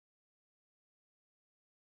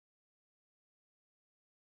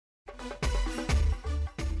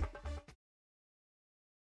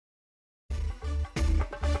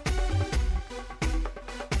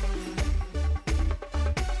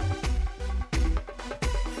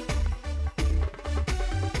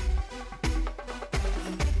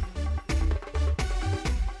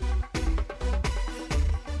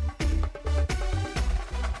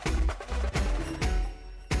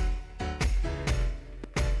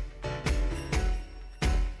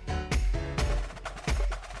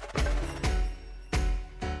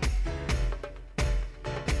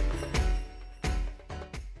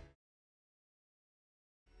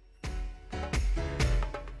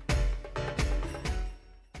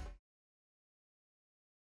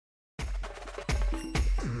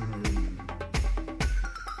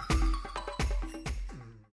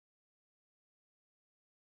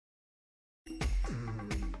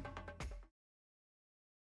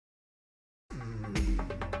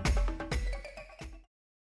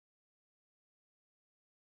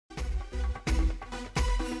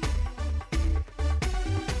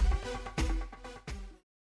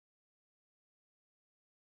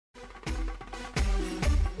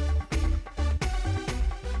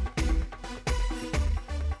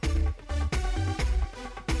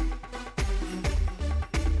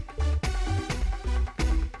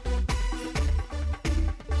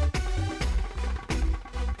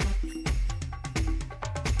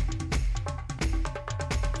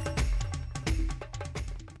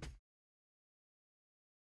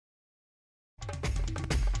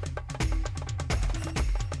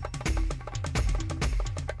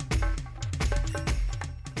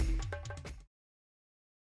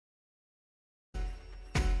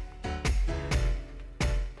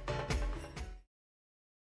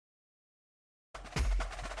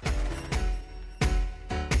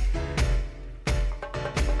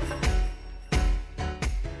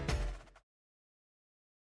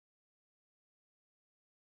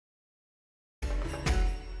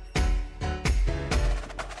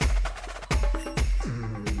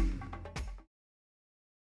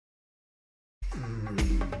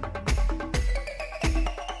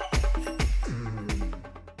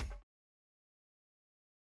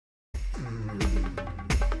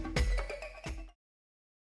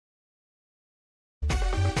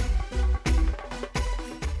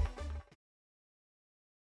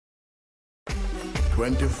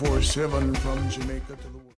24/7 from Jamaica to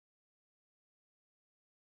the world.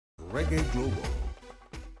 Reggae Global.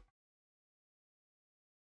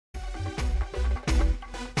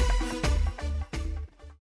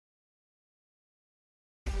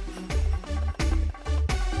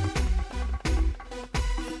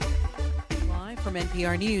 Live from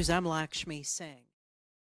NPR News, I'm Lakshmi Singh.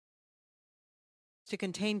 To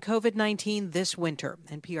contain COVID-19 this winter,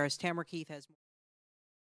 NPR's Tamara Keith has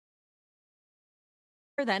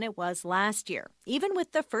more than it was last year, even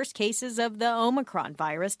with the first cases of the Omicron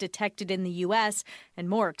virus detected in the U.S. and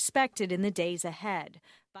more expected in the days ahead.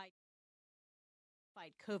 Fight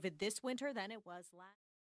COVID this winter than it was last.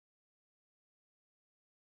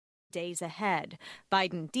 Days ahead,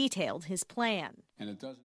 Biden detailed his plan. And it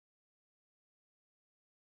doesn't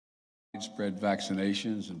spread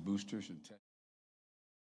vaccinations and boosters and tests.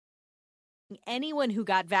 Anyone who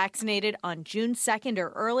got vaccinated on June 2nd or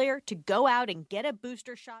earlier to go out and get a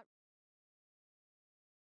booster shot.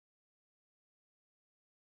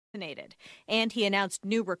 And he announced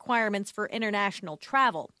new requirements for international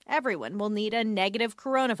travel. Everyone will need a negative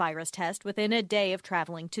coronavirus test within a day of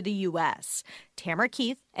traveling to the U.S. Tamara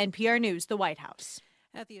Keith, NPR News, the White House.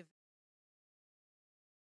 at the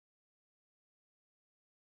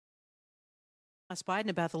asked Biden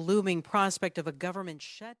about the looming prospect of a government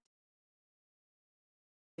shutdown.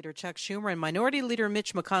 Leader Chuck Schumer and Minority Leader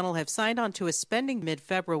Mitch McConnell have signed on to a spending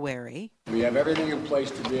mid-February. We have everything in place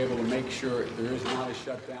to be able to make sure there is not a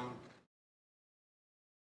shutdown.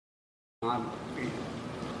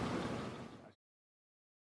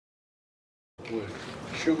 With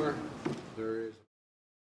Schumer, there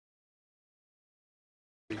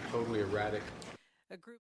is totally erratic. A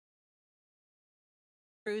group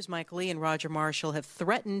Cruz, Mike Lee, and Roger Marshall have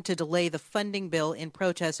threatened to delay the funding bill in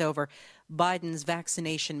protest over Biden's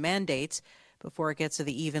vaccination mandates. Before it gets to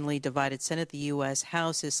the evenly divided Senate, the U.S.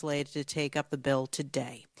 House is slated to take up the bill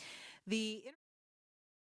today. The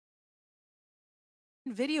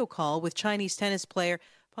video call with Chinese tennis player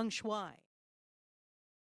Peng Shuai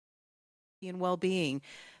and well-being.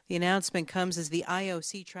 The announcement comes as the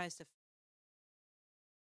IOC tries to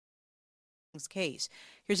case.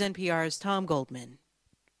 Here's NPR's Tom Goldman.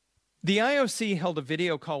 The IOC held a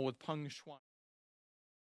video call with Peng Shuai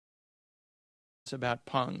about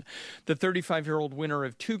Peng. The 35-year-old winner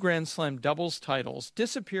of 2 Grand Slam doubles titles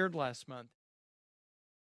disappeared last month.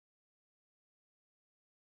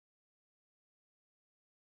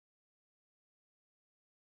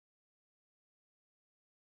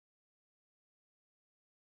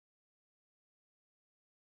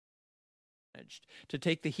 To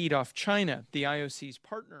take the heat off China, the IOC's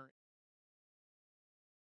partner.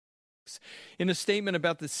 In a statement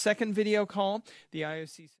about the second video call, the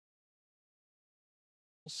IOC's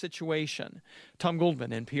situation. Tom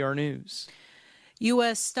Goldman, NPR News.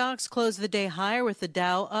 U.S. stocks closed the day higher with the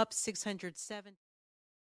Dow up 607.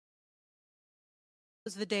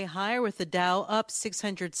 The day higher with the Dow up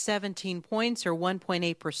 617 points or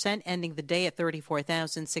 1.8%, ending the day at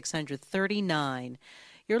 34,639.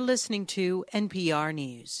 You're listening to NPR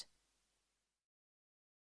News.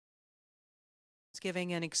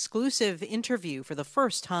 Giving an exclusive interview for the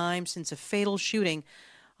first time since a fatal shooting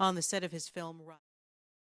on the set of his film.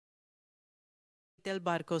 Del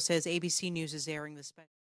Barco says ABC News is airing the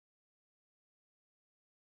special.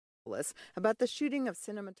 About the shooting of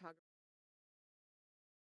cinematographer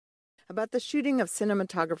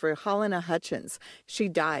Helena Hutchins. She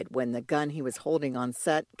died when the gun he was holding on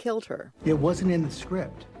set killed her. It wasn't in the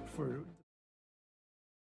script for.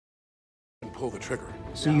 Pull the trigger.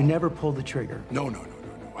 So you never pulled the trigger? No.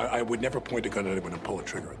 I would never point a gun at anyone and pull a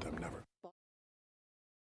trigger at them, never.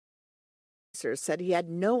 Officer said he had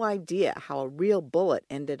no idea how a real bullet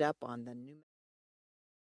ended up on the new.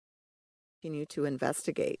 Continue to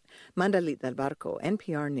investigate. Mandalit Del Barco,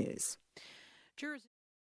 NPR News. Jurors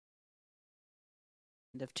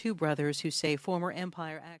of 2 brothers who say former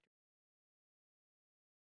Empire actor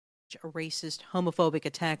a racist, homophobic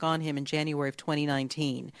attack on him in January of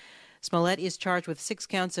 2019. Smollett is charged with 6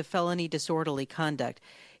 counts of felony disorderly conduct.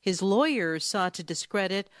 His lawyers sought to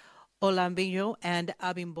discredit Olambinho and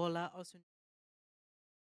Abimbola Osun.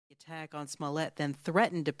 The attack on Smollett then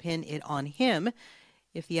threatened to pin it on him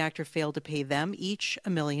if the actor failed to pay them each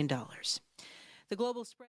 $1 million. The global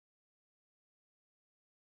spread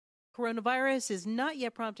coronavirus is not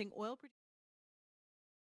yet prompting oil producers.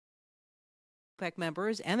 OPEC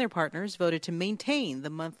members and their partners voted to maintain the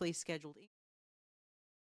monthly scheduled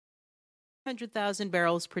 100,000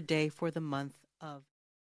 barrels per day for the month of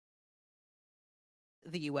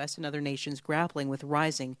the U.S. and other nations grappling with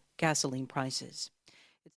rising gasoline prices.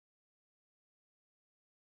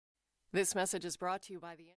 This message is brought to you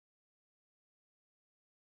by the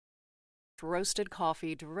roasted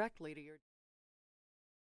coffee directly to your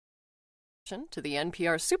to the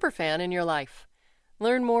NPR superfan in your life.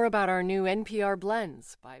 Learn more about our new NPR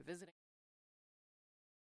blends by visiting.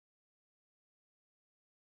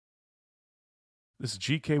 This is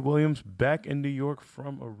G.K. Williams back in New York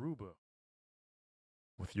from Aruba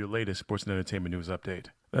with your latest sports and entertainment news update.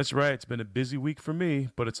 That's right, it's been a busy week for me,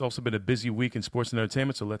 but it's also been a busy week in sports and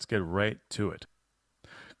entertainment, so let's get right to it.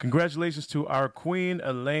 Congratulations to our queen,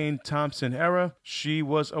 Elaine Thompson-Herah. She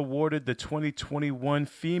was awarded the 2021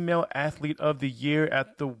 Female Athlete of the Year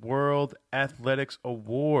at the World Athletics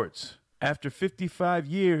Awards. After 55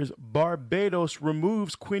 years, Barbados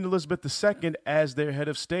removes Queen Elizabeth II as their head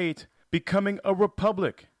of state, becoming a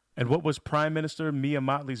republic. And what was Prime Minister Mia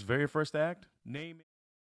Mottley's very first act? Naming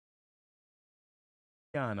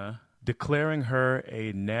Rihanna, declaring her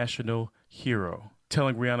a national hero.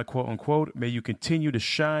 Telling Rihanna, quote unquote, "May you continue to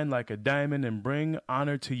shine like a diamond and bring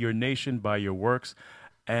honor to your nation by your works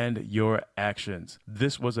and your actions."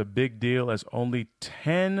 This was a big deal as only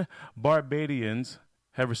 10 Barbadians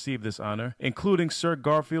have received this honor, including Sir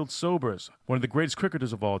Garfield Sobers, one of the greatest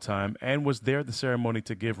cricketers of all time, and was there at the ceremony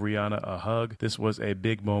to give Rihanna a hug. This was a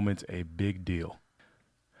big moment, a big deal.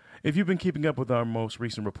 If you've been keeping up with our most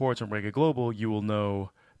recent reports on Reggae Global, you will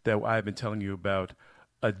know that I've been telling you about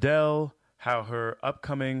Adele, how her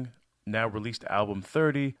upcoming, now released album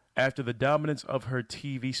 30, after the dominance of her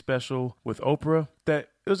TV special with Oprah, that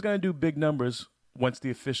it was going to do big numbers once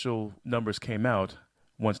the official numbers came out,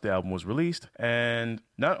 once the album was released. And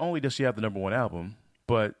not only does she have the #1 album,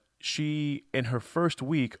 but she, in her first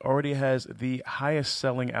week, already has the highest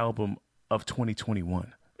selling album of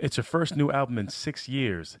 2021. It's her first new album in 6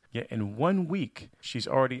 years, yet in 1 week, she's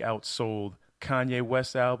already outsold Kanye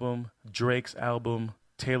West's album, Drake's album,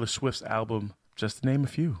 Taylor Swift's album, just to name a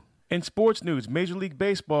few. In sports news, Major League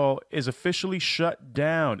Baseball is officially shut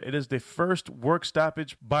down. It is the first work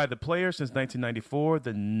stoppage by the players since 1994,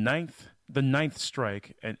 the ninth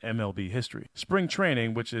strike in MLB history. Spring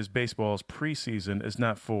training, which is baseball's preseason, is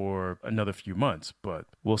not for another few months, but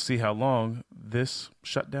we'll see how long this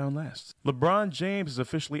shutdown lasts. LeBron James has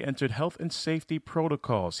officially entered health and safety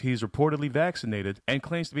protocols. He's reportedly vaccinated and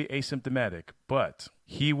claims to be asymptomatic, but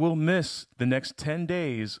he will miss the next 10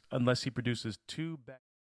 days unless he produces 2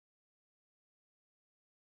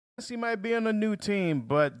 He might be on a new team,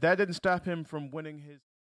 but that didn't stop him from winning his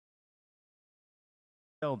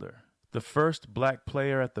Elder, the first black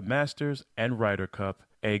player at the Masters and Ryder Cup,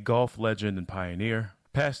 a golf legend and pioneer,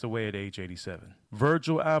 passed away at age 87.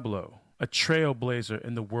 Virgil Abloh, a trailblazer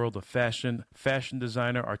in the world of fashion, fashion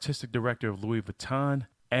designer, artistic director of Louis Vuitton,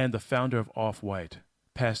 and the founder of Off-White,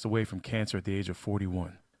 passed away from cancer at the age of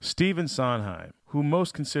 41. Stephen Sondheim, who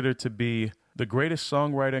most considered to be the greatest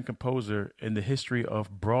songwriter and composer in the history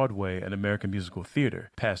of Broadway and American musical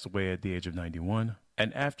theater, passed away at the age of 91.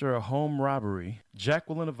 And after a home robbery,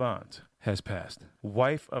 Jacqueline Avant has passed,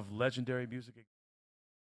 wife of legendary music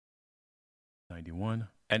 91.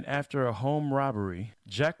 And after a home robbery,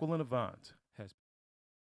 Jacqueline Avant has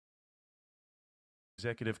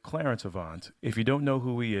executive Clarence Avant. If you don't know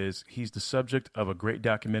who he is, he's the subject of a great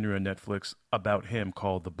documentary on Netflix about him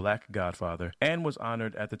called The Black Godfather, and was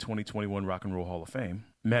honored at the 2021 Rock and Roll Hall of Fame.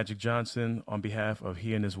 Magic Johnson, on behalf of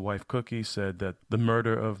he and his wife Cookie, said that the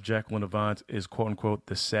murder of Jacqueline Avant is, quote-unquote,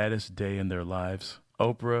 the saddest day in their lives.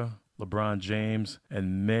 Oprah, LeBron James,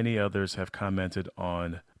 and many others have commented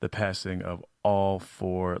on the passing of all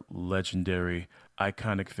 4 legendary,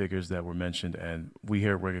 iconic figures that were mentioned, and we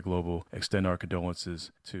here at Reggae Global extend our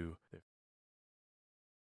condolences to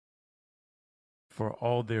for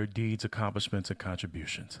all their deeds, accomplishments, and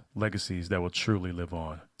contributions, legacies that will truly live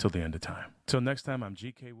on till the end of time. Till next time, I'm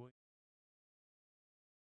G.K. Williams.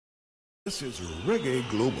 This is Reggae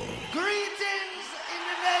Global. Greetings in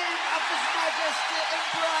the name of His Majesty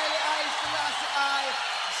Emperor I Selassie I,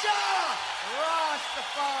 Jah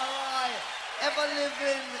Rastafari, ever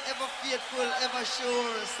living, ever faithful, ever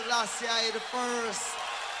sure, Selassie I the first.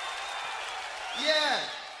 Yeah.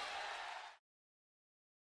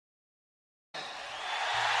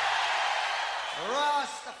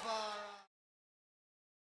 Rastafari.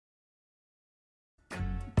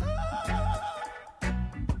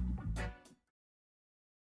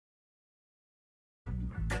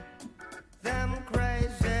 Them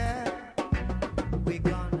crazy, we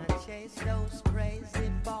gonna chase those crazy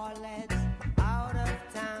ballets out of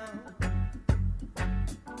town.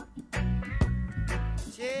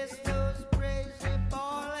 Chase those crazy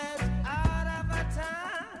ballets out of a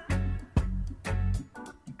town.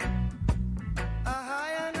 A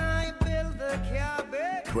high and I build the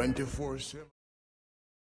cabin 24/7.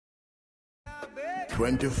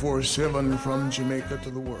 24/7 from Jamaica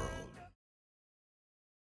to the world.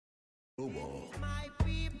 Global. My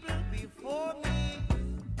people before me.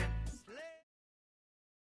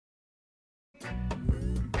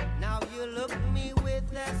 Now you look me with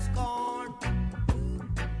that scorn.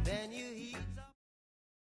 Then you heat up.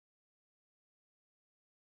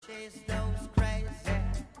 Chase those crazy.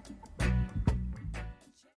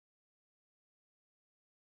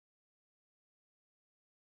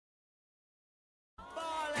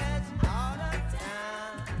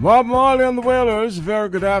 Bob Marley and the Wailers, very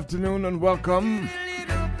good afternoon and welcome.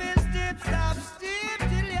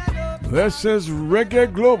 This is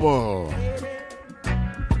Reggae Global.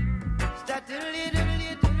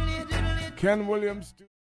 Ken Williams.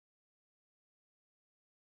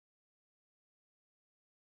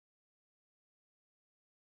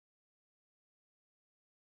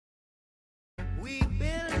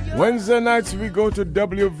 Wednesday nights we go to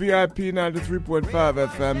WVIP 93.5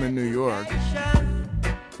 FM in New York.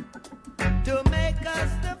 To make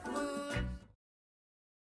us the food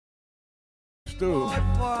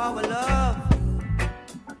for our love,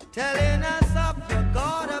 telling us of your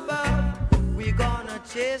God above. We gonna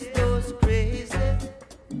chase those crazy,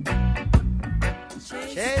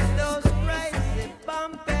 chase those crazy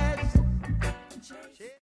bumpers,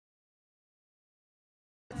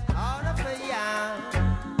 out of a yard.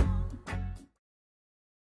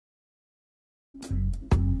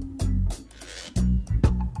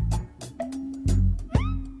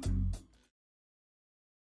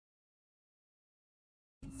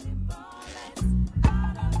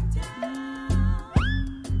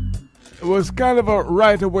 It was kind of a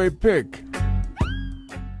right away pick.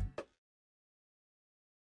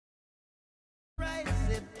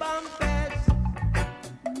 Crazy bumpers,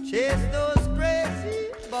 chase those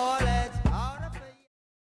crazy bullets out of a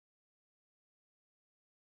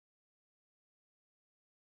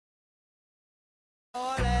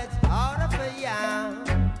bullets out of a yard.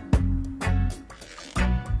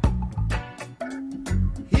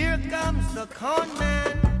 Here comes the con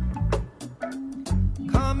man,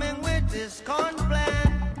 coming with this con plan.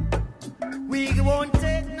 We won't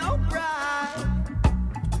take no bribe.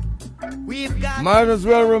 We've got. Might as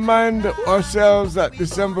well remind ourselves that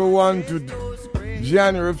December 1 to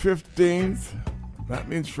January 15th, that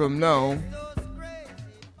means from now,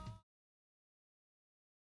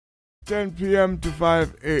 10 p.m. to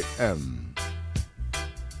 5 a.m.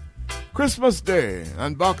 Christmas Day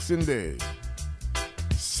and Boxing Day,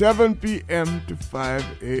 7 p.m. to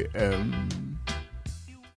 5 a.m.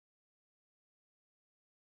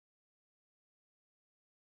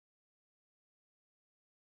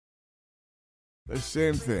 The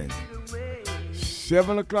same thing.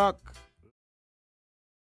 7 o'clock.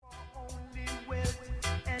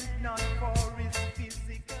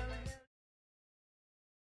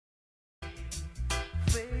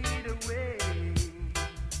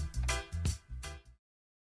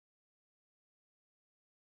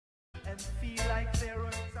 And feel like they're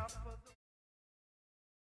on top of the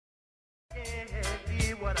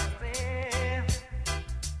hear what I say.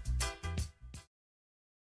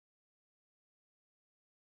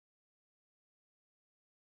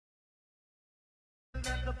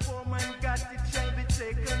 That the poor man got it shall be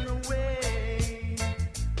taken away.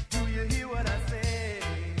 Do you hear what I say?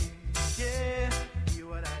 Yeah, hear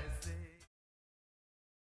what I say.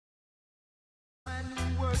 Man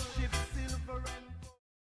who worships silver and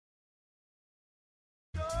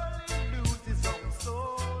surely lose his own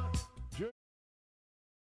soul.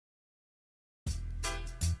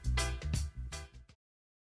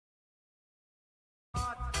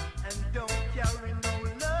 And don't carry no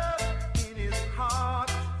love in his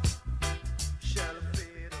heart, shall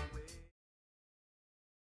fade away.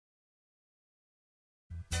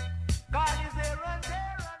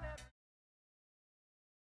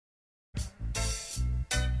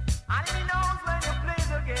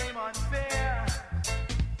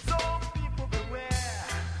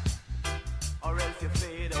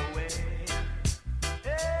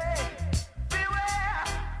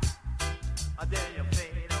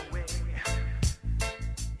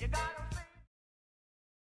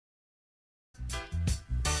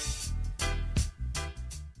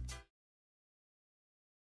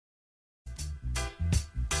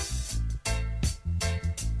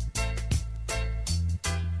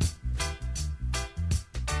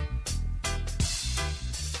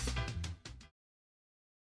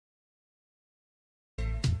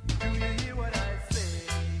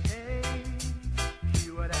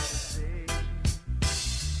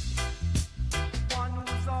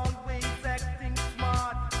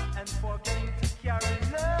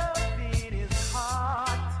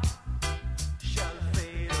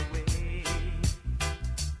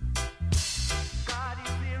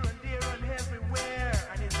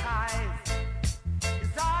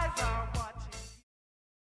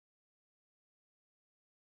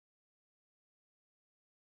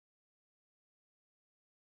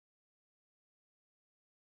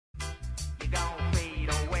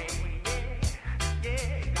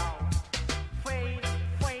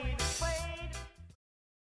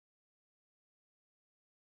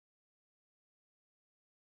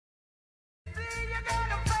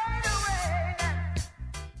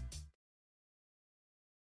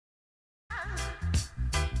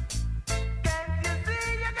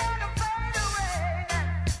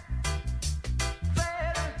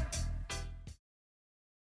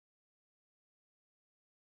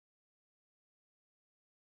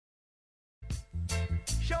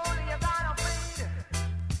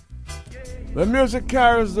 The music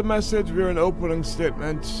carries the message. We're in opening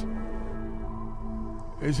statements.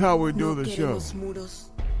 Is how we do the show.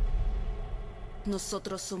 Muros.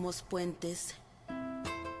 Nosotros somos puentes.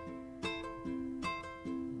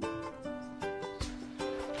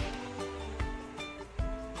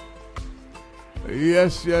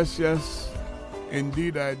 Yes, yes, yes.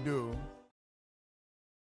 Indeed, I do.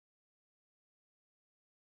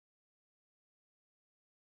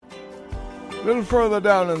 A little further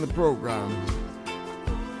down in the program.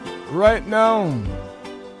 Right now,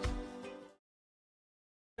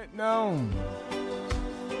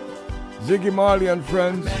 Ziggy Marley and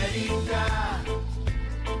friends.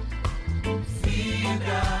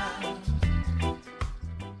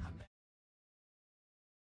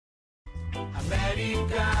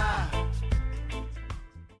 America.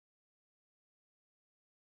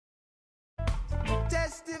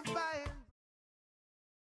 Testifying.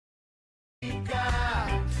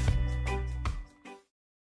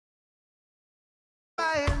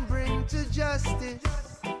 And bring to justice.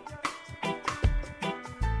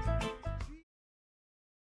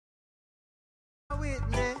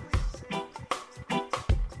 Witness.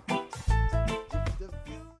 The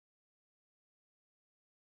few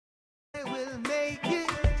will make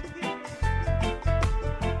it.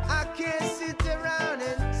 I can't sit around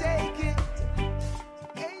and take it.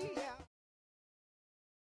 Hey,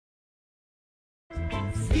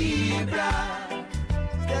 Vibra.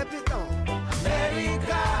 Step it on.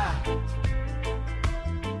 America.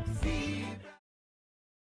 Vibra.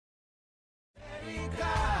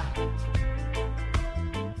 America.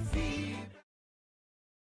 Vibra.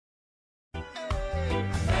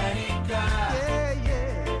 America. Yeah,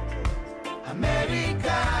 yeah.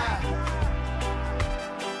 America.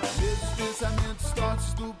 Esses pensamentos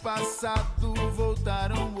tortos do passado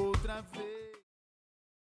voltaram outra vez.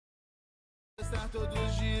 Prestar todos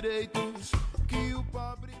os direitos que o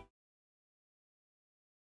pobre.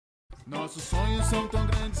 Nossos sonhos são tão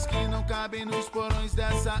grandes que não cabem nos porões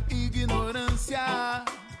dessa ignorância.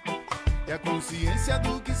 E a consciência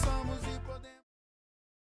do que somos e podemos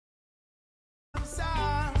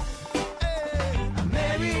alcançar.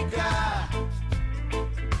 América,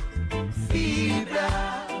 vibra.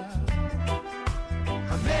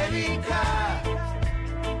 América,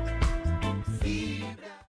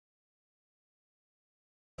 vibra.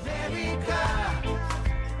 América,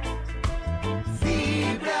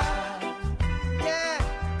 vibra.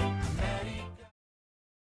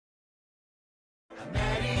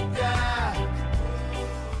 America.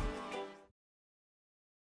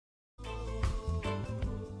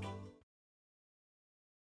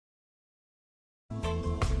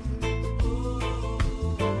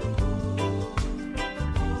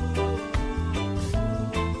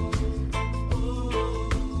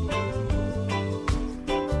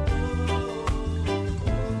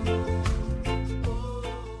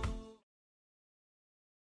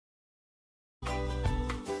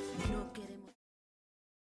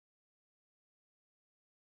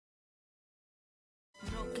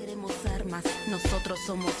 'No queremos armas, nosotros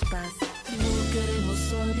somos paz. No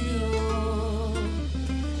queremos odio.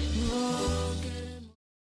 No queremos.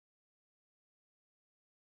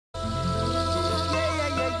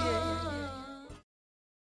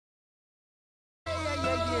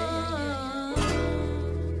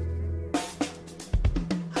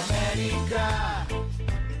 América.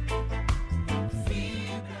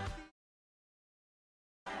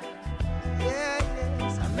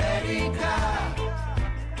 Yes, América.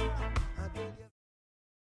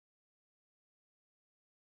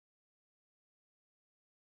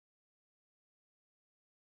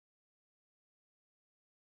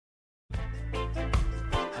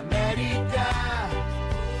 America.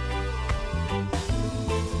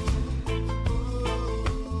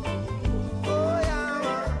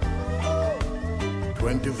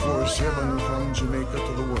 24/7 from Jamaica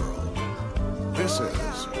to the world. This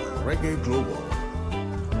is Reggae Global.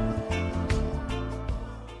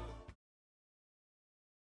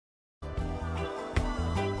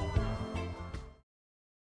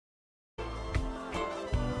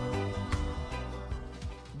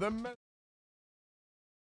 The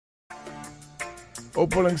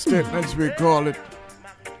opening statements, we call it.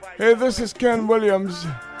 Hey, this is Ken Williams.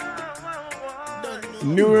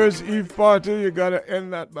 New Year's Eve party, you gotta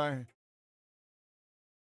end that by.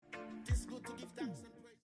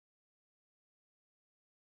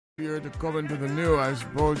 Here to come into the new, I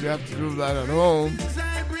suppose you have to do that at home.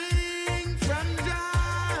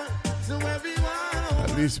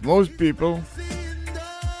 At least most people.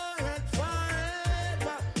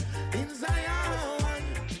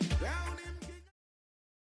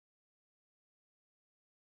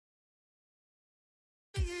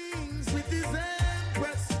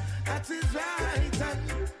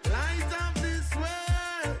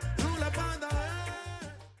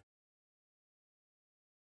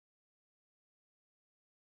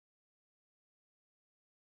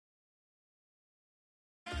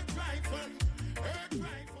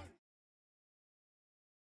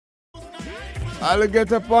 I'll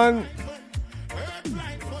get upon.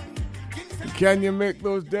 Can you make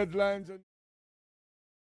those deadlines?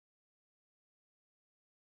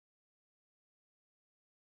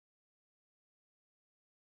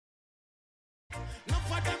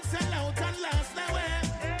 Enough of them sell out and last away.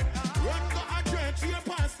 Run go a church, your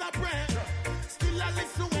pastor pray. Still I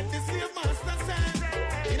listen when the slave master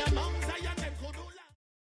said. In a Mount Zion, them could do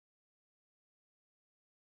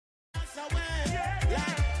last away.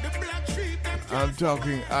 Like the black sheep, them I'm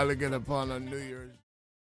talking I'll get upon on New Year's.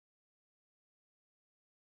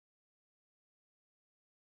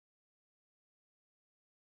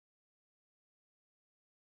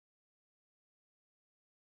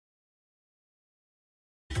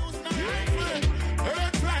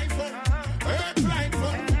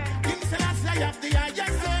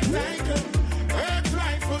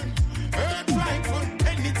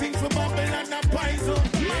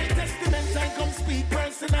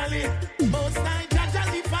 Personally, most nights I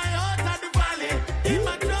just live out of the valley. In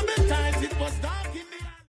my troubled times, it was dark in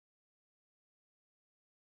the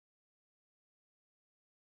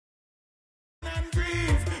and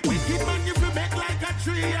grieve. Wicked man, you feel make like a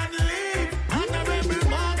tree and leave. Honorable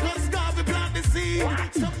Marcus Garvey plant the seed.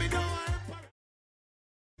 So me know I'm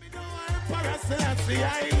Selassie,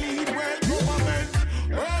 I lead world government.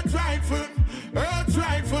 Earth rightful.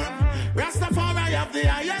 Rastafari have the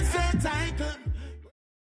highest title.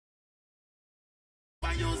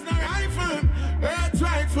 I use the rifle, earth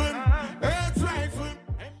rifle.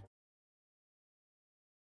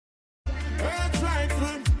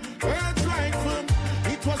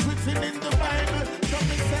 It was written in the Bible.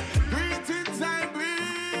 Something said, greetings I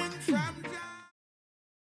bring from God.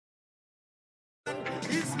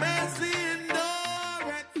 His mercy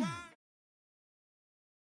endureth.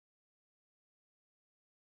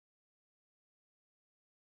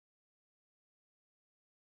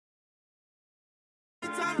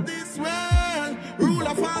 Of this world,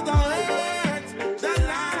 ruler for the earth, the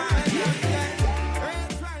lion,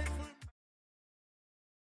 earth rifle.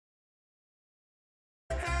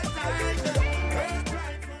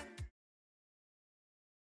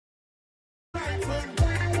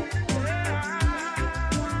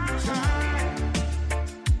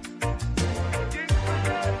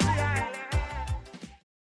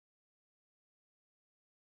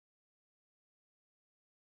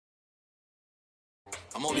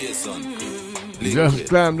 I'm only a son. Just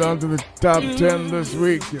climbed down to the top 10 this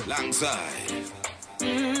week. Alongside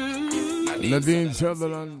Nadine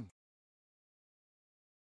Sutherland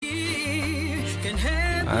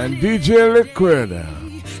and DJ Liquid.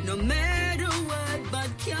 No matter what,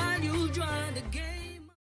 but can you draw the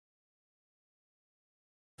game?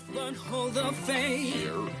 But hold the faith.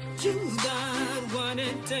 You got what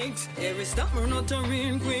it takes. Every stopper, not a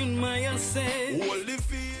ring queen, Maya said. hold the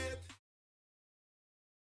faith.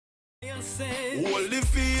 Hold the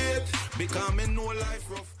faith. Becoming no life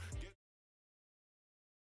rough.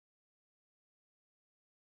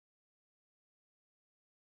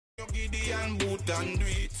 Gideon boot and do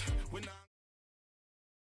it. When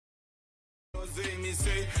I say me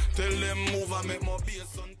say, tell them move and make my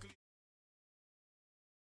bass unclear.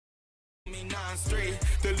 Me not stray.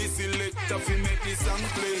 Tell the selector fi make this song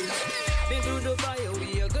play. Been through the fire,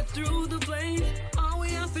 we go through the flame. All we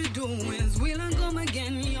have to do is we'll come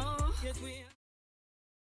again, yo.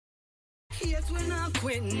 Yes, we're not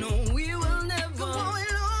quit, no, we will never. The one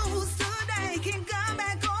we lose today can come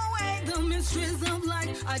back away. The mysteries of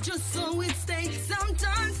life, I just saw it stay.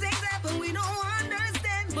 Sometimes things happen, we don't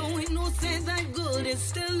understand. But we know say that good is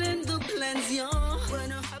still in the plans, yo.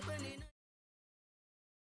 When it happening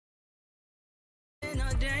in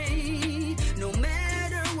a day, no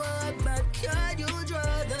matter what, but could you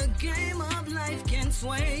draw the game of life can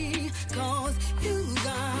sway? Cause you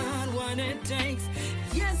got what it takes.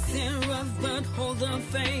 Yes, it's rough, but hold the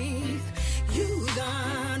faith. You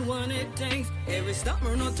got what it takes. Every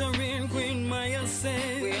stopper, not a rain queen, Maya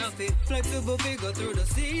said. We have to flexible figure through the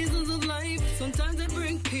seasons of life. Sometimes it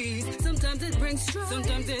brings peace, sometimes it brings strife.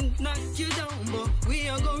 Sometimes it knock you down, but we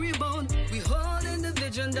are gonna rebound. We hold in the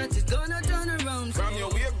vision that it's gonna turn around. From your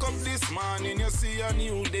wake up this morning, you see a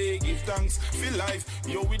new day. Give thanks for life.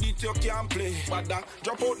 You with it, you can't play. But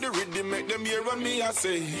drop out the rhythm, make them hear what me I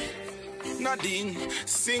say. Nadine,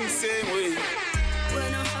 sing same way. When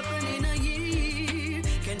it happen in a year,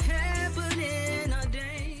 can happen in a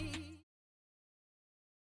day.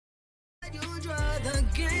 You draw the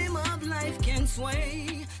game of life can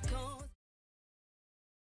sway.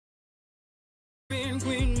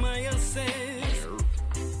 Queen Maya says.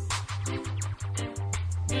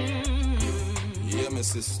 Yeah, my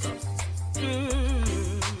sister.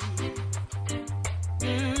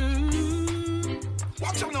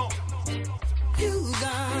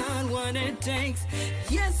 it takes.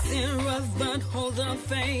 Yes, it's rough, but hold up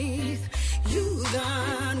faith. You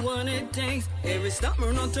got what it takes. Every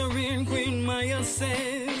stubborn not a real Queen Maya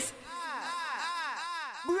says.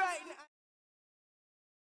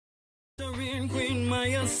 The real Queen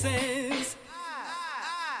Maya says.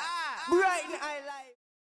 Brighten I life.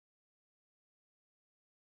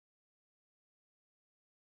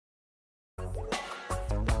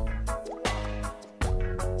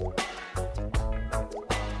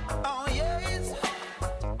 Oh yes.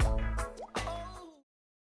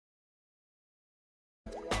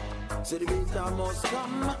 So the bitter must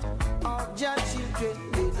come. All your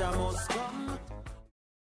children, bitter must come.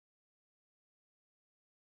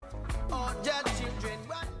 All your children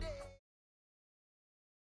one day.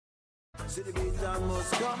 So the bitter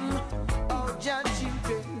must come. All your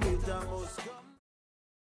children, bitter must come.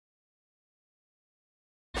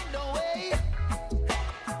 No way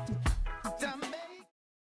to make.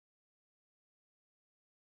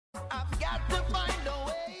 I've got to find a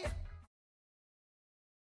way.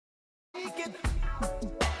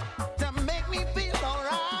 To make me feel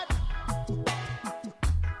alright.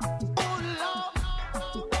 Oh Lord,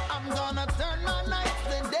 I'm gonna turn my nights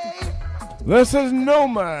to day. This is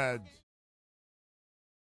Nomad.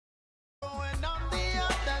 Going on the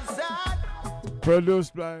other side.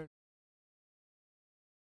 Produced by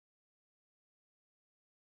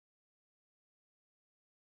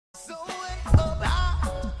So wake up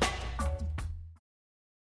high.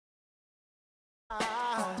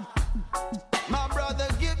 My brother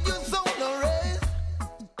give you soul a rest.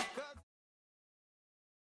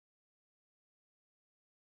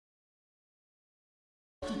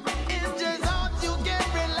 It's just on you can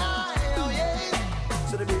rely, oh yes.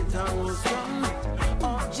 So the bitter must come.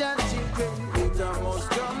 All your children, bitter must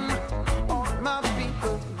come. All my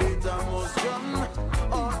people, bitter must come.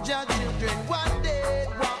 All your children, one day,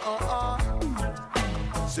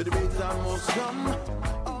 so the bitter must come.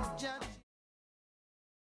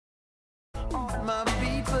 All my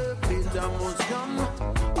people, bitter must come.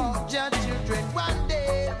 All your children, one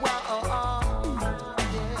day,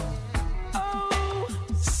 Oh,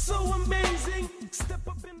 so amazing. Step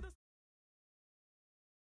up in the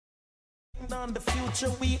on the future,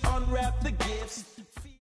 we unwrap the gifts.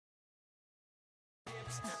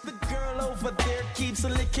 The girl over there keeps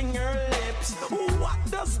licking her lips. What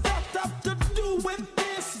does that have to do with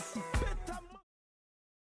this?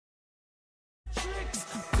 Tricks,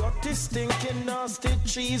 dirty, stinking, nasty,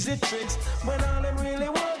 cheesy tricks. When all I really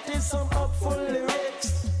want is some upful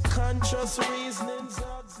lyrics, conscious reasonings,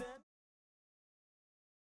 odds and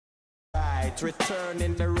right.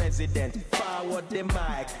 Returning the resident, forward the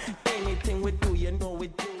mic. Anything we do, you know we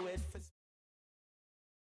do it for.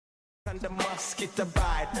 And the mosquito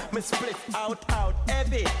bite. Me split out,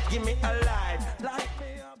 heavy. Give me a light, light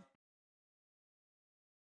me up.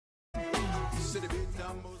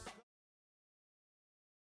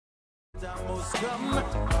 Bitter must come.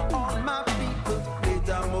 All my people,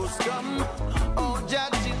 bitter must come. All your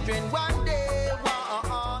children, one day,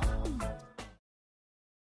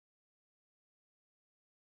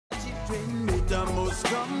 children, bitter must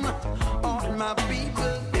come. All my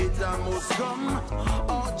people, bitter must come.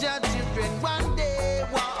 All your children, one day,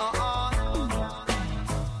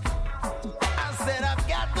 I said I've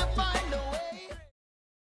got to find a way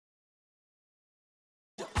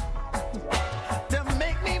to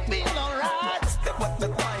make me feel alright. Step up the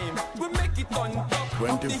time, we make it on top.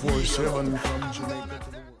 24/7 from Jamaica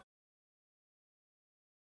to the world.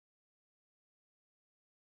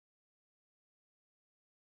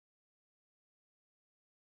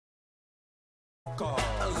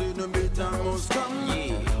 I say the bitter must come.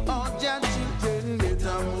 All your children,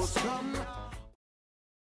 bitter must come.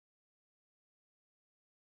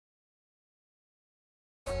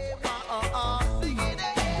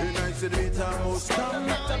 And I say the bitter must come.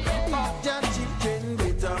 All your children,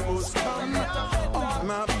 bitter must come. All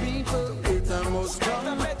my people, bitter must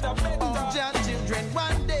come. All your children,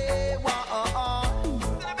 one day.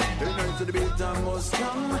 And I say the bitter must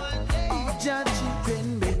come. All your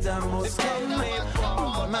children, bitter must come.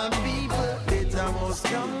 All my people, bitter must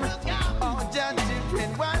come. All your children,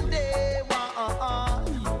 one day.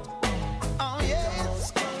 Oh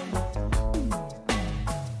yes,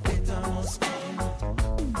 bitter must come.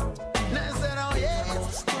 And I said, oh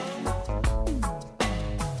yes,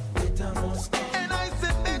 bitter must come. And I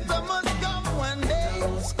said, bitter must come one day.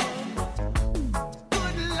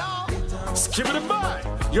 Good Lord. Skip it by.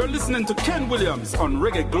 You're listening to Ken Williams on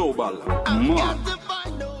Reggae Global. I've got to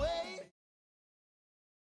find a way.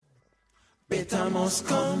 Bitter must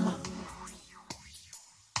come.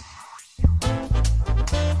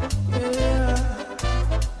 Yeah.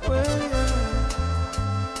 Well, yeah.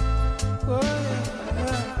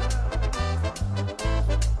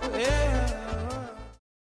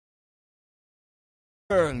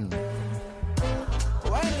 When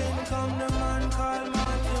come the man called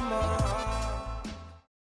Mortimer?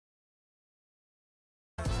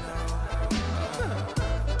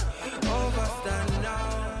 Overstand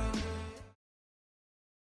now.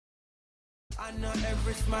 I know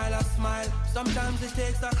every smile I smile. Sometimes it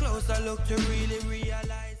takes a closer look to really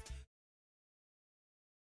realize.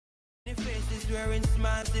 The faces wearing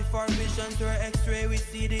smiles, if our visions were X-ray, we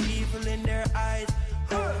see the evil in their eyes.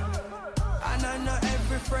 And I know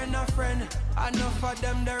every friend a friend. Enough of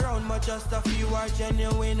them they're around, but just a few are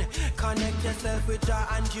genuine. Connect yourself with Jah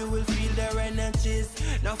and you will feel their energies.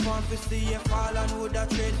 No fun to see you fall and would have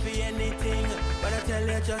trade for anything. But I tell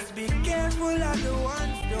you, just be careful of the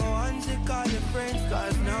ones you call your friends.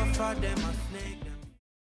 Cause enough of them are snake them.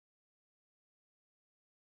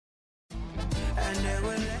 And they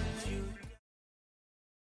will let you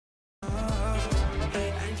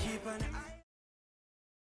and keep an eye.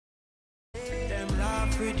 Them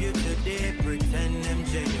laugh with you today, pretend them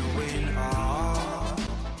genuine.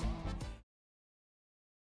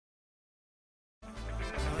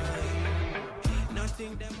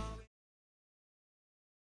 Nothing them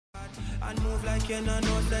and move like you know,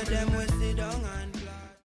 say them will sit down and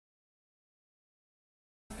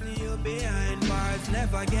see you behind bars.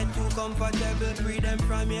 Never get too comfortable, free them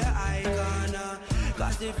from your icon.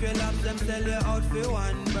 Cause if you love them, sell you out for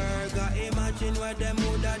one burger. Imagine what them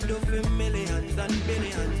would have do for millions and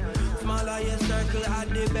billions. Smaller your circle, at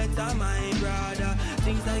the better, my brother.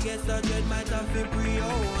 Things I get so dread might have to pre your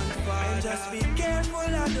own father. Just be careful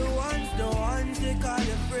of the ones they call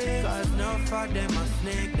you free. Cause enough for them a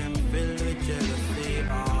snake, them filled with jealousy.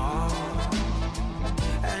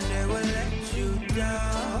 And they will let you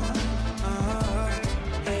down.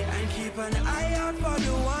 And keep an eye out for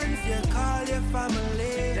the ones you call your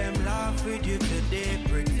family. Them laugh with you today,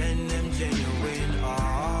 pretend them genuine.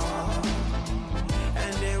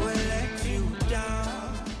 And they will let you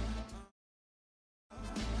down.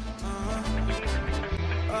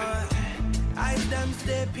 Eyes them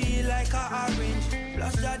stay peel like a orange.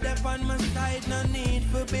 Plus you're deaf on my side, no need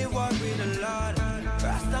for be worried a lot.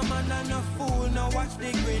 Rasta man and a fool, no watch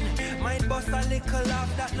the grin. Might bust a little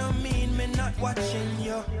laugh, that no mean me not watching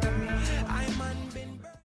you. I man been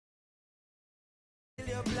till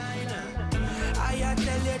you're blind. I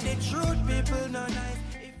tell you the truth, people no nice.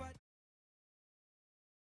 If I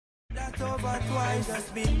that over twice,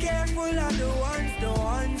 just be careful of the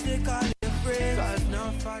ones they call you free. Cause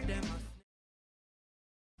enough of them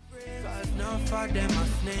enough of them a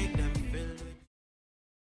snake, them filled with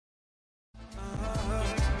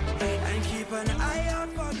and keep an eye out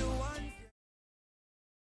for the ones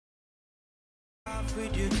off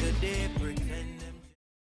with you today, pretend them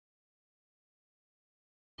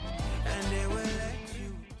and they will let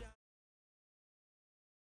you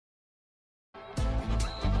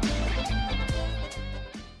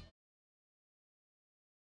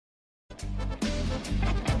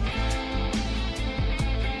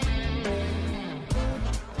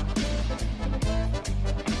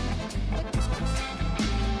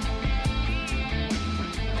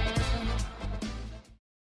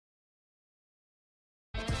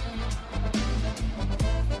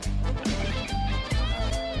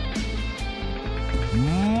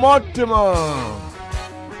Mortimer.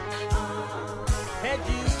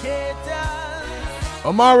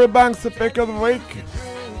 Amari Banks, the pick of the week.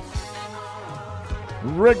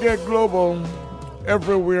 Reggae Global,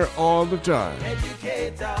 everywhere, all the time.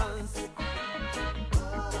 educators.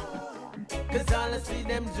 Cause all I see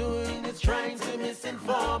them doing is trying to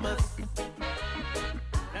misinform us.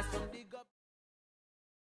 That's some big up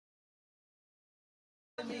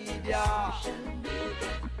media.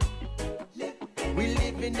 We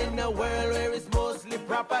living in a world where it's mostly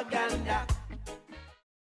propaganda.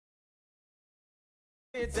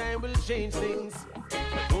 Time will change things.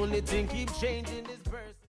 Only thing keep changing is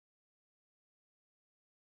person.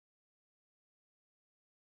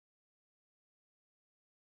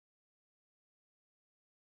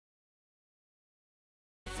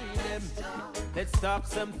 Let's talk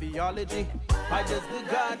some theology. Why does the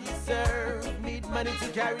God you serve need money to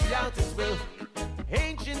carry out his will?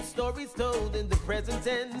 Ancient stories told in the present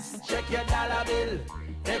tense. Check your dollar bill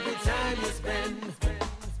every time you spend.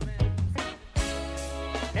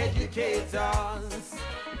 Educators,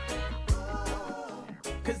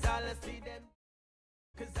 cause all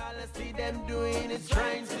I see them doing is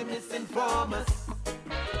trying to misinform us.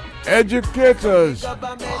 Educators.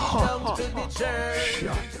 Government down to the church.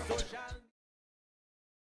 Shut up.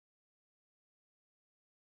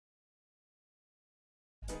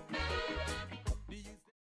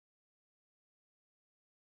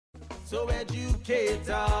 So educate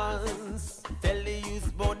us, tell the youth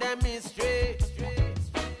about them history.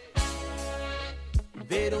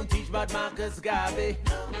 They don't teach about Marcus Garvey.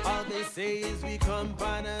 All they say is we come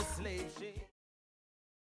on a slave ship.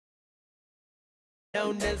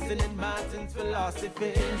 Now Nelson and Martin's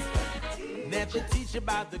philosophies never teach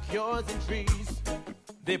about the cures and trees.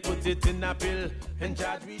 They put it in a pill and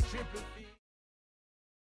charge we triple fee.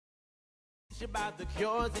 Teach about the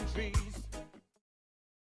cures and trees.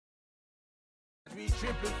 We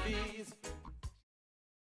triple fees.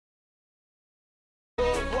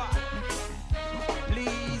 Oh, what?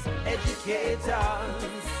 Please educate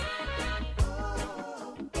us,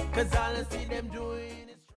 'cause all I see them doing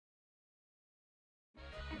is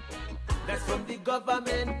that's from the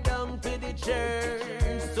government down to the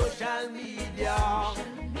church, social media.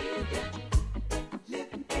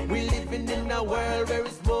 We're living in a world where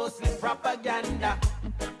it's mostly propaganda.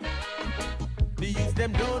 The youth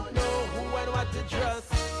them don't know who and what to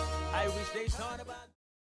trust. I wish they thought about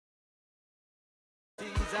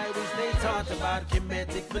these. I wish they thought about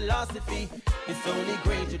Kemetic philosophy. It's only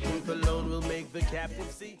greater truth alone will make the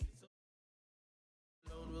captive see.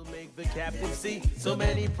 Alone will make the captive see. So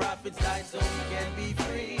many prophets died so we can be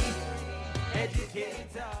free.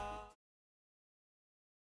 Educator.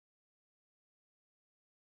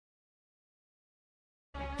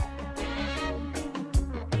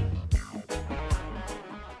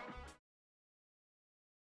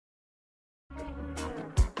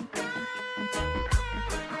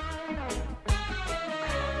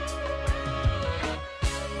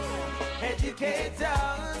 Educate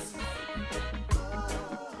us,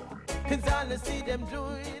 'cause all I see them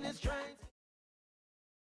doing is trying to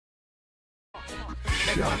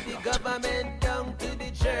from the government down to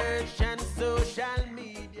the church and social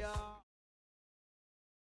media.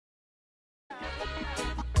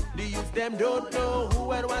 The youth them don't know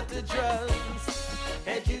who and what to trust.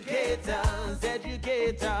 Educate us,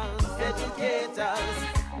 educate us, educate us.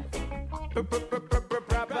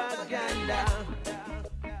 Propaganda.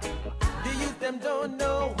 The youth them don't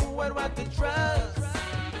know who and what to trust.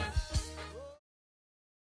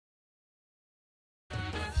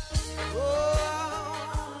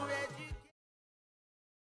 Oh,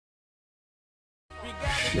 we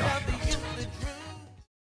gotta tell the youth the truth.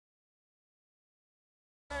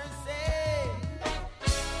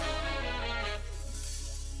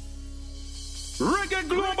 Reggae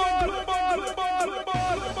Global.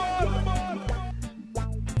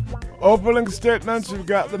 Opening statements, you've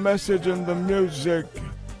got the message and the music.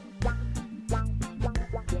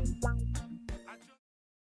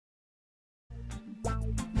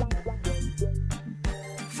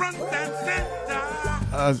 Front and center.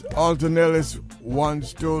 As Alton Ellis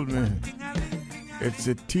once told me, it's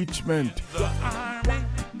a teachment. The army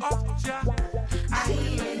of Jah. I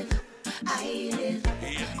live.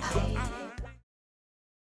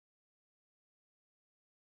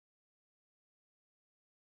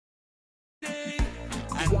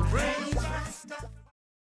 And praise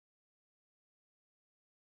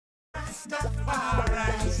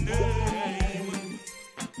Rastafari's name.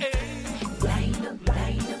 Hey. Line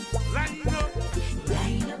up.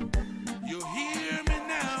 You hear me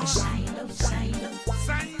now? Sign up.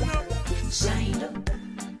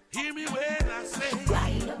 Hear me when I say,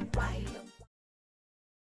 Line up.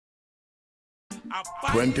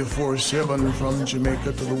 24/7 from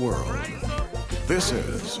Jamaica to the world. This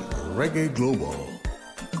is Reggae Global.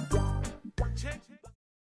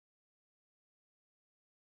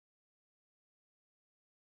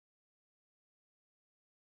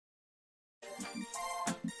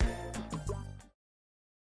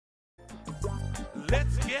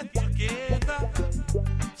 let's get together,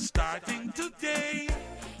 starting today.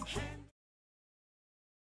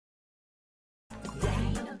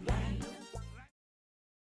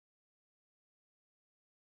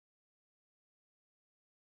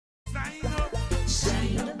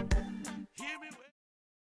 Sign up. Hear me when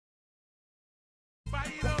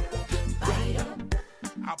bite up.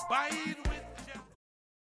 Abide with Jah.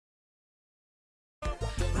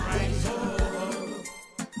 Rise up.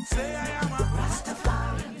 Say I am a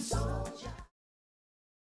Rastafarian soldier.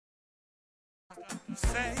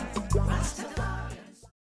 Say Rastafarian.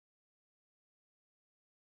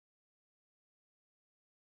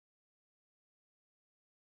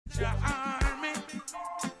 Jah army.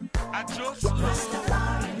 I just love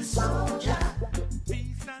Rastafarian soldier.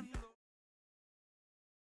 peace and love.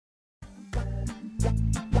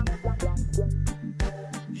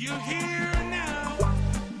 You hear now?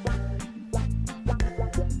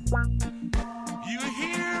 You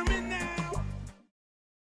hear me now?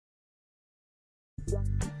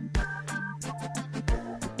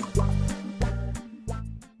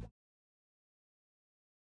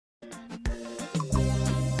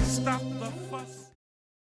 Stop the fuss.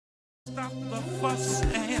 Stop the fuss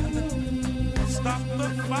and stop the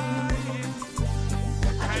fight.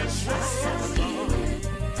 And just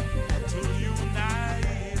to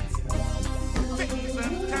unite. Things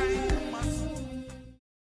and time must.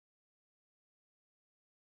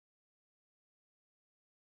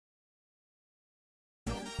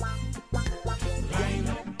 Line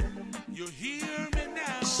up. You hear me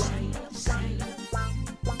now?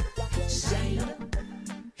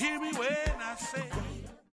 Hear me when I say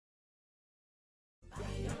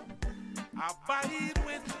abide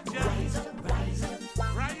with Jah. Rise up,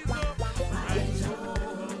 rise up.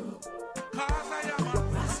 Cause I am a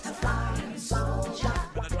Rastafarian soldier.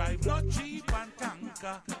 Gonna drive no Jeep and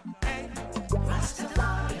tanker. Hey,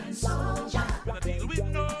 Rastafarian soldier. Gonna deal with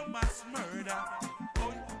no mass murder.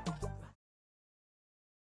 Oh,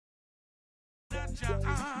 not your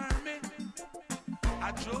army.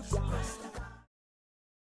 I just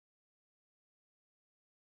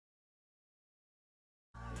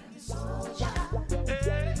soldier.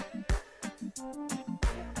 Hey.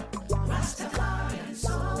 Rastafarian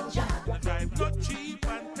soldier. Gonna drive no Jeep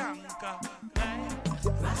and tanker. Hey.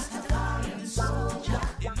 Rastafarian soldier.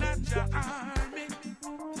 In not your army.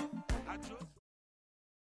 I just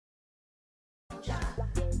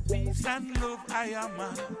peace and love I am a.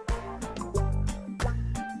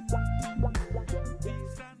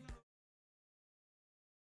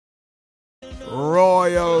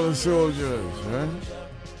 Royal soldiers, eh?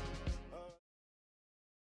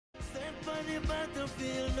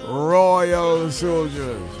 Royal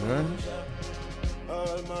soldiers, eh?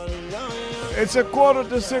 It's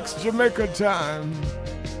 5:45 Jamaica time.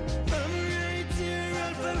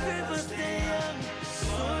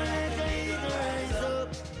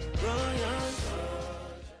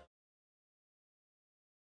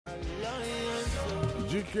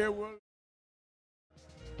 GK World.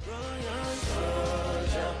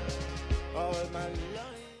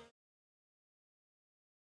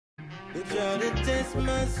 They try to test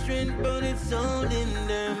my strength, but it's all in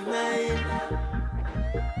their mind.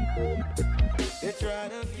 They try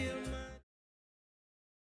to kill my.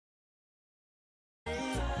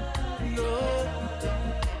 No,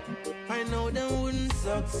 I know they wouldn't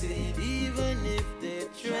succeed even if they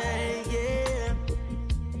try, yeah.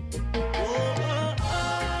 Oh, oh,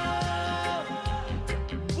 oh.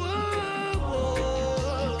 Whoa, whoa,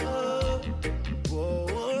 whoa,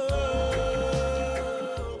 whoa.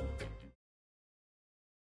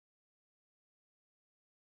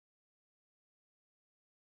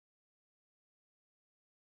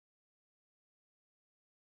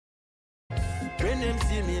 When them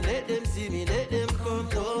see me, let them see me, let them come,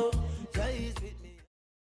 no. Jah is with me.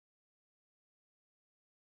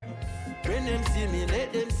 When them see me,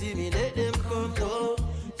 let them see me, let them come, no.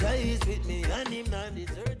 Jah is with me, and him not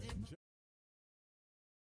deserted.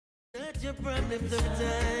 Not your problems of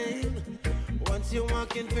time. Once you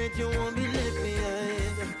walk in faith, you won't be left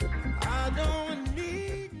behind. I don't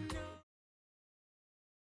need no.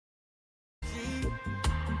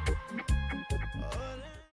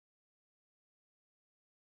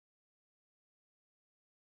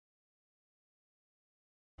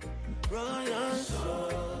 Royal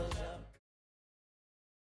soldier,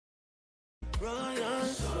 royal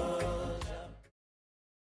soldier,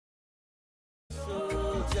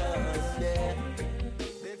 soldiers, yeah.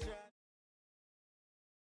 They try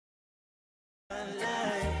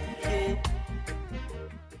like it.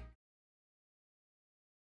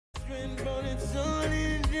 Strength, but it's all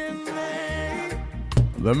in their mind.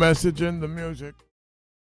 The message and the music.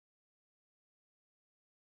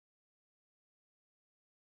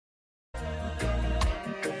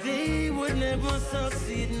 They would never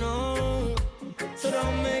succeed, no. So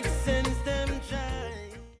don't make sense them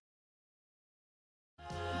try.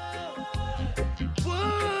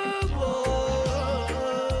 Whoa, whoa.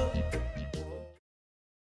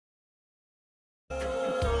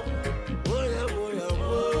 Whoa, yeah, whoa, yeah,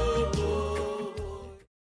 whoa, whoa.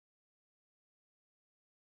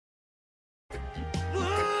 Whoa,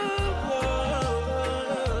 whoa.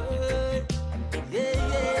 Yeah,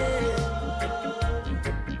 yeah.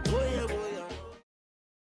 Whoa, yeah, whoa, yeah.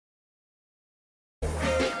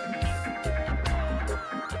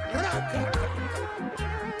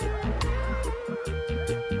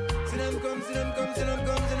 See them come, see them come, see them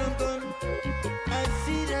come, see them come. I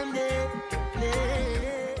see them there,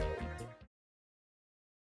 there.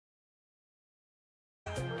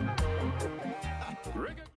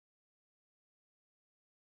 Reggae.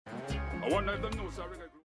 I wonder if them know, sir,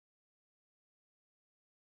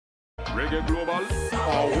 Reggae Global.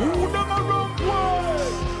 Oh, who them a wrong way?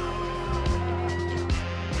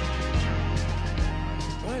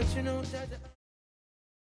 you know that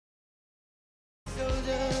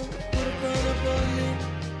soldier put a crown upon me.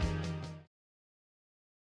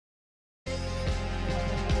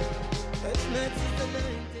 That's not the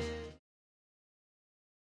 90s.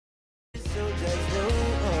 Soldiers no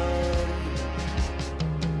harm.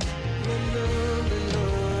 No, no, no, no,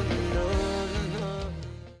 no, no.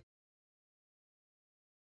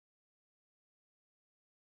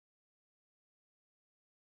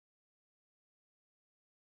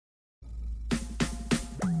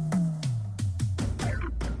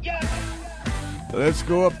 Let's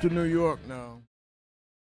go up to New York now.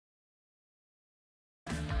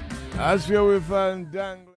 As here we find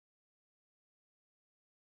Dangle.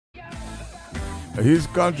 His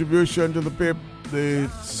contribution to the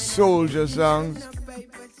soldier songs.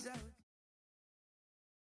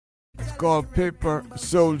 It's called Paper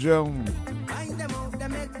Soldier. Find them out, they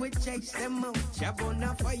make we chase them out.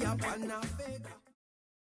 Chabona fire, pana fake.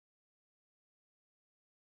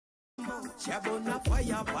 Chabona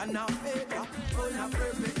fire, pana fake. Bona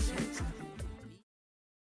perfect.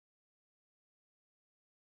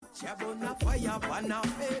 Chabona fire, pana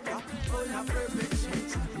fake. Bona perfect.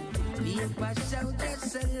 Paper soldier,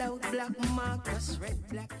 sell out black markers, red,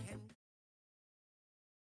 black hand.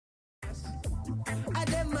 I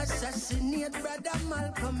them assassinate brother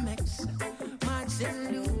Malcolm X. Martin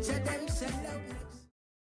Luther them sell out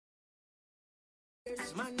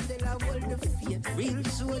next. Mandela hold the faith. Real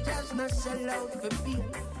soldiers not sell out for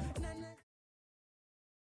beer.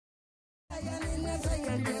 Lion in a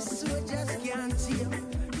Zion, the soldiers can't hear.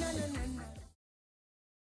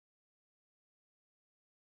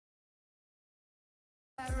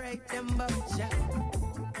 I write them about ya.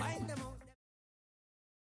 Find them out.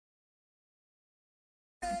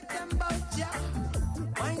 Write them about ya.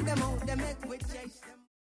 Find them out, they make we chase them.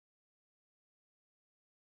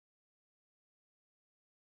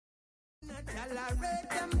 Not tolerate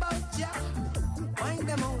them about ya. Find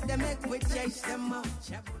them out, they make we chase them out.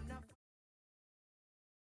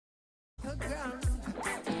 The ground.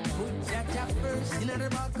 Put Jaja first in the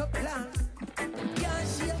backup plan. Can't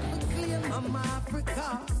shake the claim of Africa.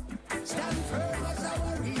 Stand firm as a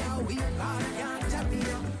warrior. We can't tap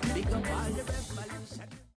here. Big up all the revolution.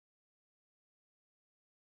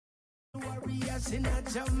 Warriors in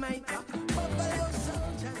Jamaica. Buffalo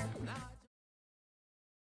soldiers.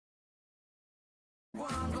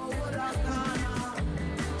 One go all our corner.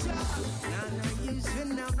 None of you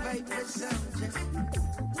should not fight for soldiers.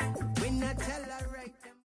 We not tolerate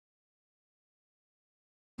them.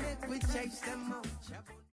 Make we chase them out.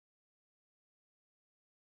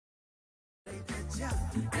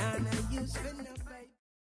 None of you should not fight.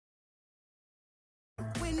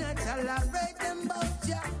 We not tolerate them both,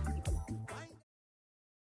 yeah.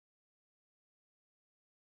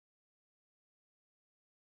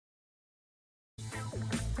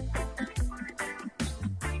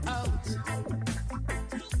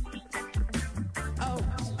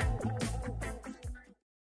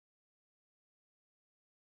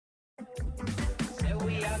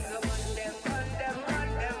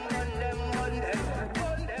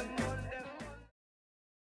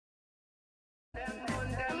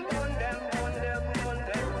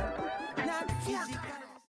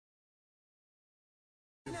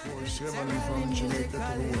 Seven from Jamaica to the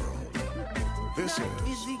world. This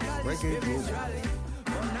is Reggae Global.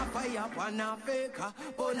 Bona fire, bona faker,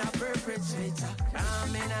 bona perpetrator.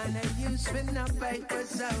 Coming on the use with no paper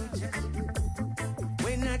soldiers.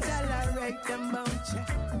 We not tolerate them bounce.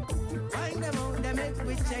 Find them out, they make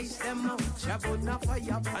we chase them out. Bona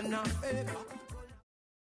fire, bona faker.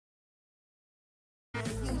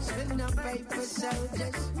 Use with no paper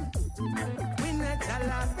soldiers. We not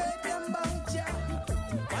tolerate them bounce.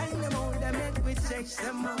 Find them out, they make we chase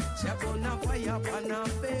them out. Bona fire, bona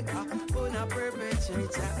faker, bona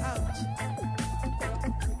perpetrator out.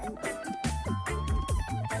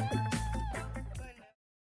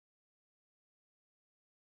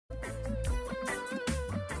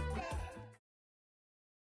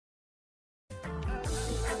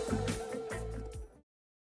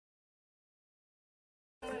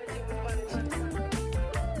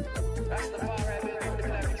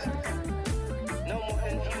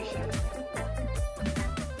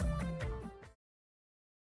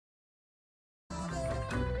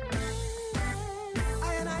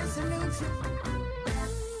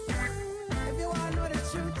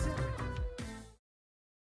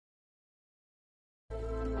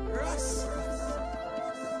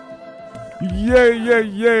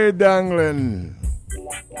 Yeah, Dangling.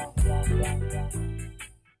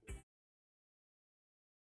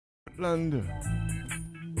 London.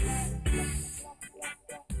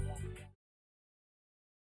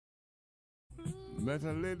 met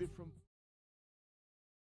a lady from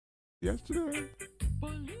yesterday.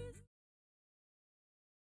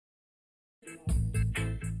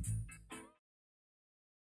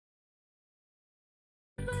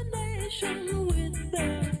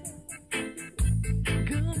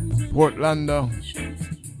 Portlander.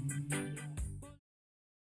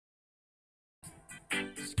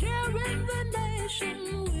 Scaring the nation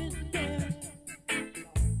with their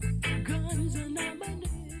guns and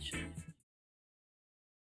ammunition.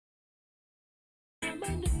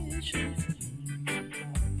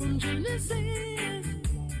 From Genesis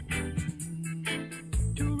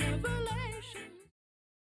to Revelation,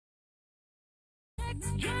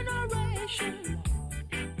 next generation.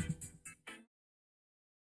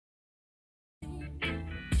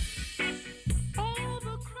 All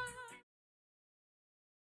the crime.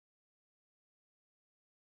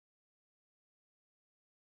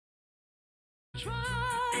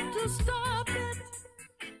 Try to stop it.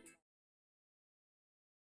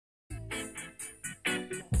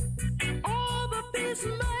 All the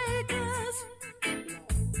peacemakers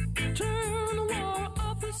turn war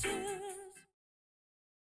officers.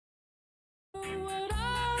 What I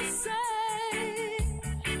say,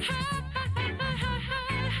 hey,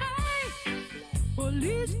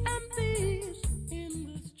 police and thieves in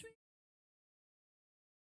the street.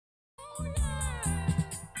 Oh, yeah.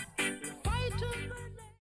 Fight to the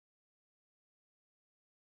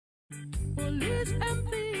police and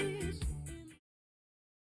thieves.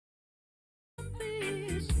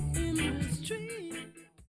 In the street.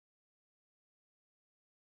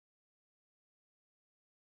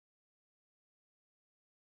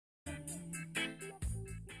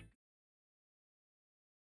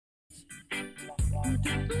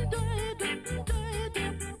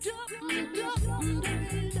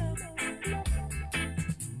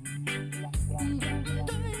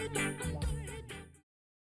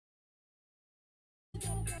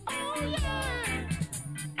 Oh yeah.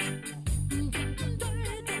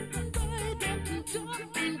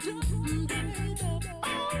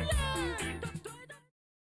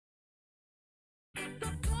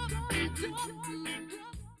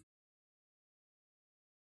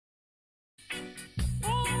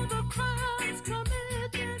 All the crimes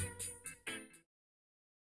committed.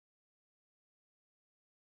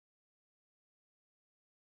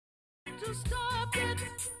 To stop it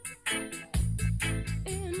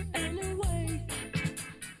in any way.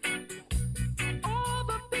 All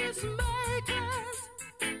the peacemakers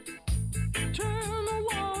turn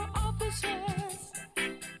war officers.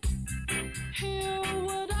 Hear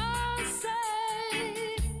what I say.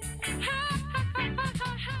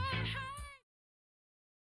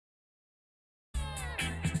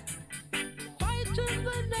 Fight to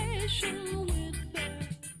the nation with their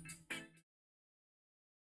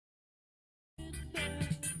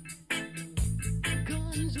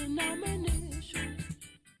guns and ammunition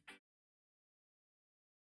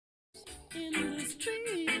in the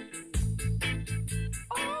street.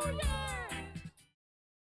 Oh yeah.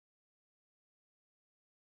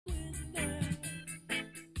 With their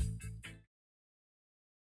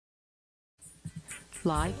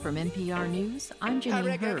Live from NPR News, I'm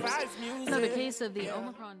Janine Herbst. Another case of the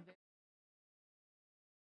Omicron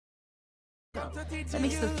variant. That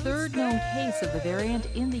makes the third known case of the variant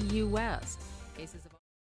in the U.S. Cases of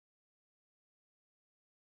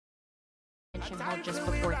held just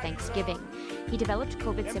before Thanksgiving. He developed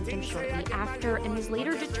COVID symptoms shortly after and was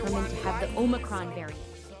later determined to have the Omicron variant.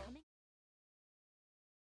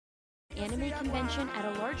 Anime convention at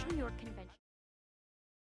a large New York convention.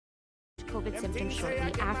 COVID symptoms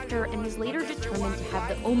shortly after and was later determined to have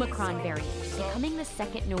the Omicron variant, becoming the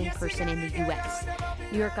second known person in the U.S.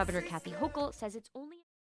 New York Governor Kathy Hochul says it's only...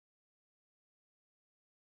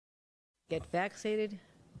 Get vaccinated,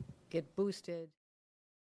 get boosted.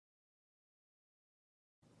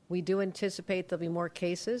 We do anticipate there'll be more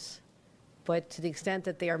cases, but to the extent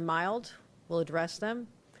that they are mild, we'll address them.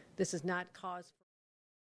 This is not cause for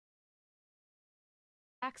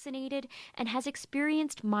vaccinated and has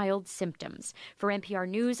experienced mild symptoms. For NPR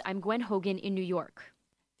News, I'm Gwen Hogan in New York.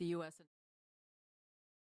 The U.S.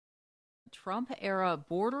 Trump-era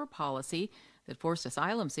border policy that forced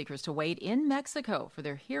asylum seekers to wait in Mexico for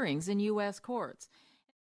their hearings in U.S. courts.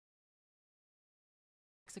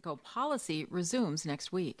 Mexico policy resumes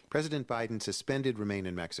next week. President Biden suspended Remain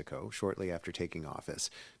in Mexico shortly after taking office,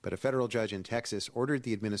 but a federal judge in Texas ordered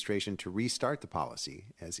the administration to restart the policy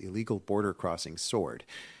as illegal border crossings soared.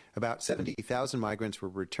 About 70,000 migrants were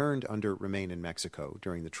returned under Remain in Mexico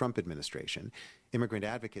during the Trump administration. Immigrant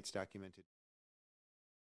advocates documented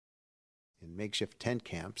in makeshift tent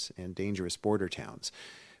camps and dangerous border towns.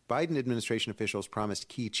 Biden administration officials promised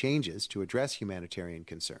key changes to address humanitarian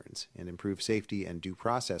concerns and improve safety and due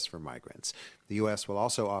process for migrants. The U.S. will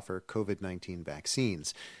also offer COVID-19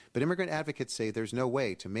 vaccines. But immigrant advocates say there's no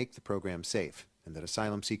way to make the program safe and that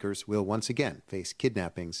asylum seekers will once again face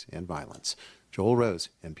kidnappings and violence. Joel Rose,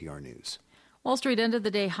 NPR News. Wall Street ended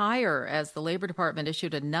the day higher as the Labor Department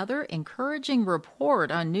issued another encouraging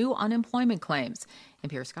report on new unemployment claims.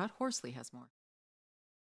 NPR's Scott Horsley has more.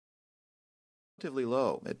 Relatively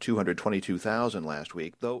low at 222,000 last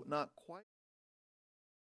week, though not quite.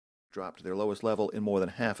 Dropped to their lowest level in more than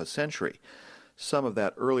half a century. Some of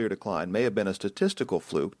that earlier decline may have been a statistical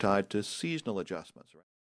fluke tied to seasonal adjustments.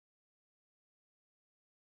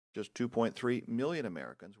 Just 2.3 million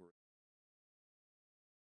Americans were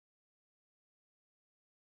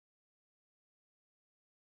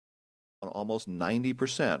almost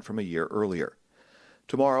 90% from a year earlier.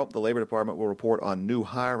 Tomorrow, the Labor Department will report on new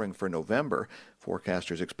hiring for November.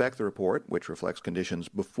 Forecasters expect the report, which reflects conditions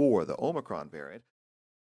before the Omicron variant,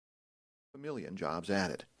 1 million jobs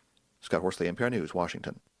added. Scott Horsley, NPR News,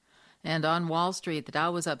 Washington. And on Wall Street, the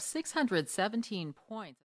Dow was up 617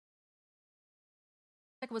 points.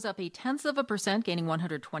 It was up 0.8%, gaining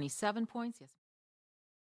 127 points. Yes.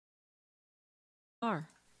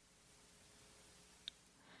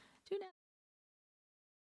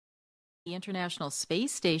 The International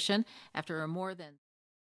Space Station after it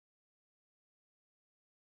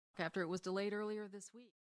was delayed earlier this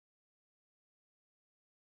week.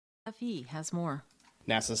 FE has more.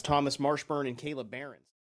 NASA's Thomas Marshburn and Caleb Behrens.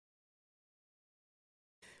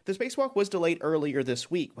 The spacewalk was delayed earlier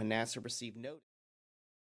this week when NASA received notice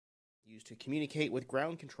used to communicate with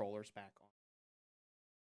ground controllers back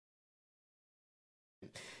on.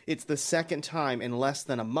 It's the second time in less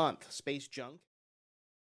than a month space junk.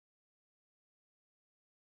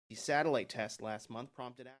 The satellite test last month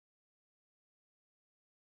prompted action.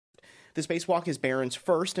 The spacewalk is Barron's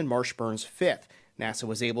first and Marshburn's fifth. NASA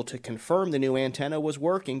was able to confirm the new antenna was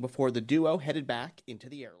working before the duo headed back into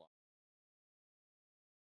the airlock.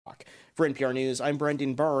 For NPR News, I'm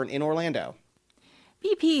Brendan Byrne in Orlando.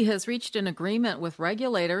 BP has reached an agreement with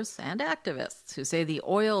regulators and activists who say the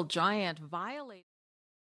oil giant violated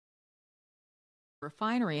a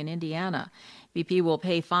refinery in Indiana. BP will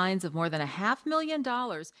pay fines of more than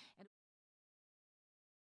 $500,000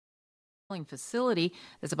 and facility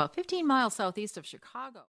that's about 15 miles southeast of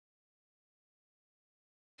Chicago.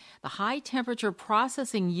 The high-temperature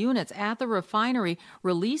processing units at the refinery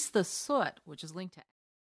release the soot, which is linked to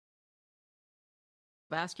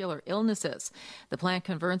vascular illnesses. The plant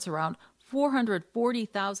converts around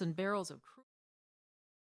 440,000 barrels of crude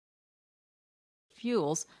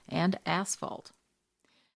fuels and asphalt.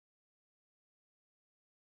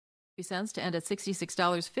 Cents to end at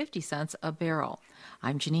 $66.50 a barrel.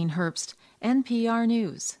 I'm Janine Herbst, NPR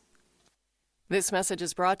News. This message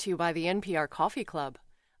is brought to you by the NPR Coffee Club,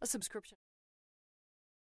 a subscription.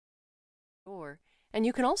 And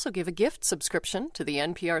you can also give a gift subscription to the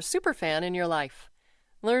NPR Superfan in your life.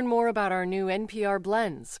 Learn more about our new NPR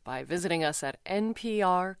blends by visiting us at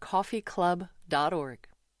nprcoffeeclub.org.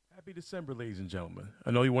 Happy December, ladies and gentlemen.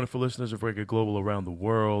 I know you wonderful listeners of Reggae Global around the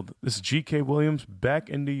world. This is G.K. Williams back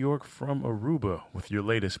in New York from Aruba with your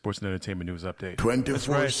latest sports and entertainment news update.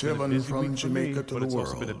 24/7 from Jamaica to the it's world.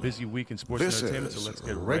 Also been a busy week in sports This and entertainment, is so let's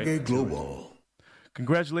get Reggae right Global.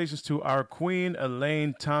 Congratulations to our queen,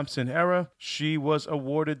 Elaine Thompson-Herah. She was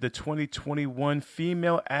awarded the 2021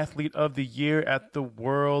 Female Athlete of the Year at the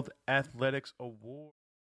World Athletics Awards.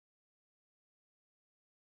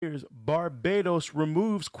 Barbados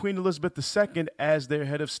removes Queen Elizabeth II as their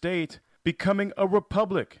head of state, becoming a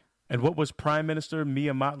republic. And what was Prime Minister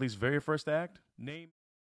Mia Mottley's very first act? Name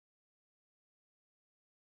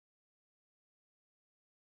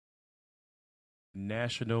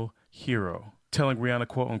national hero. Telling Rihanna,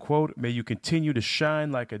 quote unquote, may you continue to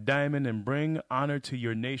shine like a diamond and bring honor to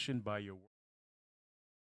your nation by your work.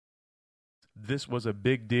 This was a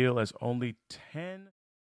big deal as only 10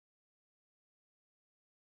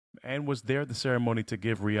 and was there at the ceremony to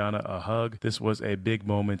give Rihanna a hug. This was a big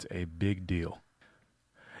moment, a big deal.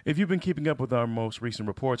 If you've been keeping up with our most recent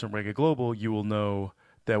reports on Reggae Global, you will know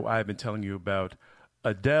that I've been telling you about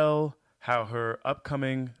Adele, how her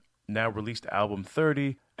upcoming, now released album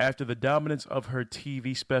 30, after the dominance of her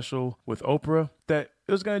TV special with Oprah, that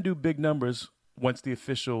it was going to do big numbers once the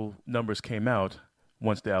official numbers came out,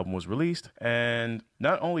 once the album was released. And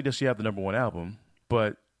not only does she have the #1 album,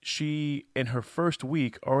 but she, in her first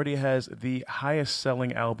week, already has the highest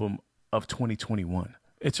selling album of 2021.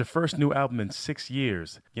 It's her first new album in 6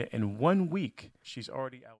 years. Yet in 1 week, she's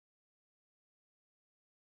already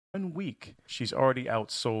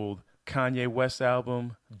outsold Kanye West's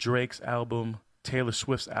album, Drake's album, Taylor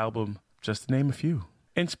Swift's album, just to name a few.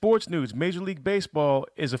 In sports news, Major League Baseball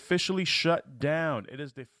is officially shut down. It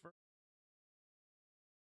is the first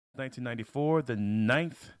 1994,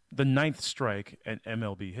 the ninth strike in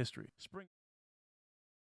MLB history. Spring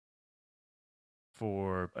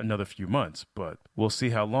for another few months, but we'll see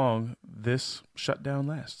how long this shutdown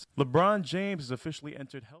lasts. LeBron James has officially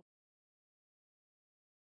entered health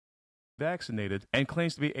vaccinated and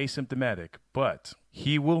claims to be asymptomatic, but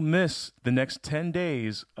he will miss the next 10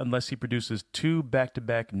 days unless he produces 2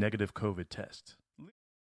 back-to-back negative COVID tests.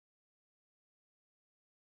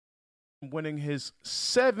 Winning his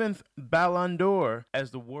 7th Ballon d'Or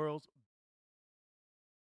as the world's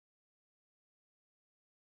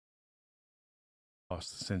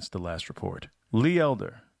lost since the last report. Lee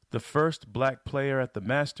Elder, the first black player at the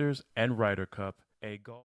Masters and Ryder Cup, a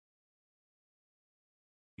golf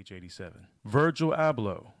age 87. Virgil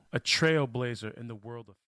Abloh, a trailblazer in the world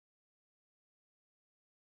of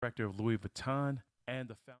director of Louis Vuitton and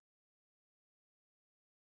the founder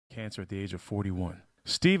of cancer at the age of 41.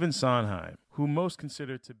 Stephen Sondheim, who most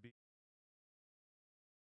considered to be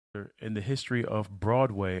in the history of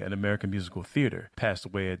Broadway and American musical theater, passed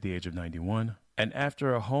away at the age of 91. And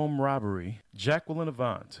after a home robbery, Jacqueline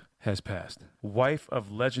Avant has passed. Wife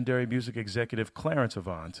of legendary music executive Clarence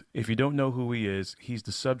Avant. If you don't know who he is, he's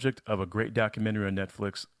the subject of a great documentary on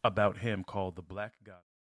Netflix about him called The Black God.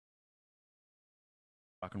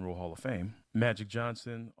 Rock and Roll Hall of Fame. Magic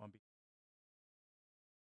Johnson, on behalf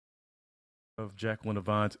of Jacqueline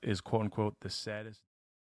Avant, is quote-unquote the saddest.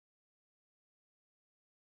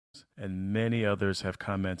 And many others have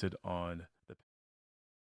commented on the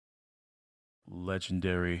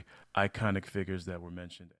legendary, iconic figures that were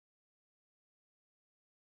mentioned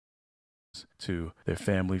to their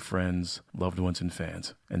family, friends, loved ones, and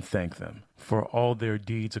fans, and thank them for all their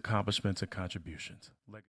deeds, accomplishments, and contributions.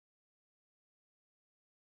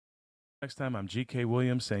 Next time, I'm G.K.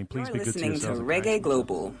 Williams saying please be good to yourselves. You're listening to Reggae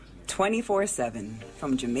Global, 24/7,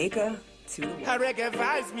 from Jamaica to the world. Reggae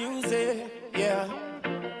vibes music, yeah.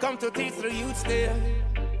 Come to teach the youth there.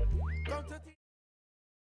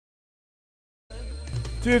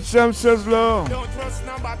 Teach them, says Lord. Don't trust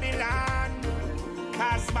no Babylon.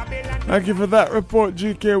 Babylon. Thank you for that report,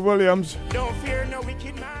 G.K. Williams. Don't fear no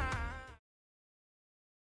wicked man.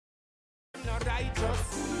 No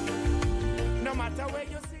righteous. No matter where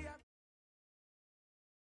you see him,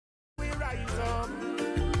 we rise up.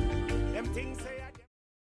 Them things say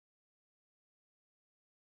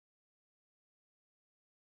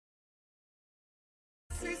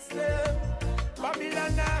system.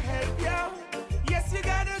 Babylon not help you. Yes, you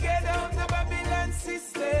gotta get out the Babylon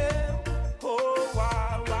system. Oh,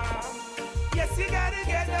 wow, wow. Yes, you gotta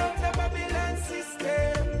get out the Babylon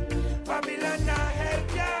system. Babylon not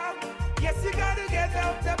help you. Yes, you gotta get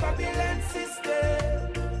out the Babylon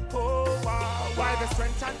system. Oh, wow. By the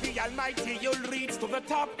strength of the Almighty, you'll reach to the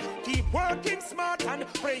top. Keep working smart and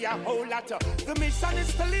pray a whole lot. The mission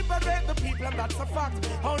is to liberate the people, and that's a fact.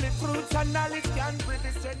 Only truth and knowledge can bring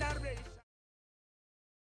this generation.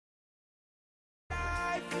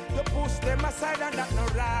 You push them aside and that's no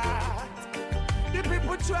right. The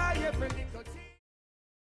people try every little thing.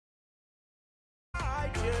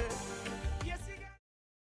 Yes, you got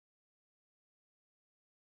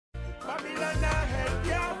Babylon not help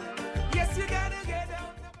you. Yes, you gotta get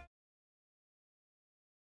out the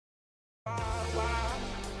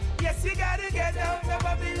Yes, you gotta get out the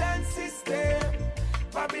Babylon system.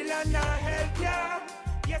 Babylon not help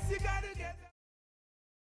you. Yes, you gotta get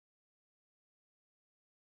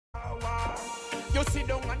You sit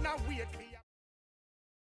down and now wait for you.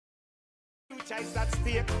 Future is at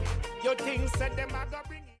stake. Your things said them are gonna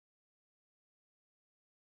bring it.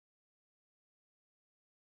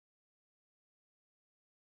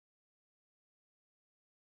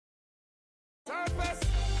 Surface,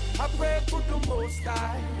 I pray to the Most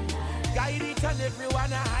High. Guide each and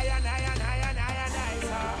everyone high and high and high and high and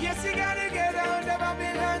high. Yes, you gotta get out the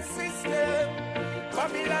Babylon system.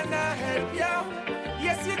 Babylon not help you.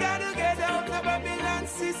 Yes, you gotta get out the Babylon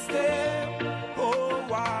system. Oh,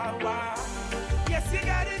 wow, wow. Yes, you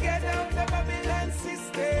gotta get out the Babylon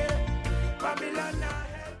system. Babylon not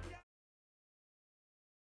help you.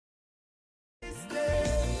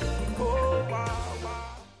 System. Oh, wow,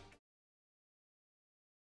 wow.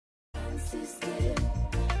 System.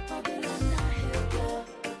 Babylon not help you.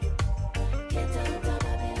 Get out the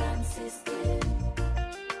Babylon system.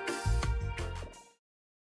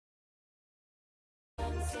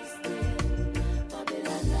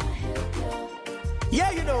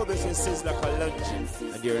 Yeah, you know this is Sizzla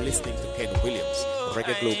Kalonji, and you're listening to Ken Williams,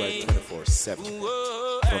 Reggae Global 24/7.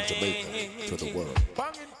 from Jamaica to the world.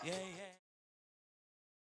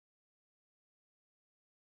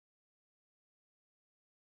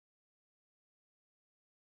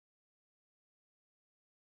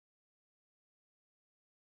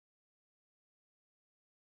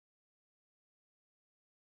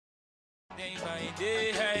 Day by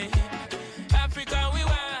day, hey. Africa we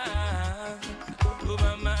want, oh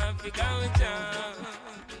mama, Africa we want.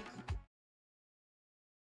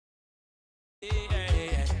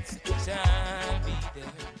 Yes, shall be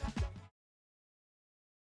there.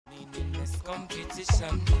 Meaningless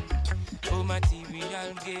competition, oh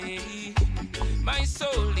material gain. My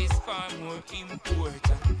soul is far more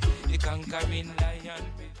important. The conquering lion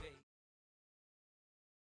prevails.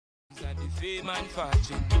 At the fame and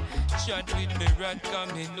fortune, shot with me rod,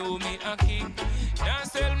 come me know me a king. Now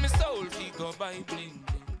sell me soul, fi go buy bling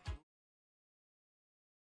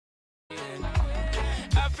bling.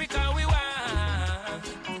 Africa we want,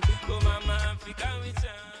 oh mama, Africa we want.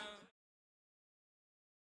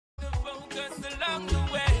 The focus along the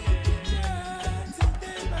way.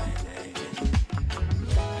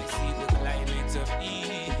 I see the climate of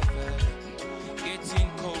evil getting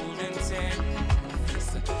cold and tense.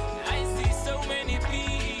 I see so many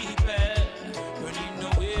people running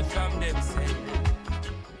away from themselves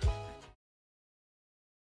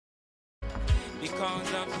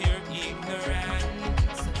because of your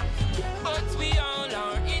ignorance. But we all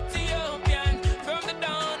are Ethiopian from the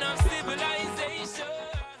dawn of civilization.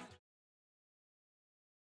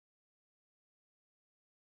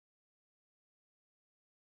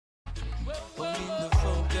 Holding the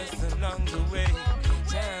focus along the way,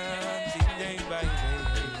 chanting day by day.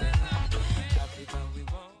 Africa we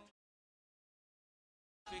want,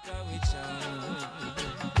 Africa we chant.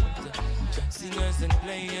 Singers and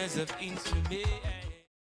players of instruments.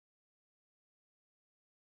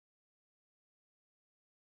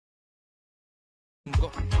 Go,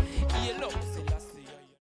 yellow, Selassie.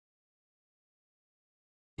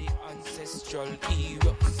 The ancestral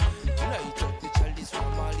heroes. Light up the chalice from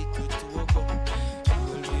Mali to Togo.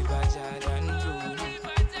 Rule River Jordan, rule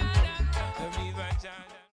River Jordan.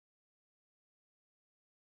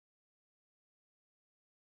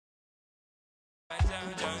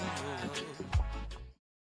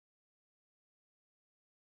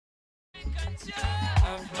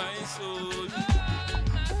 Of my soul,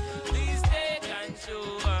 please take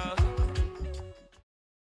control.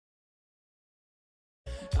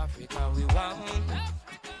 Africa we want.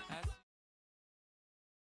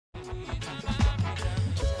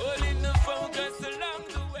 Holding the focus along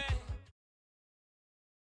the way.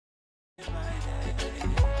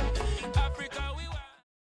 Africa we want.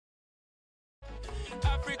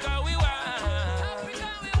 Africa we want.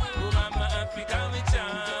 Oh mama, Africa we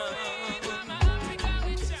chant.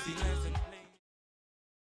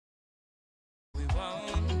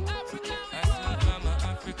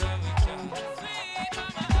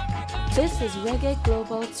 This is Reggae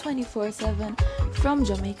Global 24/7 from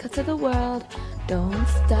Jamaica to the world. Don't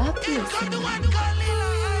stop listening.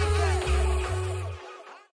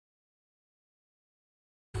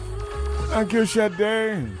 Thank you,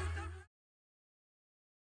 Sade.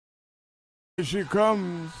 Here she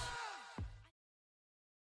comes.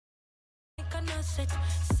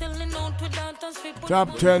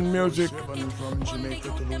 Top 10 music from Jamaica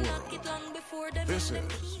to the world. This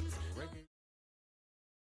is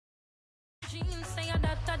Say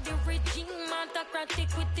that the regime autocratic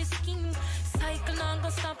with the scheme. Cycle now go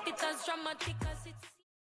stop it as dramatic as it's.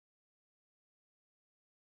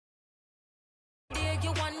 There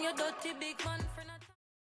you want your dirty big man for not.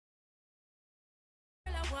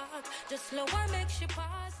 Walk just slower, make she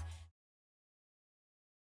pass.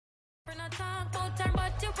 For not talk about her,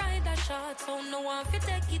 but you ride a shot, so no one fi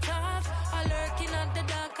take it off. I lurking at the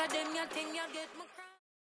dark, of them you think you get my crown.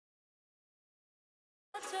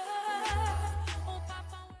 What's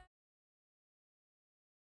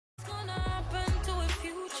gonna happen to a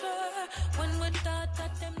future when we thought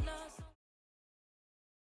that them lost?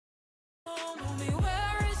 Oh, mommy,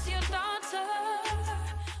 where is your daughter?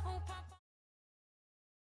 Oh, Papa,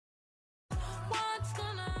 what's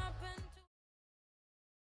gonna happen to?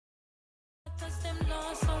 Cause them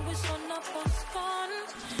lost, so we son of us gone.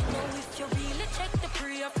 Now if you really check the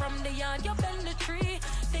prayer from the yard, you bend the tree.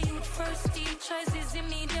 The youth first teachers is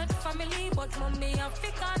immediate family, but mommy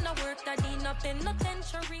Africa no work that in a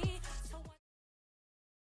penitentiary. So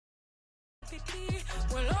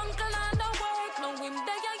well, uncle on the work, no him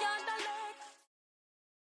there you yard alert.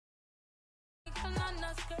 Uncle on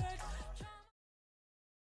the skirt.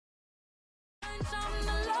 I'm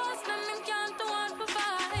the lost, and them can't do what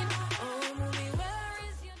provide. Oh, mommy, where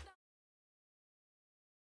is your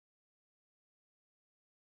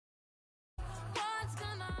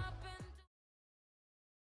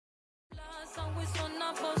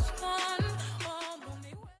was gone. Oh,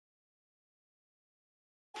 mommy,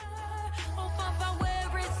 oh, Papa,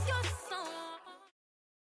 where is your son?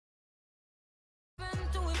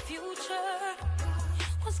 Into a future.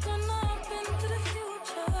 What's gonna happen to the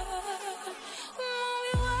future?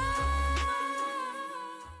 Mommy,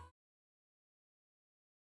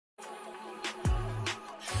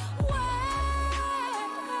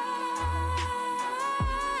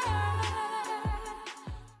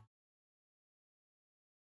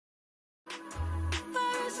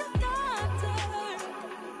 where is your daughter?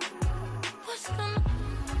 What's gonna,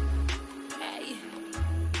 hey,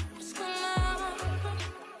 what's gonna happen?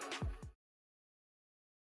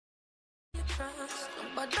 You trust,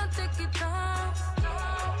 but don't take it off.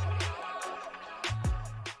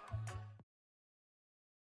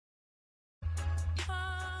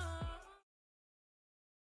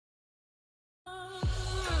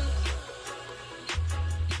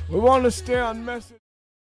 We want to stay on message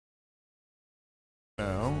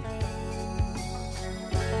now.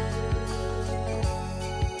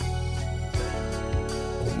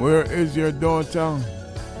 Where is your daughter?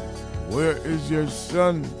 Where is your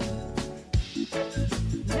son?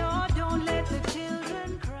 No, don't let the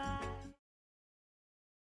children cry.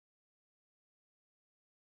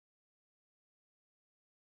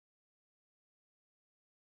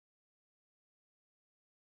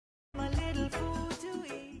 A little food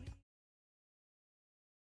to eat.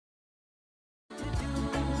 To do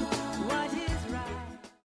what is right.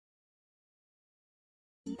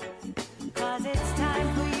 'Cause it's time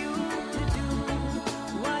for you to do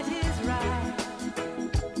what is right.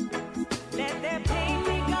 Let their pain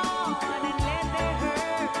be gone and let their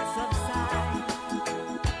hurt subside.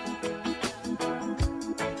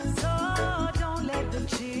 So don't let the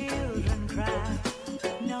children cry.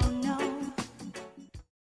 No, no.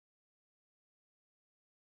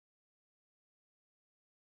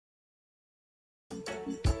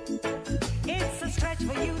 It's a stretch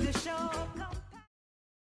for you to show compassion.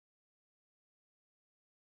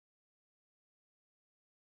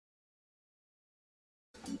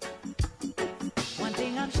 One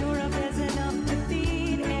thing I'm sure of, there's enough to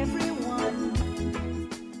feed everyone.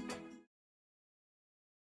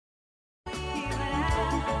 We even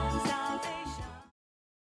have salvation.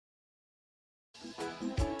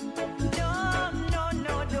 No, don't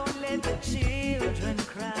let the children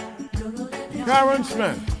cry. Karen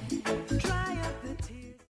Smith. Dry up the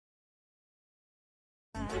tears.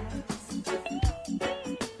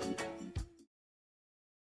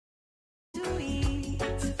 To eat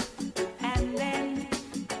and then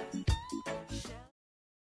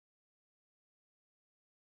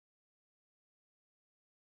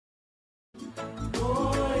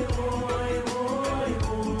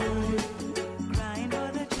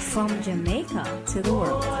From Jamaica to the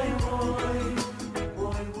world.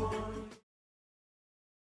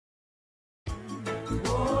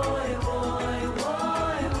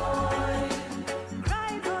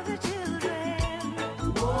 cry for the children.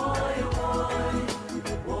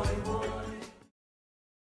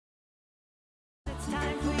 It's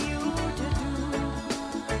time for you to do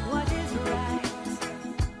what is right.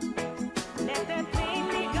 Let their pain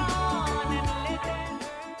be gone and let their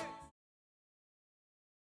hurt.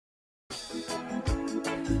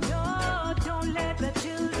 No, don't let the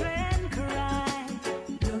children cry.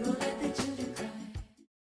 Don't let the children cry.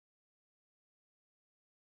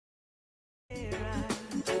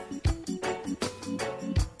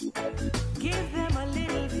 Give them a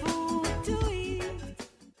little food to eat.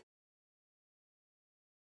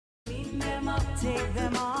 Clean them up, take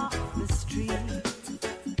them off the street.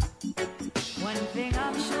 One thing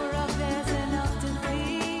I'm sure of, there's enough to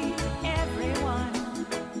feed everyone.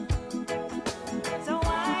 So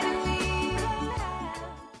why do we even have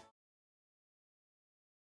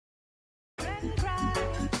children cry?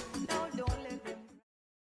 No, don't let them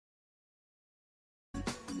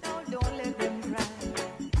cry. No, don't let them cry.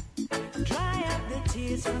 Dry up the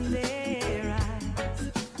tears from their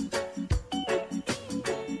eyes.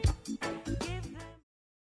 Give them.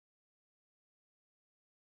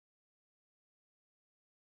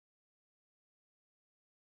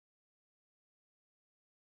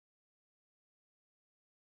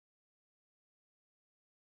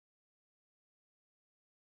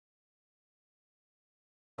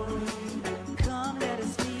 Come, let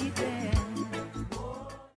us feed them.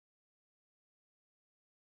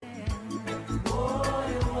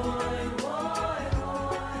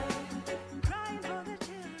 Crying for the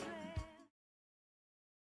children.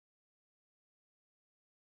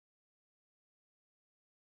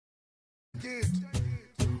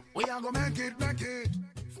 We are gonna make it.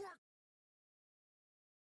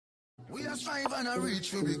 We are strive and a reach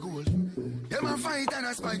for the goal. Them a fight and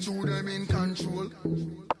a spite through them in control.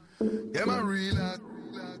 Them a real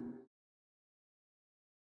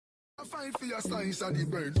a fight for your slice of the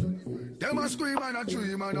bread. Them a scream and a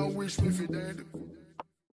dream and a wish me fi dead.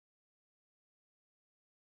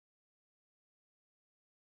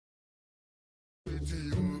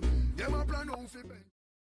 Them a plan out fi bend.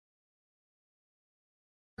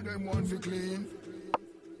 Them want fi clean.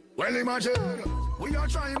 Well imagine, we are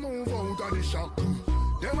trying to move out of the shock.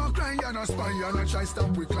 Them a cry and a spy and a try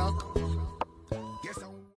stop we clock. Yes,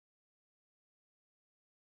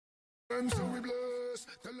 them so we bless,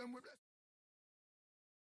 tell them we bless.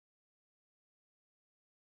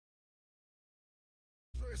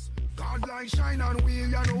 God like shine and wheel,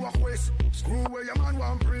 you know walk west. Screw where your man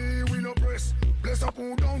want pray, we no press. Bless up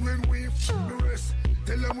who down when we the rest.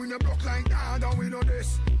 Tell them we no block like that and we know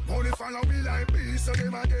this. Only follow me like peace, so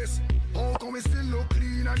them a guess. How come we still look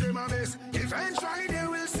clean and them a mess? Eventually they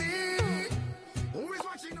will see who is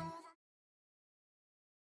watching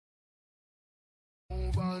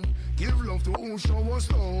over. Give love to who show us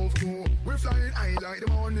love. Go. We're flying high like the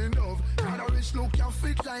morning dove. Got a rich look, you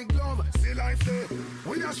fit like glove. Still life there.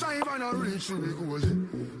 We are strive and a reach through the goal.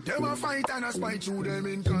 Them a fight and a spite through them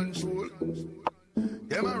in control.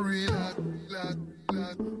 Them a real lad.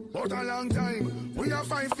 But a long time, we a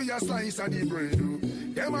fight for your slice of the bread.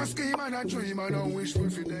 Them a scheme and a dream and a wish we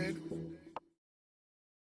fi dead.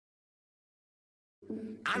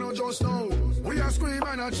 I know just now, we a scream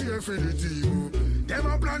and a cheer for the team. Them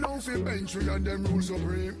a plan out for bench and them rule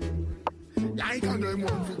supreme. Like and them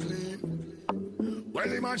want for clean.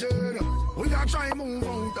 Well imagine, we a try move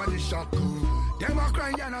out of the shock. Them a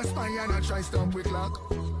cry and a spy and a try stop we clock.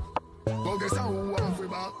 But guess how we want we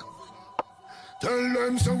back. Tell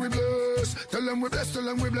them so we bless. Tell them we bless, tell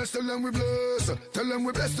them we bless, tell them we bless. Tell them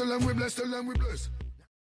we bless, tell them we bless, tell them we bless.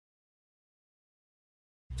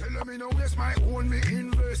 Tell them me no waste my own, me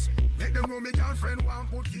invest. Make them know me girlfriend want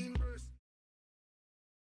put in breast.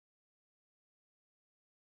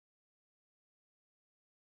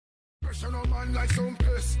 Personal man like some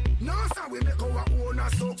piss. No sir, we make our own a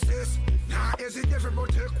success. Nah, is it different but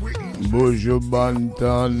take we in. Buju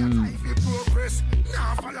Banton.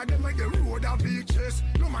 Nah, follow them like the road of beaches.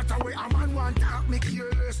 No matter where a man want talk, me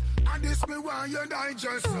careless. And this me want you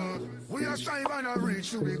digest. We are strive and a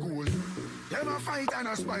reach to the goal. Them a fight and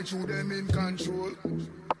a spite through them in control.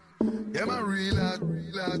 Them a real lad.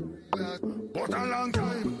 But a long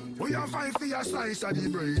time, we a fight for your slice of the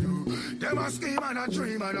bread. Them a scheme and a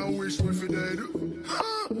dream and a wish we fi dead.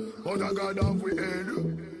 But a God have we head.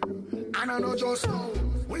 And I know just now,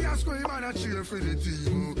 we a scream and a cheer for the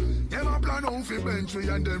team. Them a plan out for bench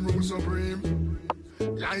and them rule supreme.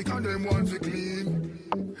 Like and them want fi clean.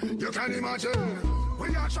 You can imagine, we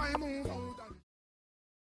a try move out.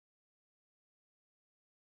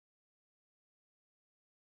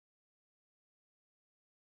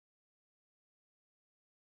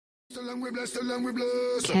 Tell them we bless, tell them we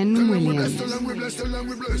bless. Ken Williams. Tell them we bless, tell them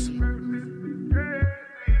we bless.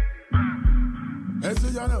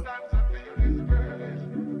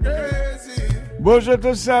 Bonjour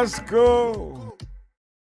to Sasko.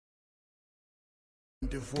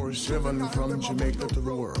 24/7 from Jamaica to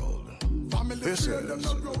the world. This is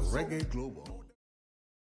Reggae Global.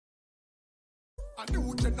 A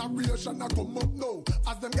new generation a come up now.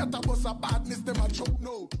 As them get a bus of badness, them a choke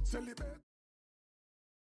now. Celebrate.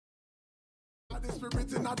 The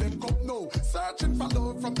spirit in a them cup now. Searching for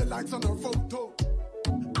love from the likes on her photo.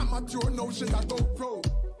 Amateur now, she a GoPro.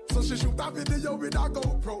 So she shoot a video with a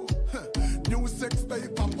GoPro. New sex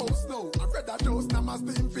tape a post now. I read a dose, now my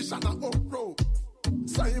steam fish and a okro.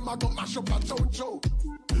 So him a go mash up a chocho.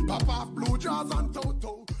 Papa blue jaws and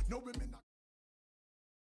toto. No women.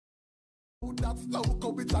 That's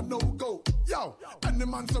loco, it's a no-go. Yo, any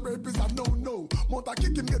man so rape is a no-no. Motor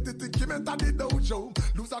kick him, get it, think him enter the dojo.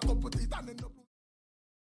 Lose a couple teeth and in the blue.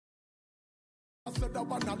 I said that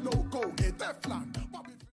one a loco, a Teflon.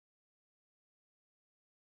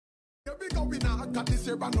 Here we go, we now got this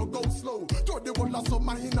here and no go slow. Throw the whole of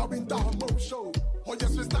summer in a winter mo show. Oh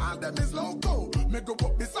yes, we style them is loco. Me go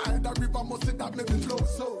up beside the river, must see that make me flow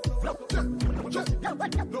so. Loco.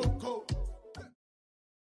 Loco.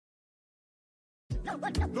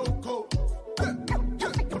 Loco.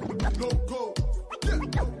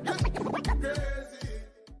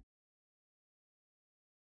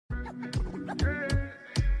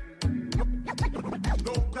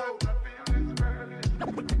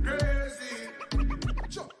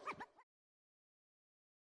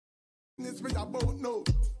 This we about no.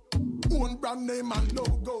 Own brand name and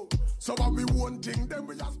logo. So what we want thing, then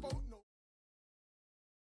we just about no.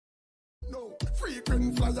 No,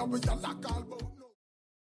 frequent flyer with your lock all boat.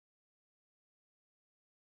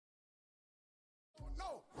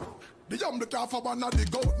 No. The young the car for one of the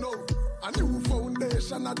goat no. A new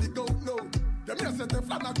foundation of the goat no. Them here say the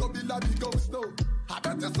flan a go be like the ghost no. I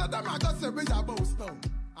bet you say them a go say we a boast no.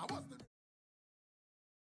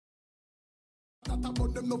 That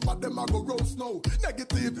about them no for them I go roast no.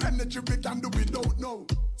 Negative energy we can do we don't know.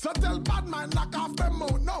 So tell bad mind knock off them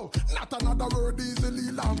out no. Not another word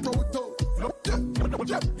easily land proto. Loco, loco,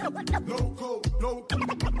 loco.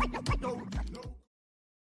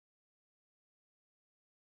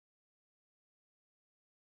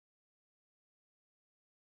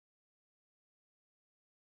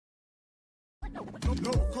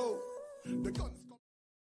 Loco, the guns come.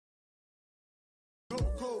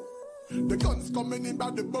 Loco, the guns coming in by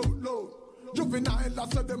the boatload. Juvenile, I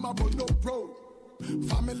said them about no pro.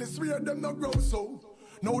 Families swear them no grow so.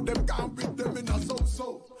 Now them can't with them in a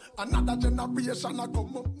so. Another generation I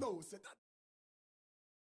come up now. Say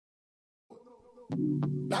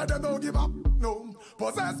that they don't give up, no.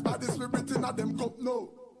 Possessed by the spirit in a them cup,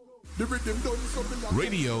 no. The rhythm done so.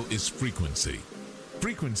 Radio is frequency.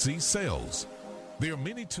 Frequency sells. There are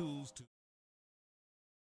many tools to.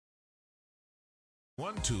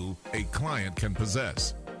 One tool a client can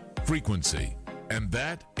possess. Frequency. And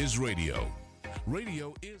that is radio.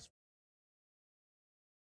 Radio is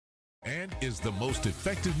and is the most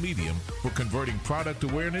effective medium for converting product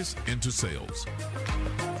awareness into sales.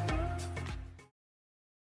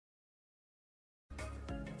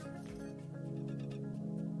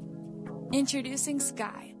 Introducing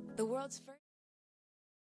Sky, the world's first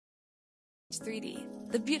 3D.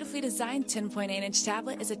 The beautifully designed 10.8-inch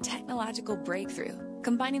tablet is a technological breakthrough,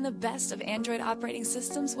 combining the best of Android operating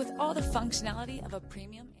systems with all the functionality of a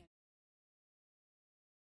premium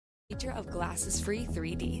feature of glasses-free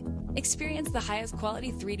 3D. Experience the highest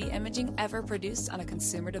quality 3D imaging ever produced on a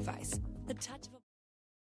consumer device. The touch of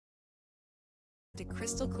to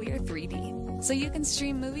crystal clear 3D, so you can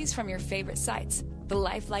stream movies from your favorite sites. The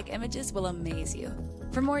lifelike images will amaze you.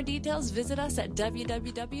 For more details, visit us at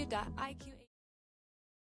www.iq.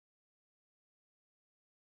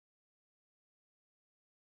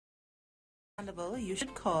 You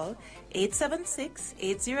should call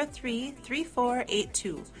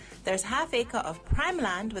 876-803-3482. There's half acre of prime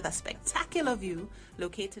land with a spectacular view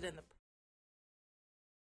located in the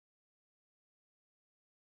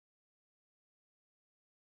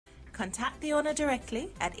Contact the owner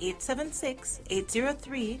directly at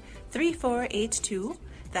 876-803-3482.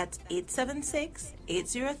 That's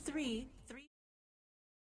 876-803-3482.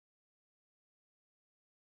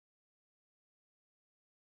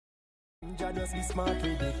 Just be smart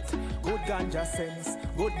with it. Good ganja sense,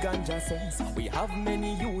 good ganja sense. We have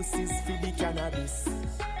many uses for the cannabis.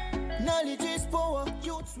 Knowledge is power,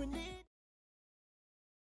 youths we need.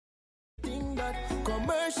 Think that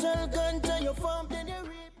commercial ganja you farm then you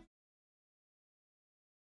reap.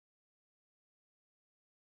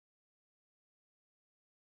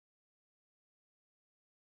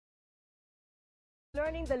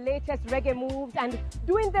 Learning the latest reggae moves and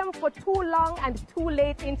doing them for too long and too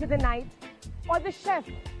late into the night, or the chef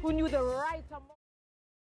who knew the right amount of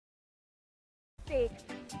steak,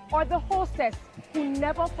 or the hostess who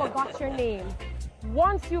never forgot your name.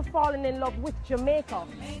 Once you've fallen in love with Jamaica,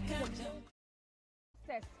 hostess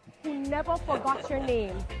who never forgot your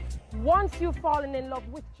name. Once you've fallen in love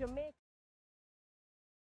with Jamaica.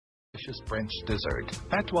 Delicious French dessert.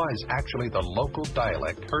 Patois is actually the local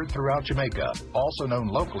dialect heard throughout Jamaica, also known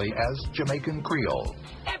locally as Jamaican Creole.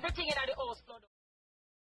 Everything in the house,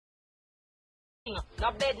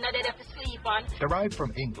 no bed, no dead to sleep on. Derived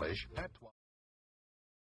from English, patois,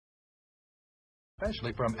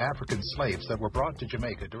 especially from African slaves that were brought to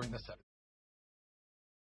Jamaica during the 70s.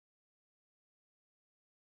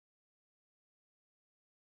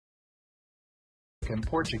 And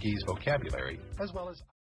Portuguese vocabulary, as well as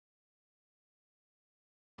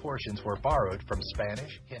portions were borrowed from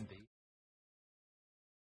Spanish, Hindi,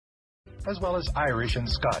 as well as Irish and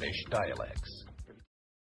Scottish dialects.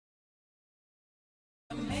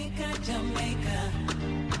 Jamaica, Jamaica.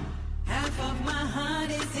 Half of my heart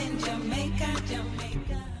is in Jamaica,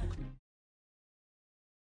 Jamaica.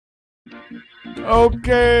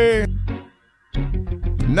 Okay.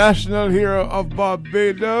 National hero of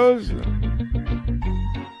Barbados,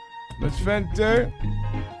 Miss Fenty.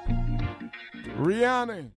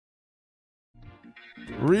 Rihanna.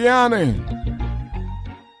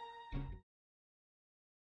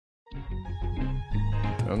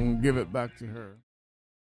 I'm going to give it back to her.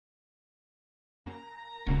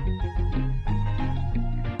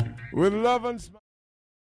 With love and smile.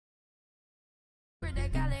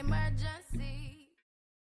 Critical emergency.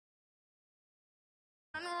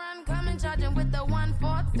 charging with the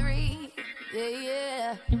 143.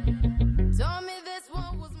 Yeah. Told me this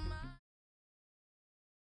one was my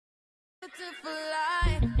beautiful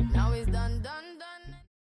lie. Now he's done.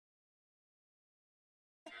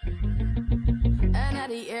 And at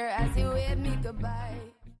the air as he waved me goodbye.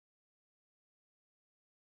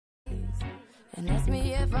 And ask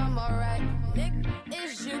me if I'm alright. Nick,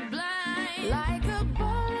 is you blind? Like a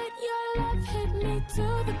bullet, your love hit me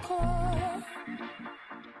to the core.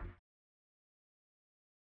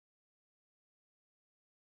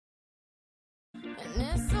 And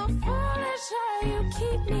it's so foolish how you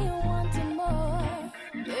keep me wanting more.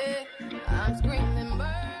 Yeah, I'm screaming murderer.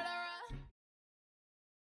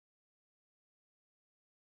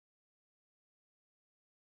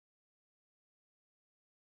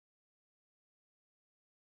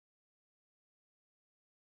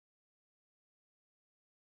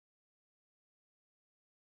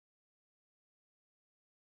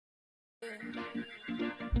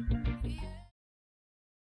 Yeah.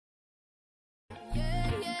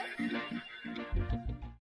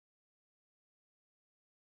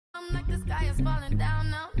 I'm like the sky is falling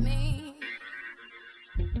down on me.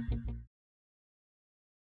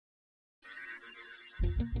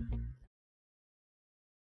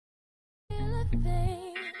 Feel a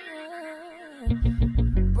thing.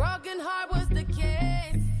 Broken heart was the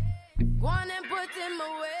case. Go on and put him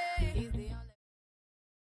away. He's the only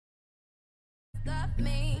stop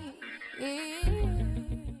me.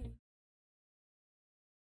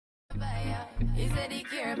 He said he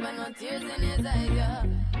cared, but no tears in his eyes, yeah.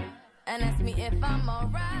 And asked me if I'm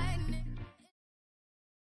alright.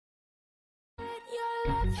 Your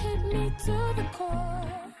love hit me to the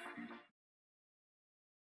core.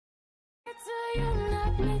 Till you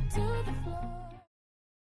knock me to the floor.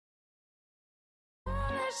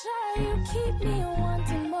 Foolish how you keep me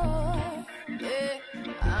wanting more. Yeah,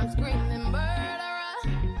 I'm screaming murderer.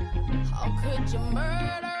 How could you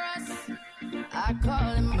murder us? I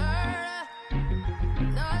call him murder.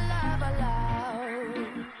 No love allowed.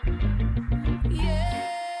 Yeah.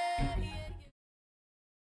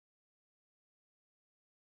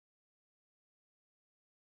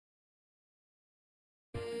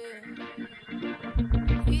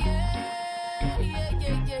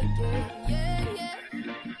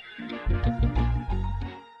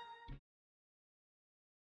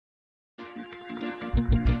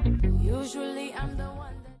 Usually I'm the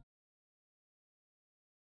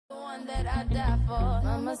one that I die for.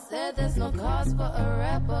 Mama said there's no cause for a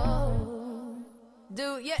rebel.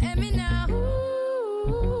 Do you hear me now?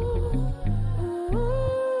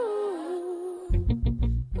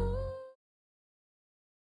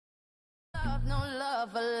 Love, no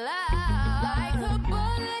love allowed. Like a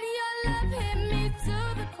bullet, your love hit me to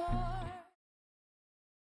the core.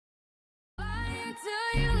 Flying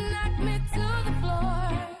till you knock me to the floor.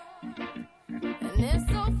 And it's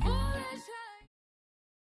so foolish.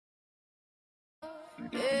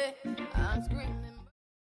 Yeah, I'm screaming.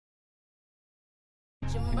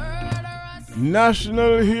 You murder us.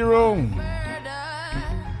 National hero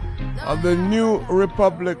of the new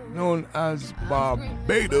republic known as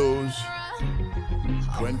Barbados.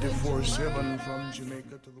 24/7 from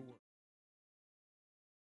Jamaica to the world.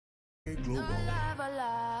 Global.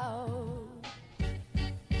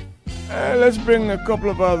 Let's bring a couple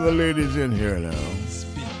of other ladies in here now.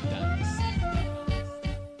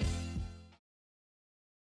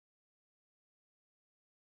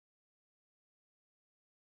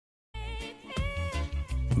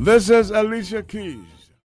 This is Alicia Keys.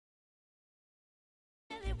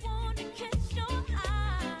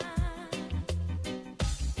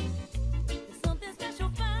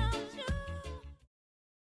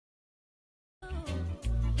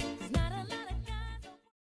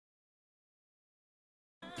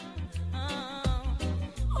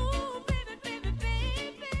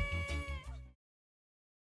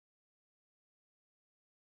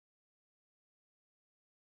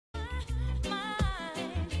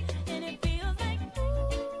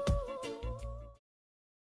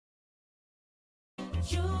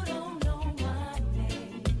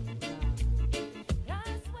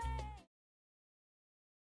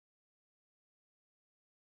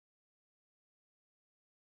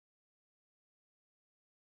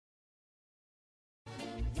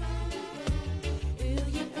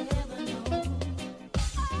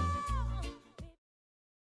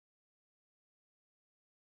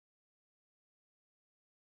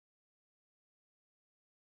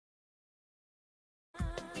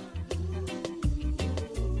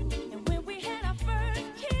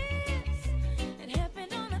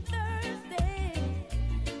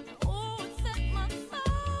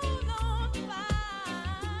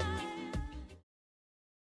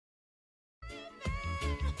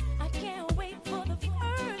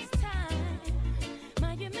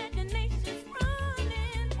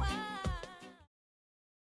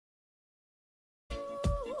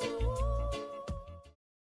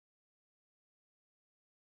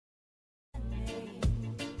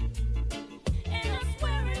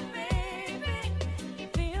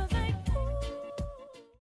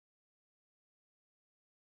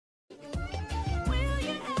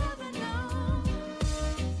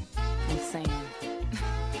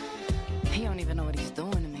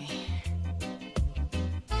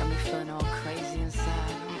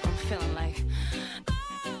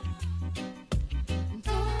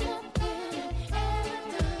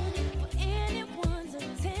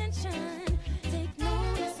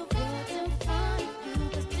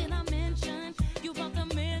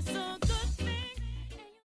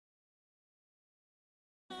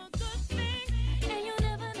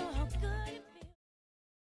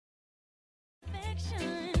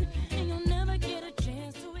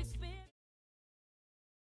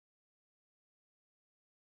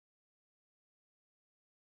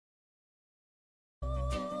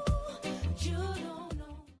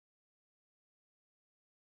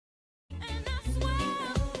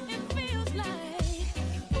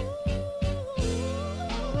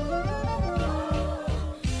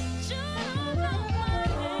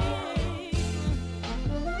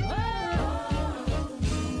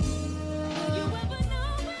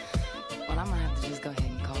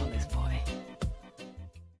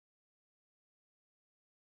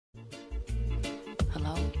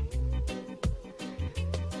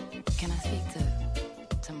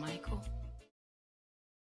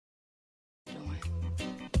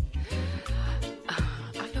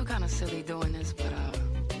 silly doing this, but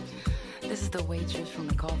this is the waitress from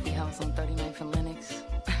the coffee house on 39th and Lenox.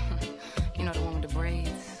 You know, the one with the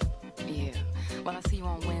braids? Yeah. Well, I see you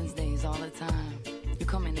on Wednesdays all the time. You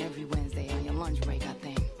come in every Wednesday on your lunch break, I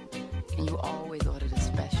think. And you always order the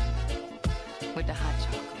special with the hot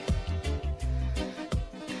chocolate.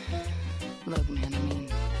 Look, man, I mean,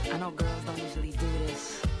 I know girls don't usually do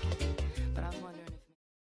this, but I was wondering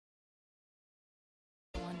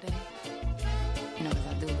if one day, you know, because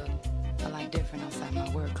I do look a lot different outside my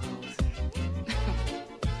work clothes.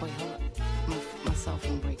 Wait, hold up. My cell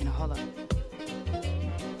phone breaking. Hold up.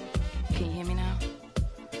 Can you hear me now?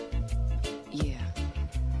 Yeah.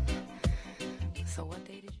 So what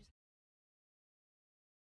day did you...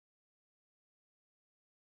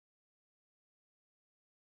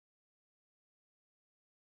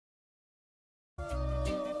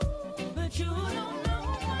 But you don't know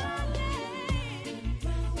my name.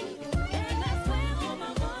 And that's where all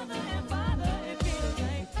my mother and father, it feels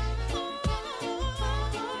like.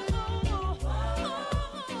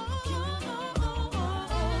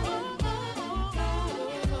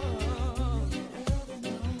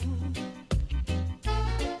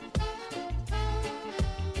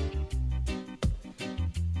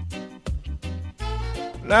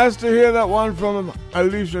 Nice to hear that one from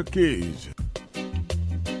Alicia Keys.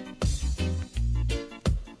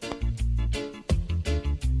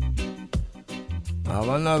 I have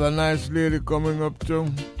another nice lady coming up too.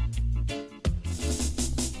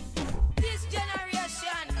 This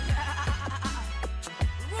generation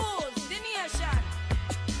rules the nation.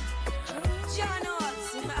 John Holtz.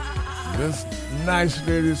 This nice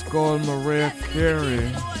lady is called Mariah Carey.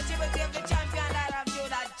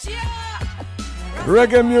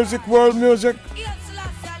 Reggae music, world music.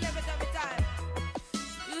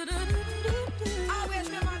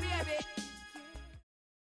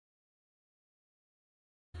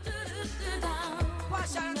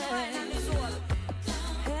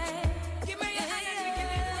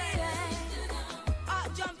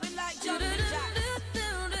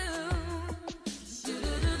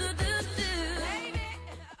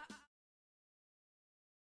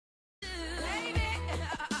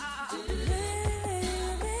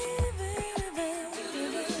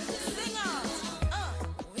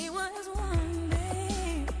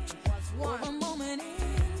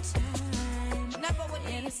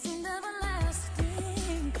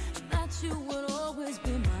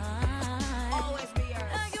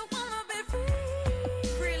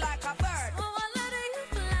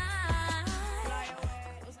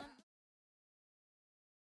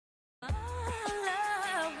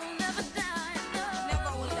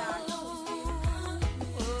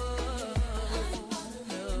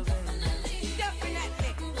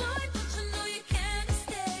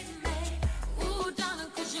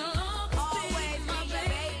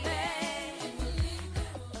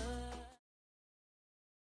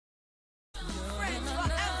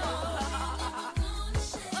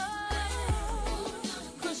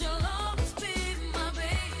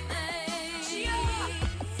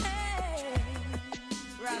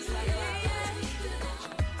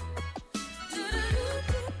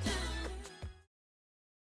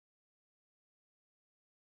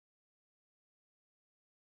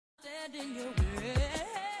 Stand in your way.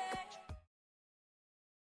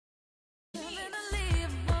 Never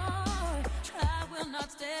leave, boy. I will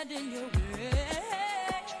not stand in your way.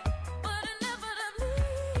 But inevitably,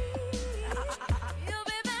 you'll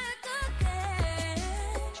be back again.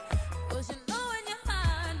 'Cause you know in your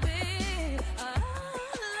heart, babe, our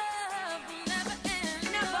love will never end.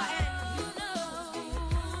 Never end.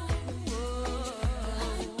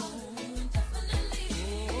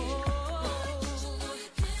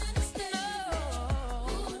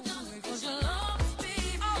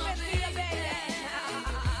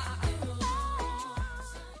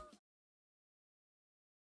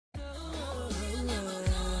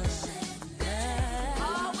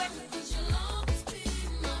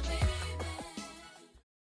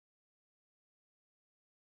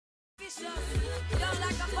 You don't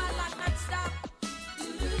like a ball like not stop.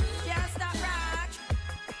 Can't stop rock.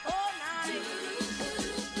 All night.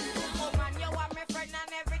 Oh man, you are my friend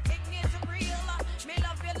and everything is real. Me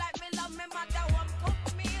love you like me love me mother one cook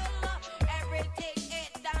meal. Everything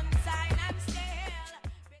it done sign and scale.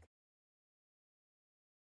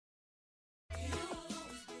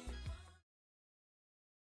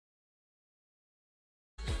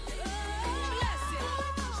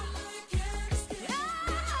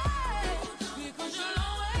 Because you'll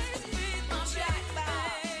always be my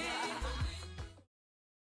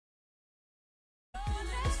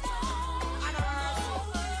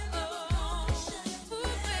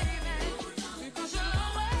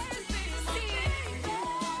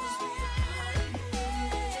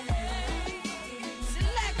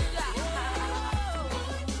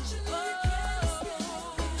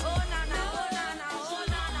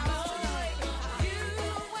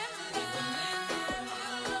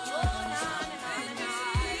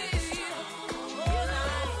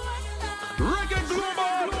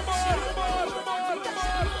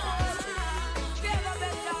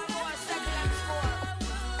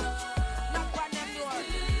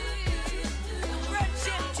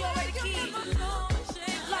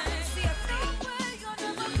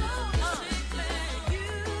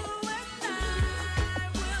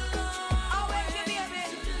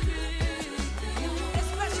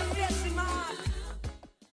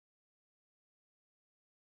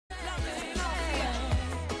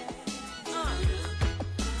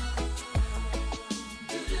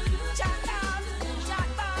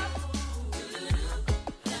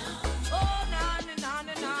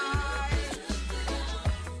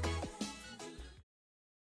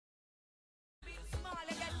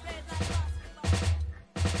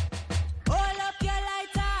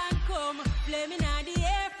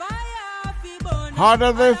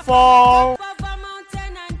Harder they fall.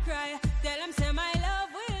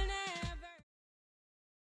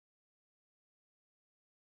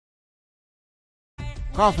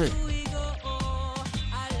 Coffee.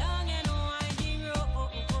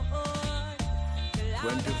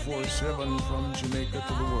 24/7 from Jamaica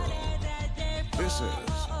to the world. This is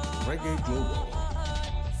Reggae Global.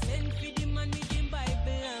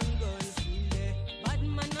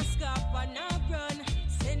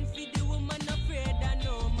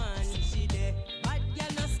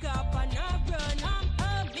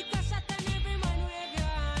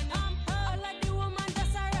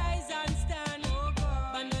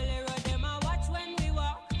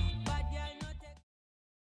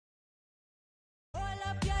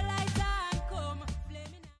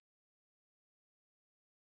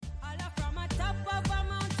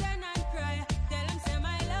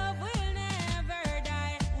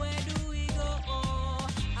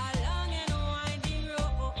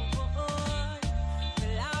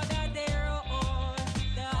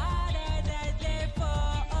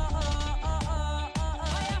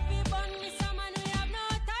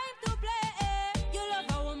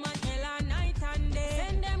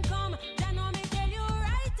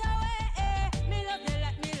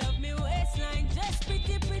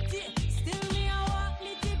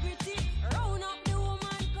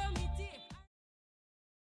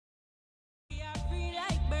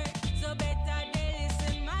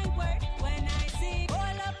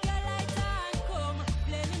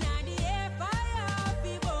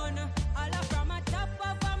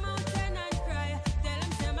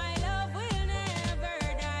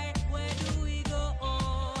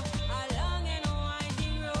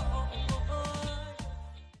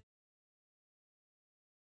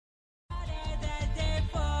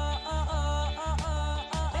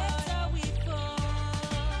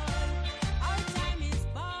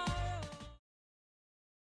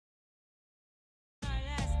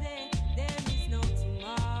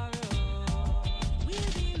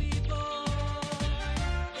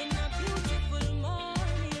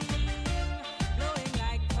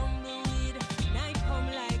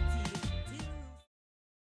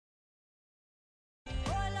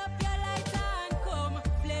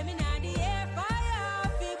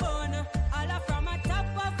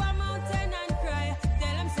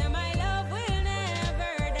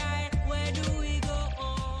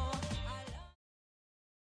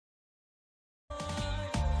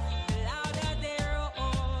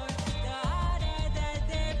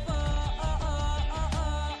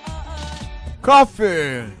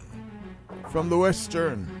 Coffee from the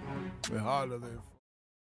Western. The harder they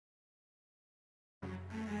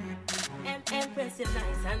Empress, you're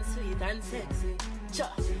nice and sweet and sexy.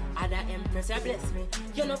 Cha, other Empress, you bless me.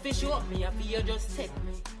 You know, fish you up me, I feel you just take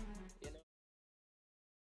me. You know,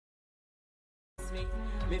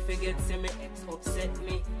 me forget, say me ex upset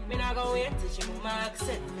me. Me not gonna wait till she mama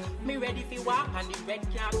accept me. Me ready fi walk on the red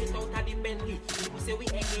carpet out of the Bentley. People say we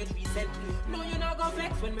engaged recently. No, you not gonna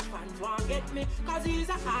vex when me fans won't get me. Cause he's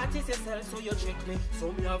an artist yourself, so you check me.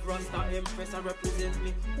 So me have Rasta Empress, I represent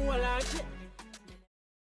me. Who will I get me?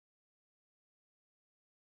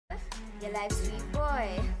 You like sweet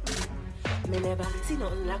boy. Me never see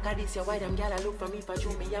nothing like this. Why them gyal look for me for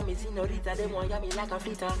show me? Yeah, me see no Rita. Them want me like a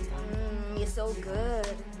flitter. You're so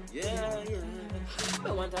good. Yeah.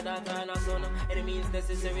 Me want a daughter and a son. It means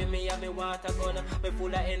necessary. Me have me water gun. Me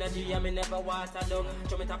full of energy and me never water down.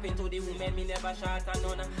 So me tap into the women. Me never short a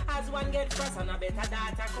none. As one get first and a better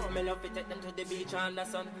daughter come. Me love to take them to the beach and the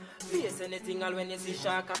sun. Face anything all when you see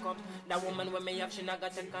shark a come. That woman when me have she not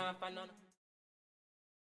got to camp and none.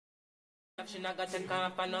 She not got to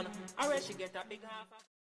camp and none. Alright, she get a big half.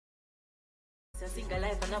 It's a single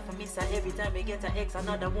life enough for me, so every time we get an ex,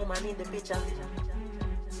 another woman in the picture.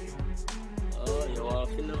 Oh, you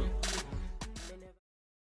off, you know.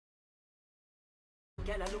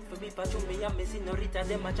 Girl, I look for me, for show me, I'm missing no Rita,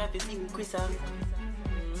 them I try to see who Chris are.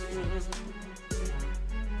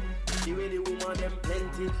 The way the woman, them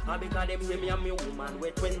plenty. I because them hear me and me woman,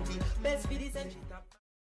 we're 20. Best for this and shit up.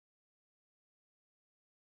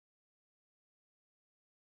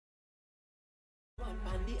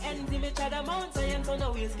 And the ends in me try the mount science on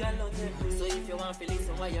the waist, girl, don't take me. So if you want to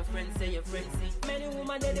listen what your friends say, your friends see. Many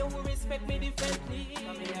women they who respect me differently.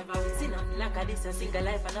 Cause me never see nothing like this, a single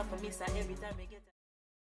life enough for me, so every time I get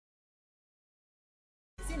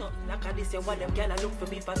see nothing like this, you want them girl, I look for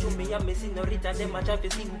me, for show me, I'm missing no Rita, them I try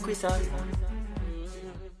to see who Chris are.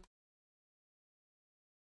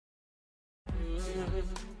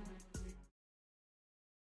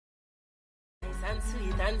 And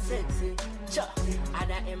sweet and sexy. Cha,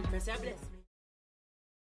 other Empress, you bless me.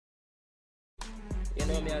 You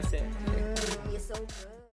know me, I say. You're so good.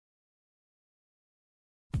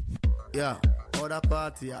 Yeah, other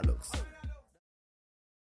party I looks.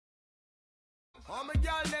 All my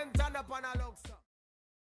girl them turn up on a looks.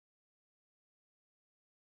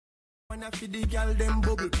 When I feed the girl them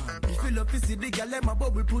bubble pan. If you love to see the girl them a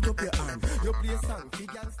bubble, put up your hand. You play a song, the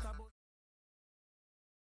girl stab.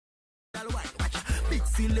 Watch big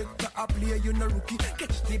selector a play, you no rookie.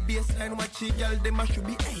 Catch the baseline, watch the girl them a should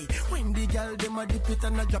be. Hey, when the girl them a dip it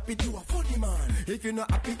and a drop it, you a funny man. If you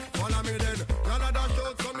not happy, follow me then. Y'all a dash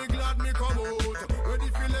out, so me glad me come out. Ready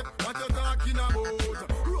Philip, what you talking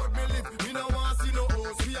about? Road me live, me no want see no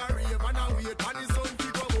house. We a rave and a wait, and the sun to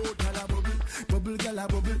come out. Gyal a bubble, bubble gyal a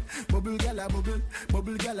bubble, bubble gyal a bubble,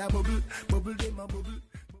 bubble gyal a bubble, bubble them a bubble.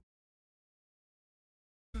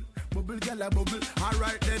 Bubble gyal a bubble,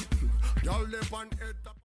 alright then. Y'all left on head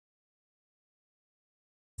top.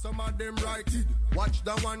 Some of them righted. Watch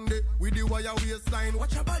the one day with the wire waistline.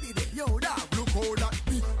 Watch your body there. Yo, dog, look how that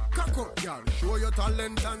big cock up, y'all. Show your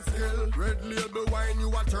talent and skill. Red label wine, you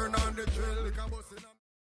a turn on the trail.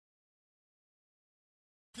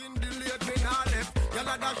 In the late me nah left. Y'all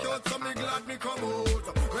a dash out, so me glad me come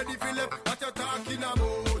out. Ready for left, what you talking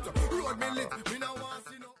about? Road me lit, me no want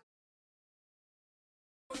see no.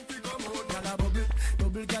 Come out, y'all a bubble,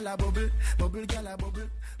 bubble, y'all a bubble, bubble, y'all a bubble,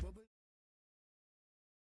 bubble.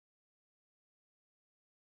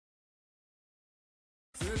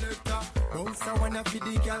 Selector, bounce a wanna feed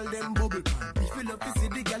the girl them bubble pan. If you love to see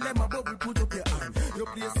the girl them a bubble, put up your hand. You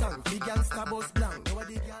play a song, the girl star bus blank. Now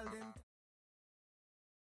the girl them.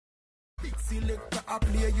 Big selector a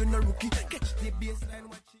play, you no rookie. Catch the baseline,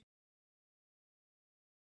 watch it.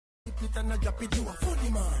 Dip it and a drop it, you a funny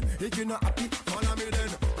man. If you not happy, follow me then.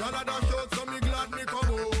 Y'all a dash out, so me glad me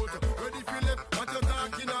come out. Ready Philip, what you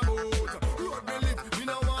talking about? Road me live, me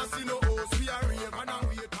no want see no house. We a rave and a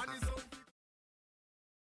wait, and it's so.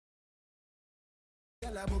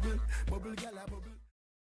 Gyal a bubble, bubble gyal a bubble.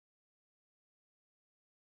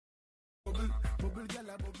 Bubble, bubble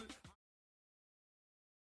gyal a bubble.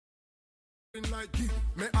 Like it,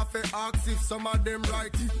 me have to ask if some of them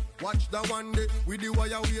right it. Watch the one day with the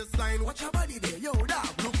wire waistline. Watch your body there, yo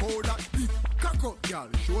dog. Look how that big cock up, girl.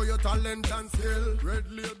 Show your talent and skill.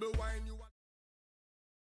 Red label wine you.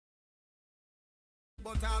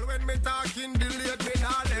 But all when me talking delayed, me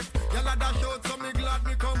nah left. Y'all a dash out, so me glad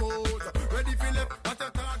me come out. Ready Philip, what you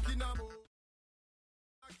talking about?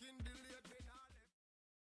 Talking delayed, me nah left.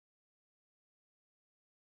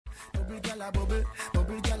 Bubble gyal a bubble,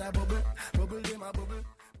 bubble gyal a bubble, bubble dem a bubble.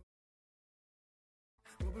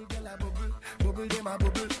 Bubble gyal a bubble, bubble dem a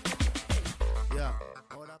bubble. Yeah,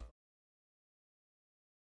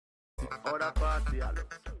 Other party I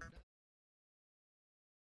look.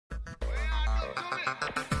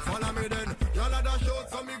 Follow me then, y'all a dash out,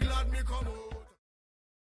 so me glad me come out.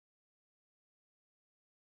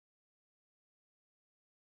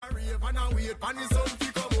 Rave and a wait, and the sun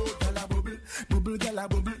to come out. Gyal a bubble, bubble gyal a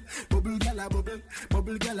bubble, bubble gyal a bubble,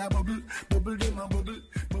 bubble gyal a bubble, bubble dem a bubble,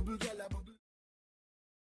 bubble gyal a bubble,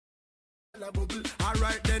 gyal a bubble.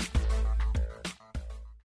 Alright then.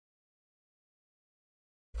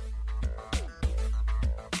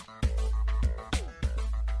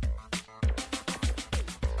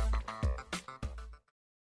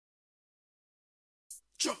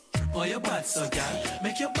 Oh, your bad so gal,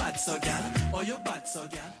 make your bad so gal. Oh, your bad so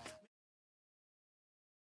gal,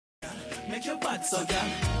 make your bad so gal.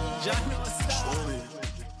 Jack no stop.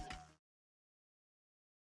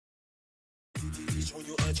 Show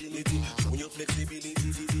your agility, show your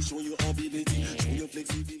flexibility, show your ability, show your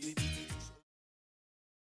flexibility.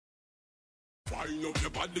 Wind up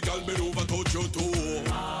your body, girl, bend over, touch your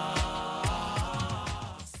toe.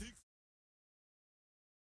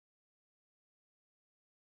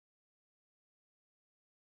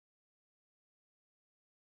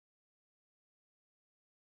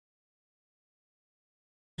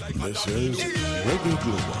 This is Reggae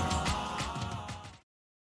Global.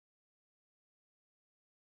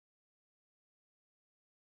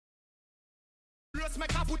 Let's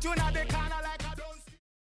make a put you in the corner like I don't see.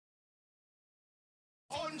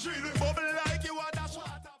 Unreal bubble like you are dash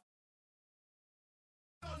water.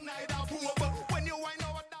 Neither poor, but when you wind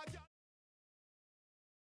over that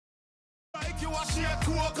like you are shake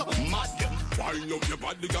coke. Mad. Wind up your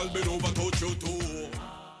body, girl, bend over, touch your toe.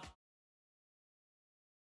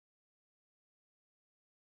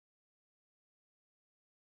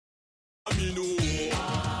 Me know.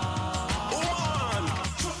 Oh man,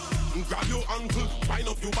 grab your ankle, wind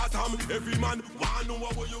up your bottom. Every man wanna know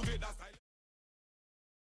where you get that style.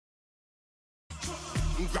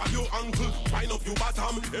 Grab your ankle, wind up your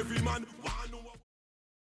bottom. Every man wanna know.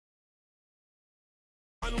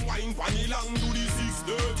 And why wine funny long do the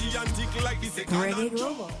 6:30 and tick like the second. Reggae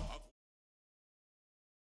Global.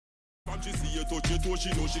 When she see you touch your toe, she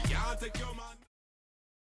know she can't take your man.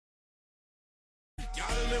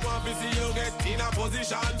 Girl, me want to see you get in a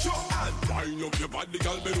position, sure. And wind up your body,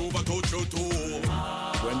 girl, bend over, touch your toe.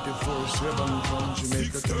 24/7 from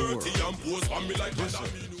Jamaica to the world. 6:30 and pose for me like This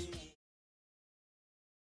that. is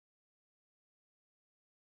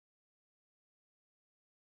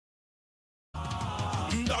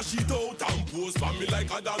Dash it out and pose for me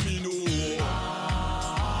like a domino.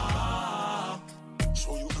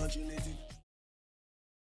 Show you agility.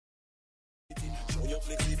 Show your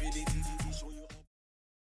flexibility. Show you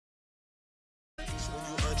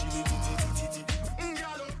agility.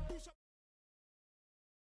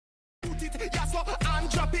 Put it, yes, so, and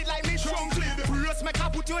drop it like me strong clean. Press make I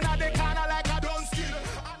put you in the corner like a done skin.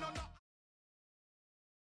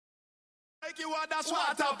 Like you are the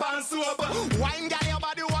water pan soap. Wine girl, your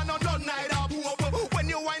body wanna done night up hope. When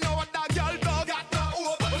you wine out that girl dog got no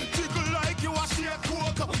hope. Jiggle like you a shake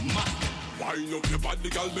coke. Wind up your body,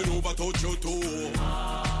 girl, bend over, touch your toe.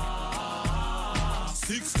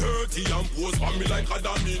 6:30 and pose for me like a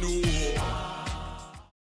domino.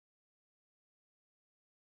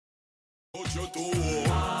 Touch your toe.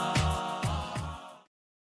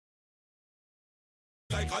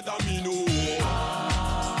 Like a domino.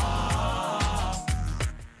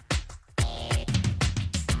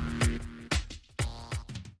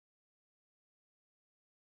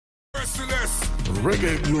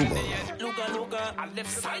 Reggae Global. Look, on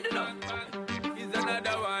left side of them. Is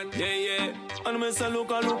another one. Yeah. And me say,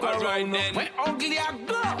 look right then. Where ugly I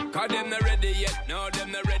go? Cause them not ready yet. No,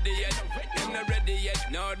 them not ready yet. Them not ready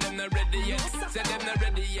yet. No, them not ready yet. Say them not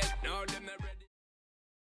ready yet. No, them not ready.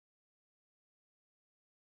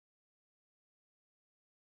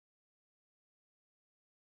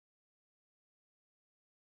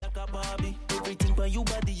 Like a Barbie. Everything for you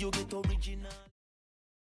body, you get original.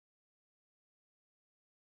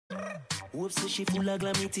 Hope say she full of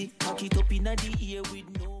glamity. Cock it up inna the ear with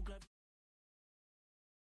no gravity.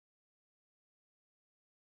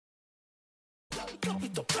 Clap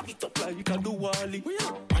it up like a do Wally.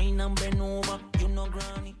 Wine and bend over, you know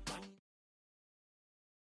granny.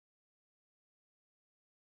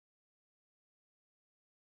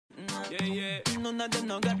 Yeah. None of them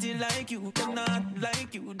no got it like you. Them not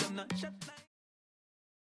like you. Them not shut like.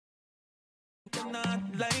 Them not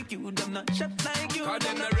like you, them not shut like you. Cause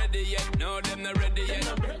them not ready yet, no, them not ready yet.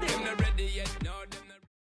 Them not ready yet, no, them not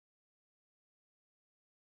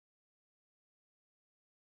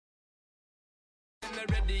Them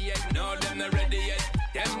not ready yet, no, them not ready yet.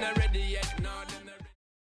 Them not ready yet, no, them not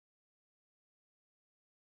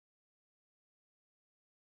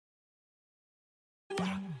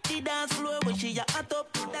ready. The dance floor when she a hot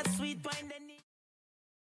up, that sweet wine they need.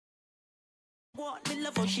 What me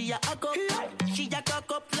love how she a cock up. She a cock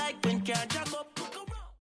up like when car jack up. Look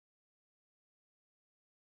around.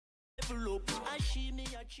 Level up, I see me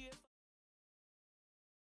a cheer.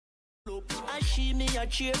 I see me a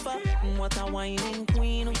cheer for. What a whining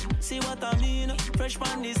queen. See what I mean? Fresh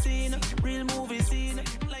on the scene, real movie scene.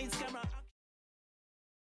 Lights, camera,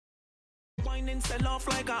 whining sell off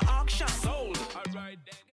like an auction. Sold. Alright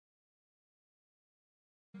then.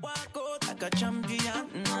 Walk out like a champion.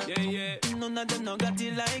 Yeah. None of them no got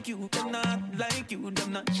it like you. Them not like you.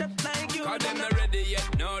 Them not shut like you. Cause them not ready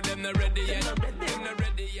yet. No, them not ready yet. Them not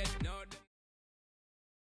ready yet. No, them.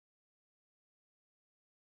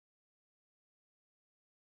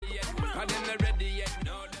 Cause them not ready yet.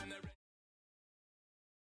 No, them not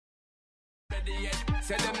ready yet.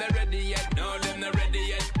 Say them not ready yet. No, them not ready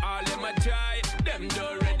yet. All them a try. Them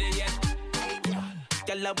not ready yet.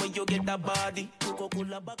 Tell her when you get that body,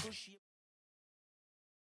 Coca-Cola back of shape.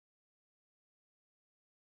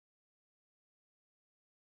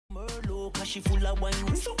 Merlot, cause she full of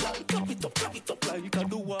wine. So clap it up like a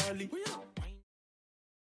do Wally.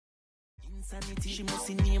 Insanity, she must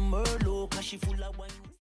see name Merlot, cause she full of wine.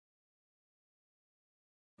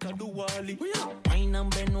 Can do Wally. Wine and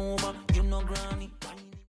bend over, you know granny.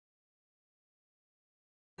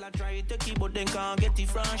 I try to keep, but then can't get it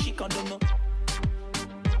from she can't do no.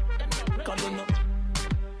 Can't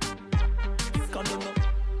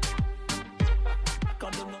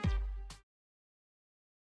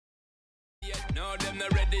no, them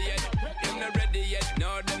not ready yet. Them not ready yet.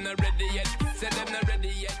 No, them not ready yet. Say them not ready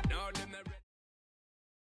yet. No, them not ready.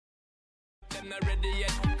 Them not ready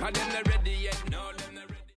yet. Cause them not ready yet. No, them not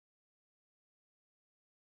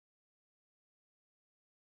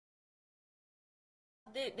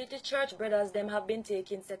ready. The church brothers them have been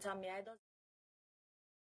taking set on me. I don't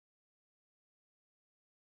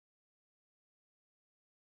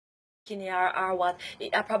skinny or what,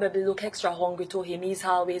 I probably look extra hungry to him. He's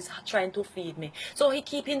always trying to feed me. So he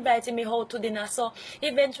keep inviting me out to dinner. So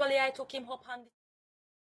eventually I took him up on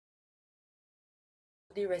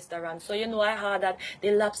the restaurant. So you know, I heard that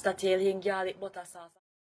the lobster tail in garlic butter sauce,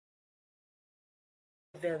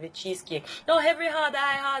 velvet cheesecake. Now every hard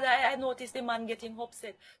I noticed the man getting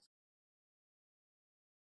upset.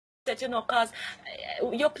 You know, cause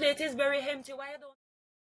your plate is very empty. Why don't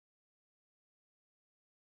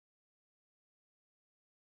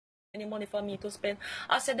any money for me to spend?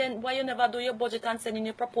 I said, then why you never do your budget and send in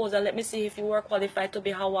your proposal? Let me see if you were qualified to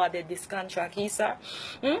be awarded this contract. He, sir,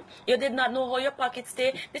 you did not know how your pockets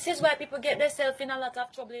stay. This is why people get themselves in a lot of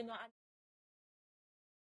trouble, you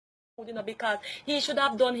know, because he should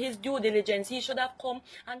have done his due diligence. He should have come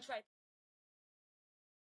and tried.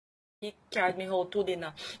 He carried me out to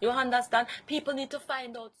dinner. You understand? People need to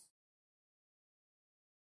find out.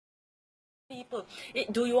 People,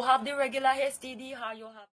 do you have the regular STD or you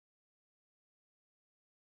have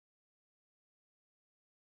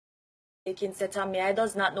taking set on me? I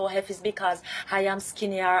does not know if it's because I am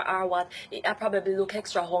skinny or what. I probably look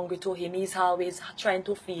extra hungry to him. He's always trying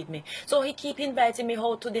to feed me. So he keep inviting me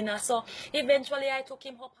out to dinner. So eventually I took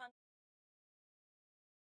him up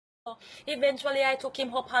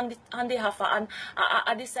on the offer, and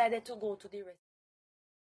I decided to go to the restaurant.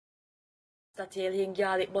 Tail in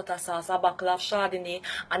garlic butter sauce, a bottle of Chardonnay,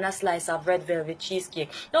 and a slice of red velvet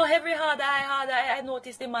cheesecake. Now every hard I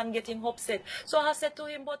noticed the man getting upset. So I said to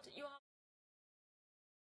him, but you have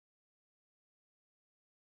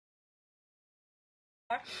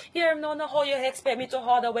here, no, how you expect me to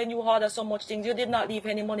order when you order so much things? You did not leave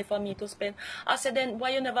any money for me to spend. I said, then why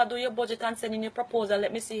you never do your budget and send in your proposal?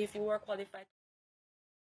 Let me see if you were qualified.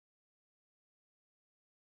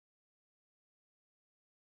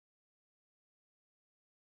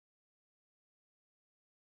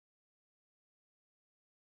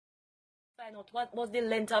 Find out what was the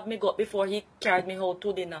length of me gut before he carried me out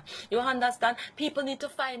to dinner. You understand? People need to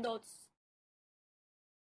find out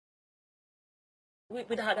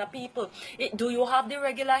with other people. Do you have the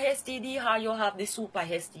regular STD or you have the super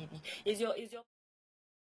STD? Is your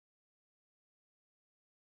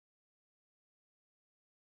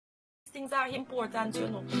things are important, you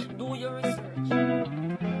know. Do your research.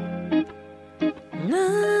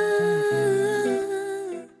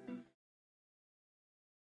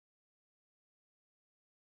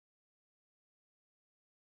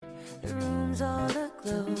 The room's all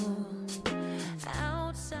aglow.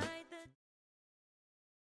 Outside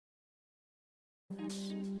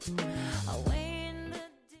away in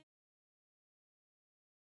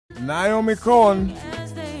the Naomi Cohen.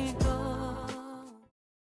 as they go.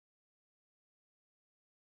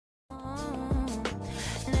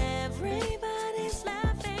 And everybody's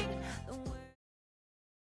laughing. The word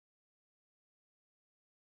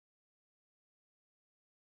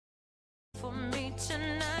for me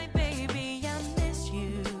tonight, baby, I miss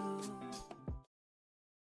you.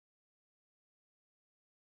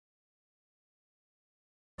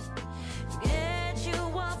 Get you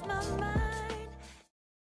off my mind.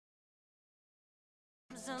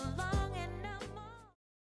 So long and no more.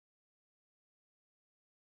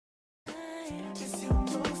 It's your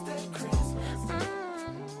most at Christmas.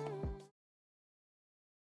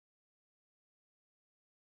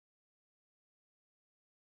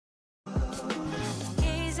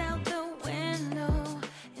 Gaze out the window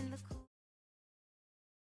in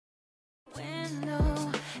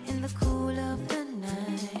the cool of the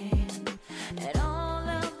night at all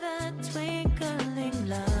of the twinkling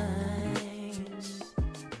lights.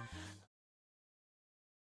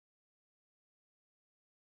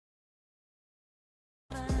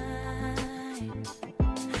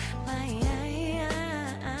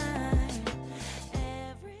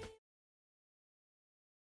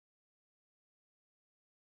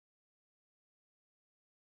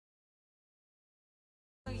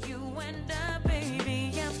 You and I,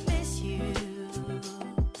 baby, I miss you.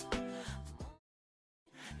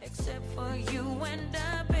 Except for you and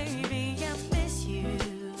I, baby, I miss you.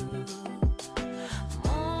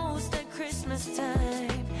 Most at Christmas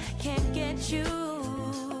time, can't get you.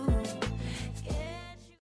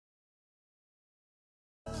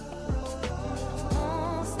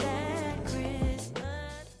 Most at Christmas time.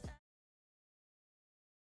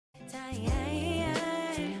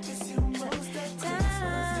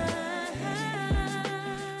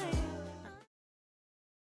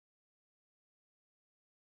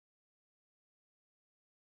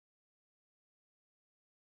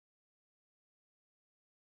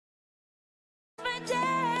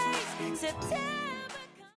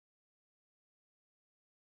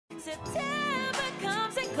 September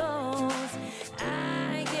comes and goes.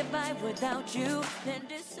 live without you, then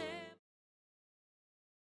December.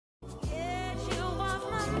 Get you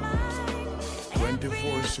off my mind.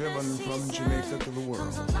 24/7 from Jamaica to the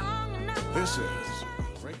world. This is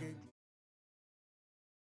Reggae.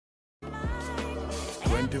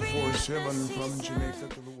 24/7 from Jamaica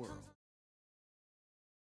to the world.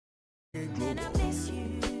 Reggae Global.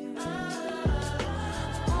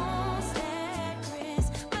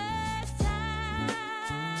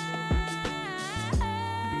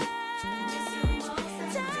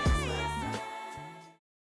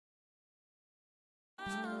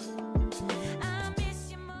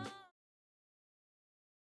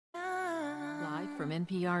 From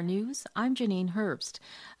NPR News, I'm Janine Herbst.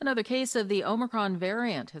 Another case of the Omicron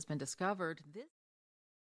variant has been discovered.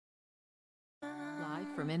 Live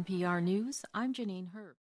from NPR News, I'm Janine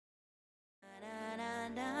Herbst.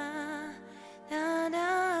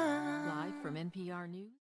 Live from NPR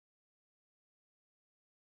News.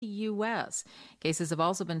 The U.S. Cases have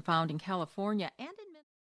also been found in California and in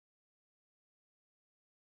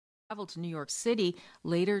traveled to New York City,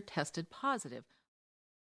 later tested positive.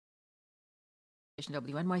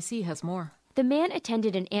 WNYC has more. The man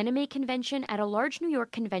attended an anime convention at a large New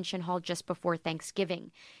York convention hall just before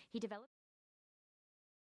Thanksgiving. He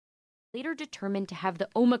later determined to have the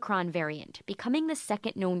Omicron variant, becoming the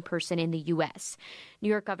second known person in the U.S. New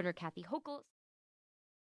York Governor Kathy Hochul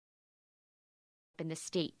in the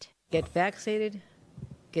state. Get vaccinated,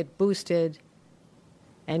 get boosted,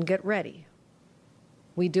 and get ready.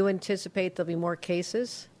 We do anticipate there'll be more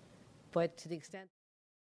cases, but to the extent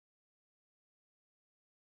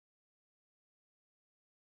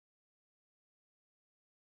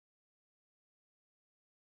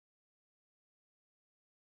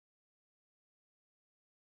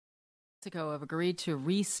Mexico have agreed to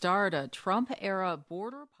restart a Trump-era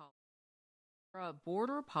border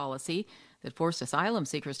policy that forced asylum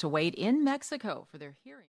seekers to wait in Mexico for their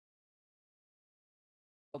hearing.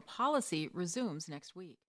 The policy resumes next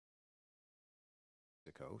week.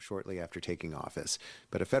 Shortly after taking office,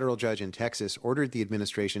 but a federal judge in Texas ordered the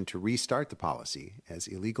administration to restart the policy as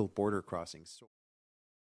illegal border crossings.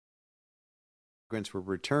 Migrants were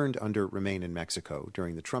returned under Remain in Mexico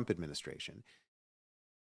during the Trump administration.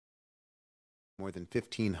 More than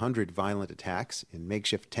 1,500 violent attacks in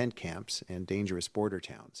makeshift tent camps and dangerous border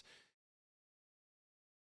towns.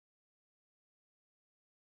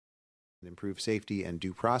 And improve safety and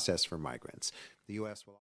due process for migrants. The U.S.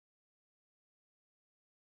 will.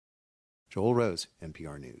 Joel Rose,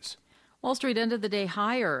 NPR News. Wall Street ended the day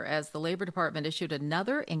higher as the Labor Department issued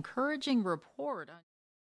another encouraging report on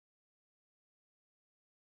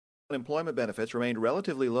Unemployment benefits remained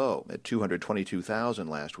relatively low at 222,000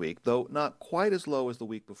 last week, though not quite as low as the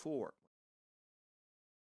week before.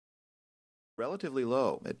 Relatively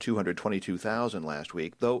low at 222,000 last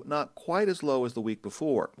week, though not quite as low as the week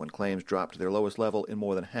before, when claims dropped to their lowest level in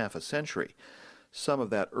more than half a century. Some of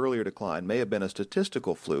that earlier decline may have been a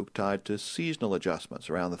statistical fluke tied to seasonal adjustments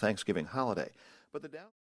around the Thanksgiving holiday. But the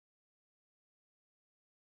down.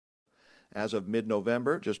 As of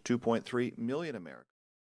mid-November, just 2.3 million Americans.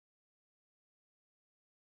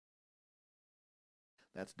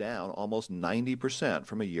 That's down almost 90%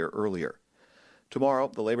 from a year earlier. Tomorrow,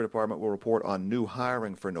 the Labor Department will report on new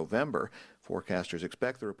hiring for November. Forecasters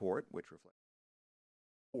expect the report, which reflects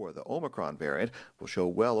the Omicron variant, will show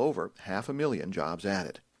well over 500,000 jobs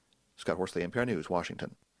added. Scott Horsley, NPR News,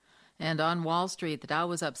 Washington. And on Wall Street, the Dow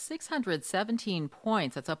was up 617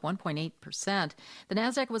 points. That's up 1.8%. The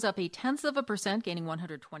Nasdaq was up 0.1%, gaining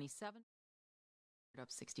 127.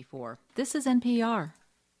 Up 64. This is NPR.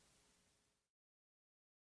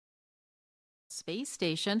 Space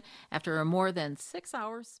station after a more than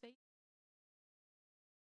 6-hour space.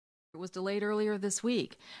 It was delayed earlier this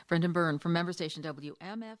week. Brendan Byrne from member station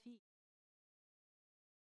WMFE.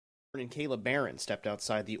 And Caleb Barron stepped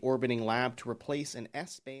outside the orbiting lab to replace an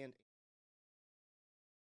S-band.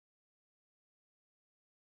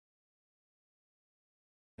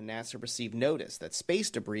 NASA received notice that space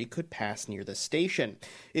debris could pass near the station.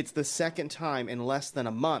 It's the second time in less than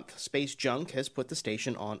a month space junk has put the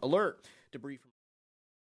station on alert. Debris from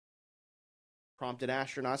prompted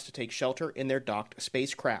astronauts to take shelter in their docked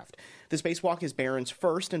spacecraft. The spacewalk is Barron's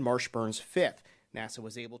first and Marshburn's fifth. NASA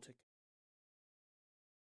was able to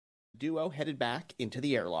duo headed back into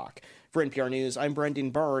the airlock. For NPR News, I'm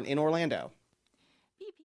Brendan Byrne in Orlando.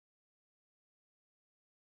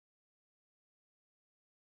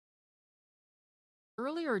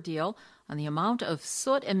 Earlier deal on the amount of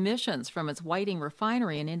soot emissions from its Whiting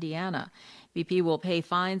refinery in Indiana. BP will pay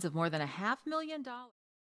fines of more than $500,000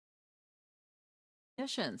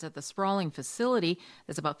 Emissions at the sprawling facility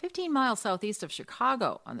that's about 15 miles southeast of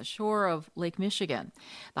Chicago on the shore of Lake Michigan.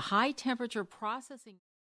 The high-temperature processing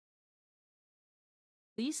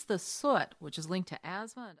released the soot, which is linked to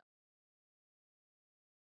asthma.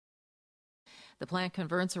 The plant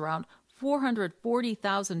converts around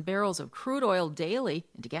 440,000 barrels of crude oil daily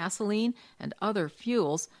into gasoline and other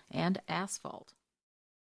fuels and asphalt.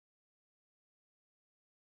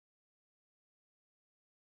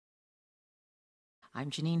 I'm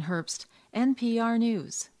Janine Herbst, NPR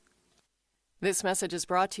News. This message is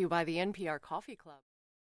brought to you by the NPR Coffee Club.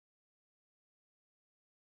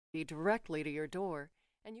 Be directly to your door,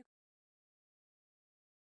 and you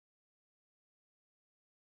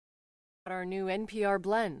can our new NPR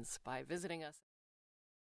blends by visiting us.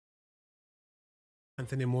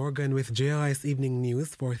 Anthony Morgan with JRS Evening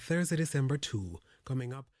News for Thursday, December 2.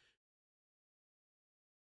 Coming up,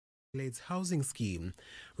 Glades Housing Scheme.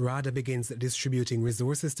 RADA begins distributing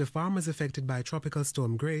resources to farmers affected by Tropical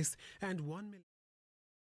Storm Grace and 1 million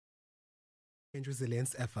in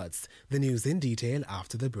resilience efforts. The news in detail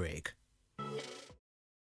after the break.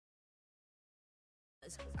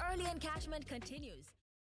 Early encashment continues.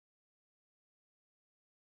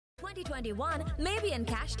 2021 may be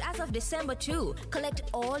encashed as of December 2. Collect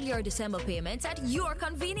all your December payments at your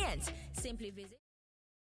convenience. Simply visit.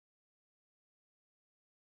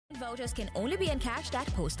 Vouchers can only be encashed at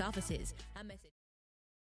post offices. A message.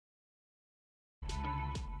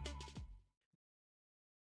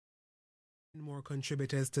 More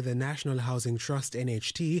contributors to the National Housing Trust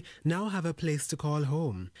NHT now have a place to call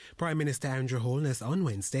home. Prime Minister Andrew Holness on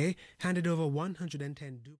Wednesday handed over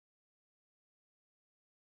 110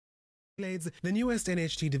 Glades, the newest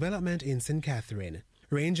NHT development in St. Catherine.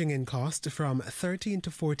 Ranging in cost from $13 to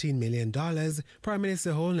 $14 million, Prime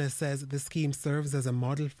Minister Holness says the scheme serves as a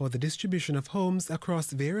model for the distribution of homes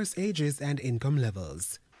across various ages and income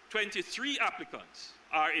levels. 23 applicants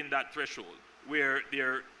are in that threshold where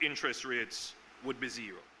their interest rates would be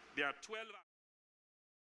zero. There are 12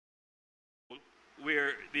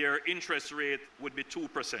 where their interest rate would be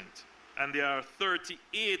 2%. And there are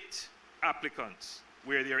 38 applicants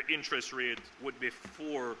where their interest rate would be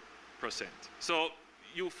 4%. So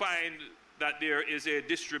you find that there is a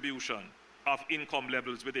distribution of income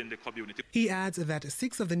levels within the community. He adds that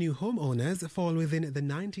 6 of the new homeowners fall within the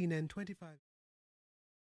 19 and 25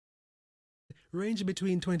 range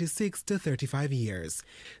between 26 to 35 years.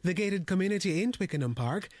 The gated community in Twickenham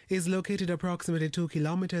Park is located approximately 2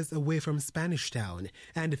 kilometers away from Spanish Town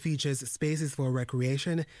and features spaces for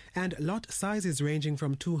recreation and lot sizes ranging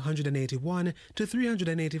from 281 to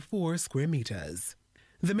 384 square meters.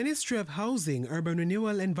 The Ministry of Housing, Urban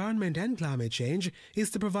Renewal, Environment and Climate Change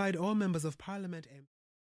is to provide all members of Parliament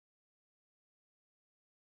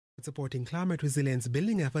supporting climate resilience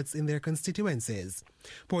building efforts in their constituencies.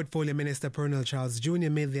 Portfolio Minister Pernell Charles Jr.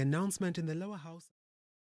 made the announcement in the lower house,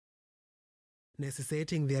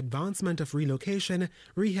 necessitating the advancement of relocation,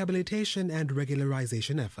 rehabilitation and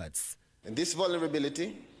regularization efforts. And this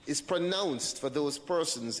vulnerability is pronounced for those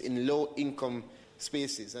persons in low-income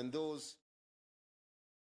spaces and those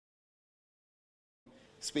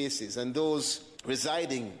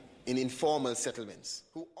residing in informal settlements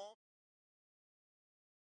who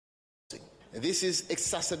this is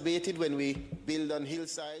exacerbated when we build on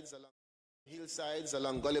hillsides,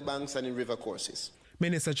 along gully banks and in river courses.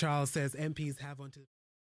 Minister Charles says MPs have until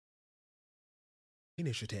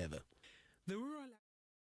initiative. The rural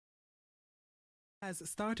has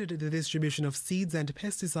started the distribution of seeds and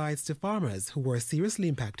pesticides to farmers who were seriously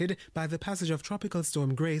impacted by the passage of Tropical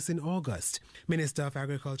Storm Grace in August. Minister of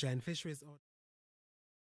Agriculture and Fisheries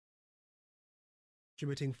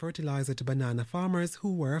distributing fertilizer to banana farmers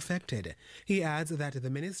who were affected. He adds that the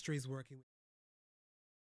ministry is working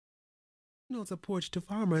with support to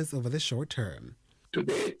farmers over the short term. To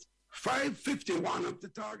date, 551 of the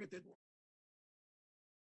targeted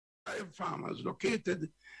 5 farmers located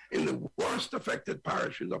in the worst affected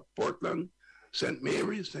parishes of Portland, St.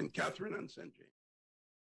 Mary's, St. Catherine, and St.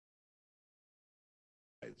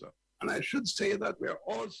 James. And I should say that we are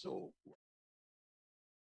also,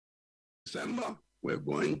 December, we're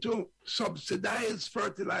going to subsidize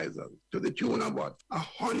fertilizer to the tune of what?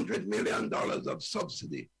 $100 million of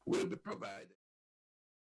subsidy will be provided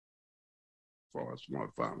for small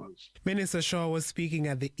farmers. Minister Shaw was speaking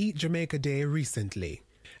at the Eat Jamaica Day recently.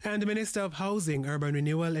 And the Minister of Housing, Urban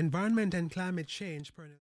Renewal, Environment and Climate Change,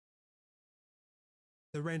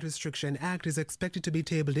 the Rent Restriction Act is expected to be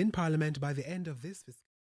tabled in Parliament by the end of this fiscal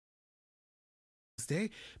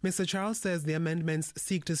day. Mr. Charles says the amendments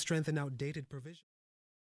seek to strengthen outdated provisions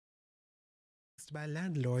by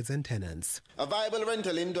landlords and tenants. A viable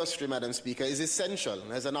rental industry, Madam Speaker, is essential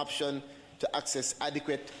as an option to access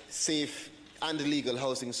adequate, safe, and legal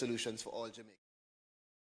housing solutions for all Jamaicans.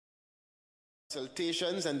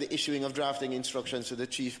 Consultations and the issuing of drafting instructions to the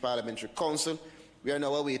Chief Parliamentary Council. We are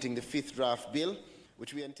now awaiting the 5th draft bill,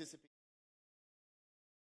 which we anticipate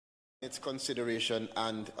its consideration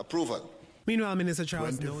and approval. Meanwhile, Minister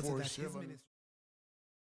Charles notes that his ministry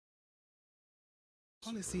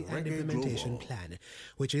policy and implementation plan,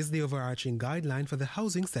 which is the overarching guideline for the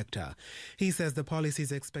housing sector. He says the policy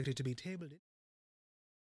is expected to be tabled.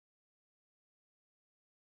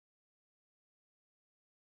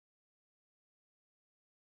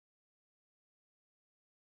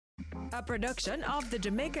 A production of the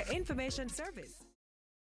Jamaica Information Service.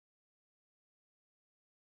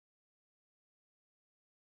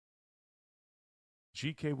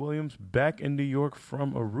 G.K. Williams back in New York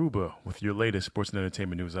from Aruba with your latest sports and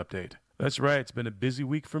entertainment news update. That's right, it's been a busy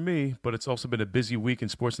week for me, but it's also been a busy week in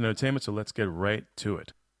sports and entertainment, so let's get right to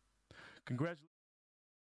it. Congratulations.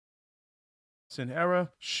 Hera,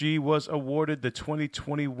 she was awarded the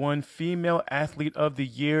 2021 Female Athlete of the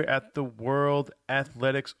Year at the World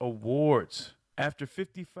Athletics Awards. After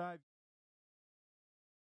 55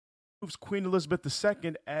 moves Queen Elizabeth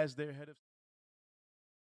II as their head of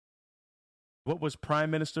what was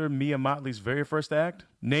Prime Minister Mia Mottley's very first act?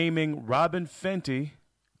 Naming Robin Fenty,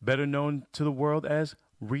 better known to the world as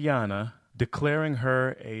Rihanna, declaring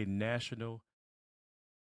her a national.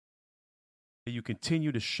 You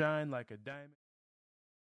continue to shine like a diamond.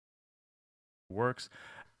 Works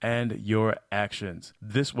and your actions.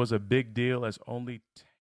 This was a big deal as only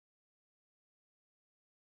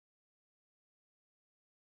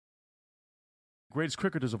greatest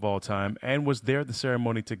cricketers of all time, and was there at the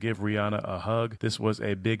ceremony to give Rihanna a hug. This was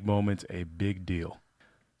a big moment, a big deal.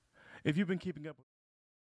 If you've been keeping up with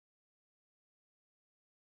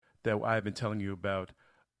that, I've been telling you about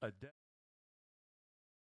Adele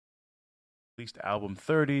released album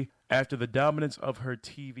 30 after the dominance of her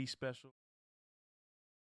TV special.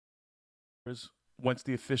 Once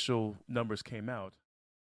the official numbers came out,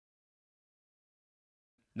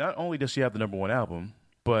 not only does she have the #1 album,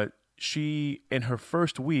 but she, in her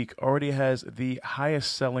first week, already has the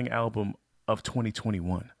highest selling album of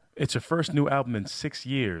 2021. It's her first new album in 6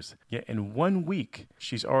 years, yet in 1 week,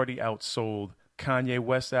 she's already outsold Kanye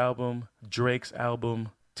West's album, Drake's album,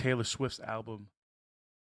 Taylor Swift's album.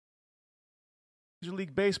 Major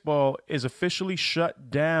League Baseball is officially shut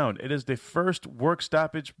down. It is the first work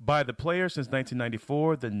stoppage by the players since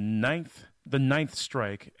 1994, the ninth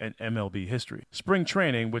strike in MLB history. Spring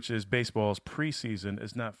training, which is baseball's preseason,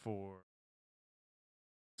 is not for.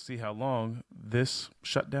 See how long this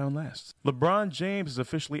shutdown lasts. LeBron James has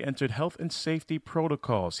officially entered health and safety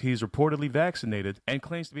protocols. He's reportedly vaccinated and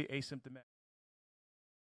claims to be asymptomatic.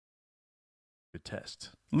 The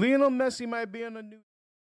test. Lionel Messi might be on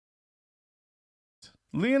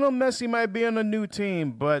a new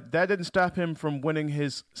team, but that didn't stop him from winning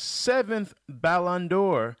his 7th Ballon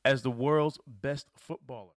d'Or as the world's best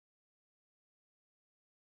footballer.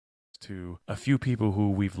 To a few people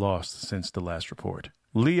who we've lost since the last report.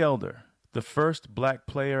 Lee Elder, the first black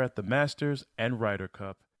player at the Masters and Ryder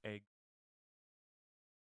Cup,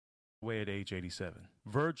 away at age 87.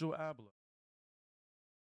 Virgil Abloh,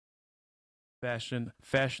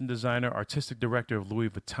 fashion designer, artistic director of Louis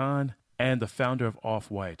Vuitton, and the founder of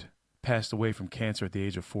Off-White, passed away from cancer at the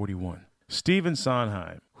age of 41. Stephen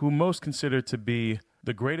Sondheim, who most considered to be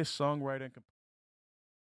the greatest songwriter and composer.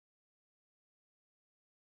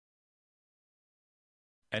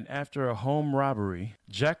 And after a home robbery,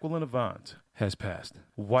 Jacqueline Avant has passed.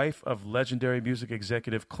 Wife of legendary music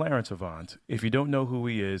executive Clarence Avant. If you don't know who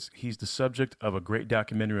he is, he's the subject of a great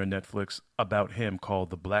documentary on Netflix about him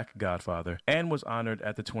called The Black Godfather, and was honored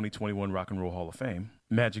at the 2021 Rock and Roll Hall of Fame.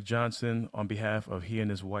 Magic Johnson, on behalf of he and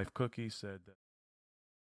his wife Cookie, said that,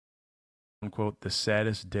 unquote, the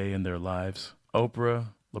saddest day in their lives.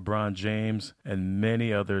 Oprah, LeBron James, and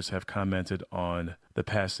many others have commented on the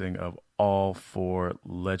passing of all 4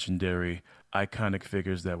 legendary, iconic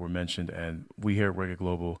figures that were mentioned, and we here at Reggae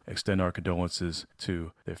Global extend our condolences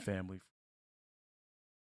to their family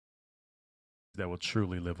that will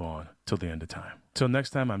truly live on till the end of time. Till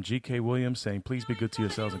next time, I'm G.K. Williams saying please be good to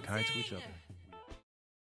yourselves and kind to each other.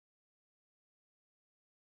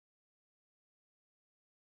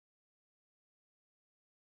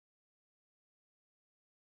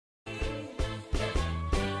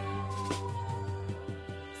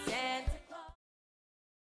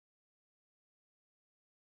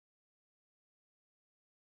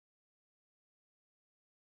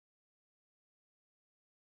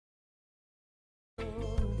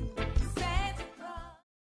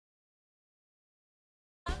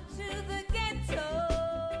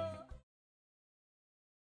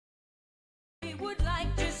 would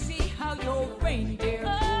like to see how your reindeer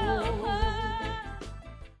goes.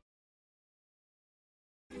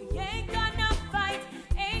 We ain't gonna fight,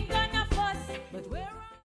 ain't gonna fuss, but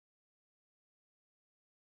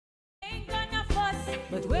ain't gonna fuss,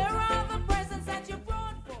 but where are the presents that you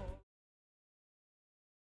brought for?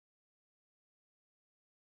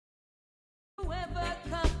 Whoever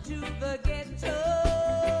come to the ghetto,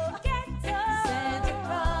 Santa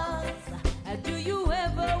Claus, do you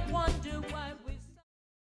ever wonder why we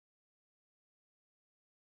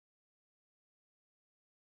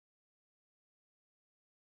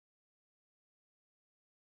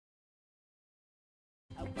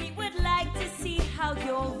We would like to see how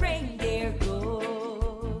your reindeer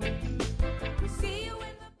go. We see you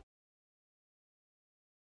in the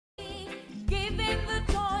giving the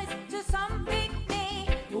toys to some big me.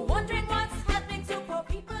 We're wondering what's happening to poor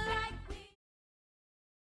people like we.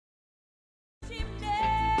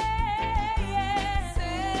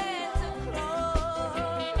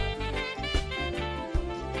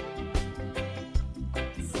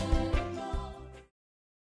 Santa Claus.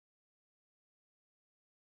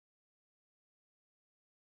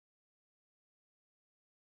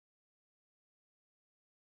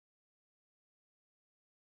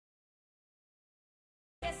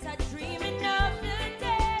 Yes, I dreaming of the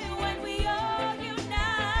day when we all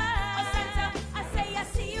unite. Oh, Santa, I say I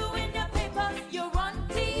see you in the paper, you're on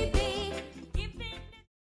TV.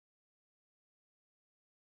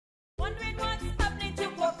 Wondering what's happening to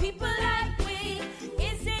poor people like we.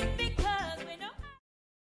 Is it because we know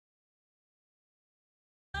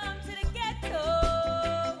how to come to the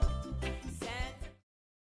ghetto?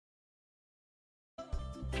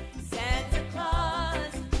 Santa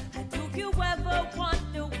Claus, do you ever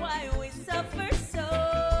wonder why we suffer so?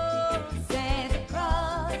 Santa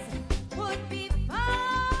Claus would be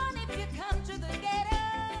fun if you come to the ghetto.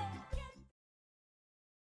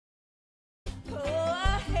 Oh,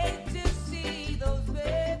 I hate to see those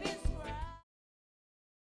babies cry.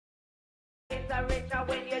 It's a richer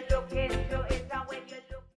when you look into it, and when you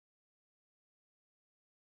look.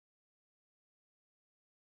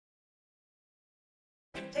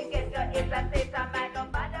 The ghetto is a state of mind, no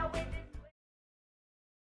matter when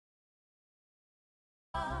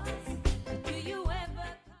do you ever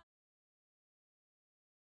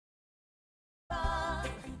come?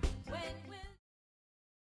 When will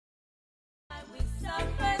we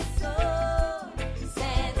suffer so?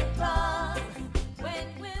 Santa Claus, when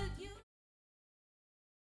will you?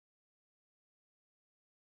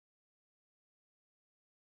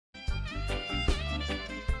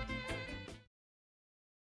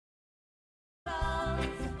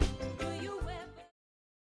 Do you ever?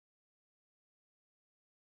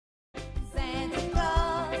 Santa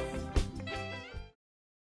Claus.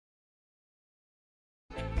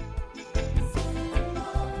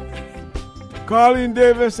 Colleen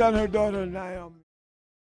Davis and her daughter Naomi.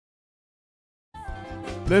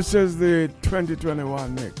 This is the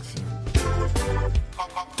 2021 mix.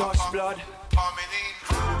 Touch blood.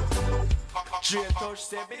 Straight touch,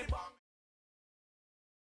 say baby.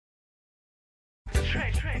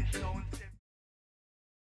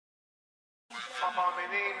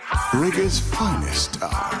 Reggae's finest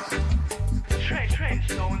hour.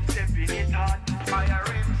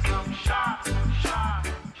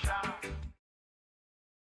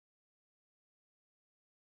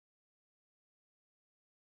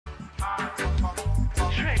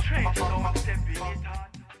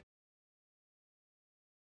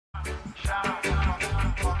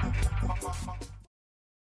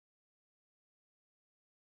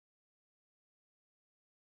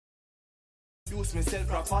 Use myself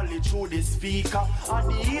properly through the speaker.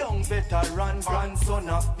 And the young veteran grandson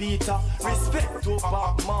of Peter. Respect to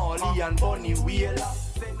Bob Marley and Bunny Wheeler.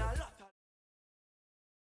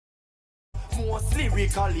 Most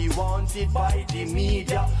lyrically wanted by the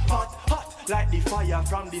media. Hot, hot like the fire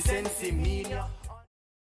from the Sensimania.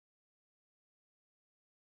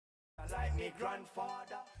 Like me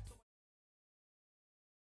grandfather.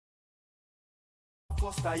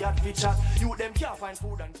 Costa yard feature. You them can't find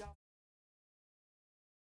food and can't.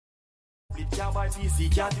 It can't buy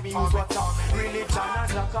PC, can't even use WhatsApp. Religion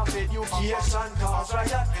and lack of education cause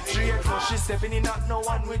riot. Straight no she stepping in at no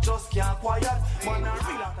one, we just can't quiet. Man a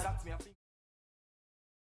real after that me a think.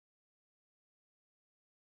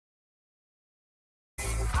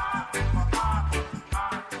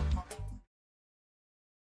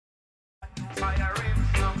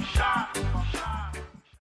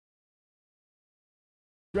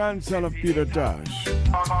 Grandson of Peter Tosh.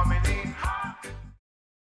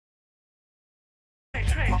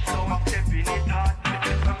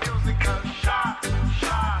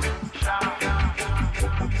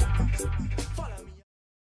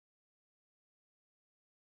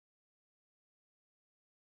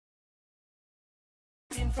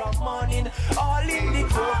 morning. All in the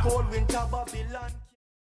cold winter Babylon.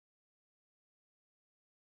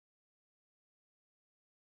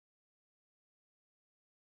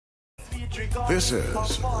 This is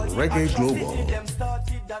Reggae Global.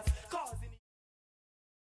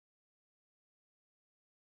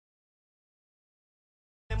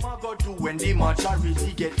 Go to when the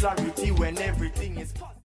majority get clarity when everything is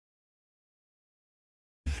possible.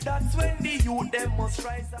 That's when the youth them must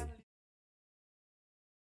rise and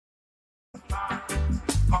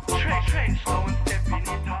Trench, so step in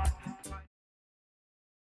it hot.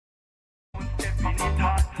 Step in it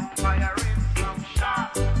hot. Fire in some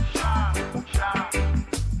shot.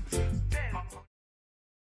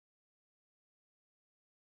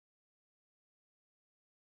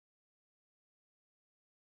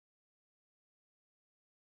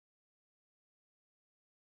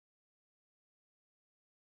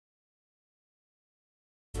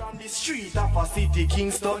 From the street of a city,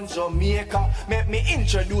 Kingston, Jamaica, make me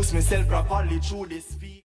introduce myself properly through this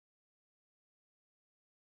speak.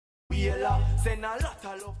 Send a lot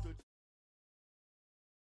of love to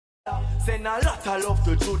send a lot of love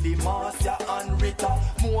to Judy, Marcia and Rita,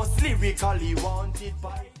 most lyrically wanted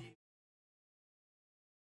by the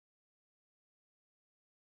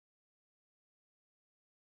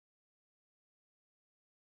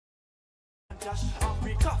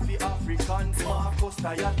Africa, the Africans, Marcus,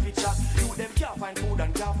 tired picture. You them can't find food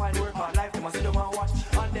and can't find work, but life them a sit down and watch.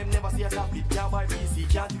 And them never see a tablet, can't buy PC,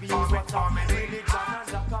 can't be used WhatsApp. Religion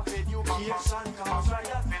and lack of education, cause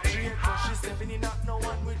riot. Trade crush is stepping in at no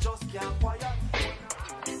one, we just can't quiet.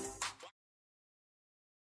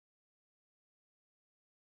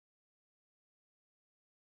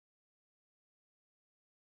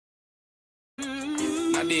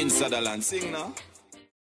 Nadine Sutherland, sing now.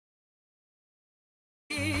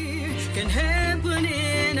 Can happen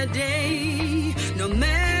in a day, no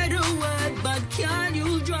matter what, but can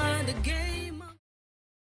you draw the game?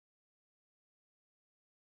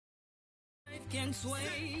 Life can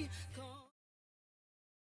sway.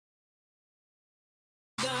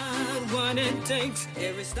 God, what it takes,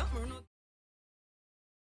 every stubborn.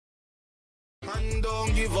 And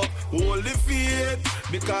don't give up, hold the faith,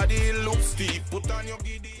 because it looks steep. Put on your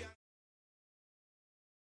Gideon.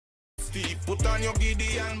 Put on your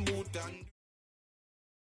Gideon boot and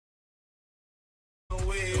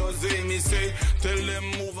away, Jose, me say, tell them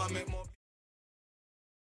move and make more.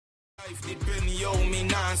 Life depend yo, me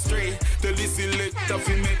not stray. Tell the selector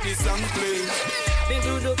fi make this song play. Been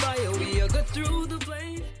through the fire, we are go through the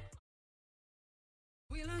flame.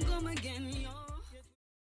 We'll come again, yo.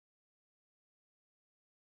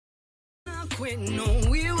 Not quit, no,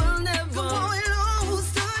 we will never. Come on,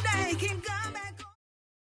 lose today, can come back.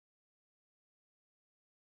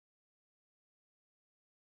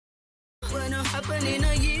 When it happen in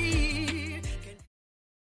a year, can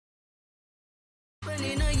happen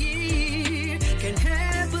in a year, can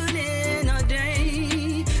happen in a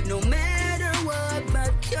day. No matter what,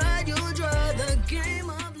 but can you draw the game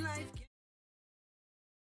of life?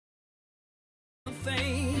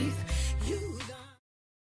 Faith,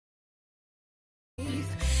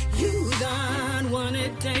 you got what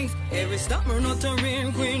it takes. Every stubborn not to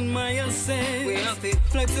reign Queen Maya says. We have to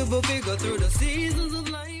flexible figure through the seasons of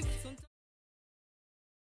life.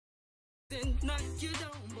 Knock you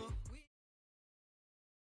down,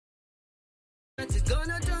 but it's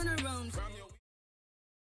gonna turn around from your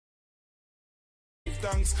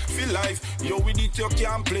thanks for life, yo with it you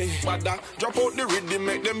can't play. But that drop out the rhythm,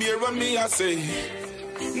 make them hear what me I say.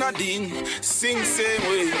 Nadine, sing same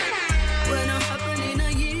way. When it happen in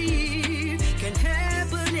a year, can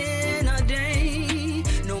happen in a day.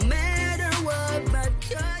 No matter what, but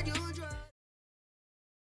can you draw?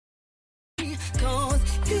 'Cause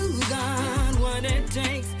you got what it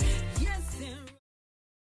takes. Yes,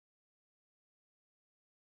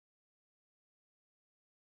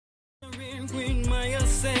 and Queen Maya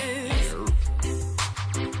says.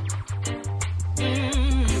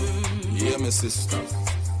 Yeah, my sister.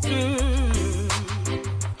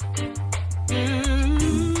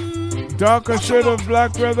 Darker shade of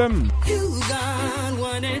black rhythm. You got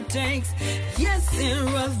what it takes. Yes, it's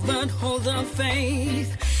rough, but hold the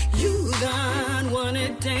faith. You got what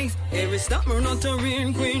it takes. Every stubborn not to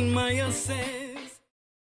reign Queen Maya says.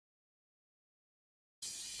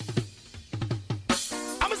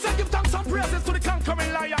 I'ma say give thanks and praises to the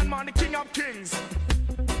conquering lion, man, the king of kings.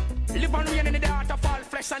 Live and reign in the heart of all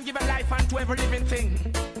flesh and give a life unto every living thing.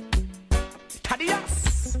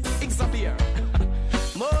 Tadias, Xavier,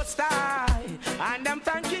 Most High, and I'm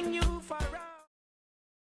thanking you for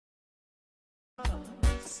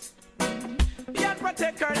us. Yet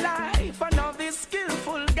protect our life and all this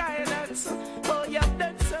skillful guy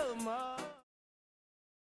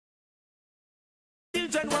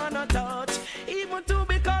cannot touch, even to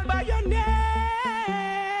be called by your name.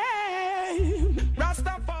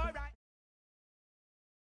 Rastafari,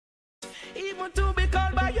 even to be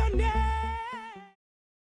called by your name.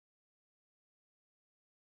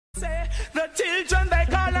 Say the children they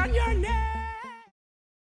call on your name.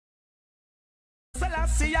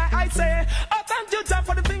 Selassie, I say, oh thank you Jah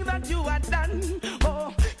for the things that you have done.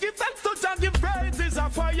 Oh, give thanks to Jah, give praises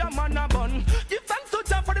of fireman a bun. Give thanks to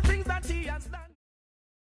Jah for the things that he has done.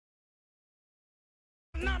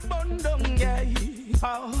 Not bun down, yeah.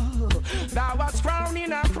 Oh, thou was crowned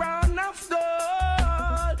in a crown of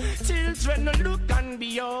gold. Children look and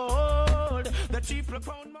behold, the triple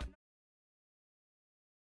crown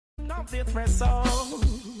of the threshold.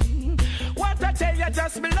 What I tell you,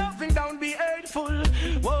 just be loving, don't be hateful.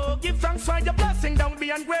 Whoa, give thanks for your blessing, don't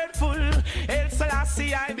be ungrateful. El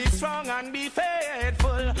Selassie, I be strong and be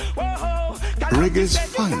faithful. Whoa, Reggae's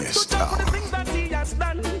finest for the things that he has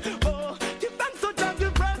done. Oh, give thanks to Jah,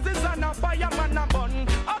 give praises and a fireman a bun.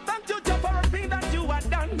 Oh, thank you Jah for everything that you have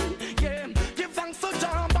done. Yeah, give thanks to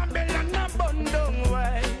Jah, Babylon a bun down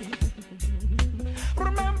way.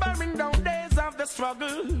 Remembering down days of the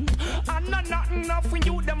struggle, and not enough when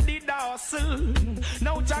you them did the hustle.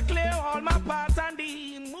 Now Jah clear all my parts and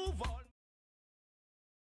he move on.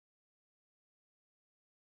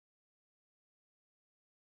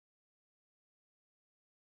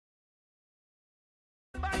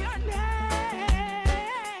 By your name,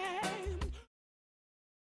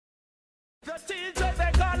 the children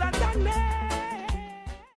they call on your name.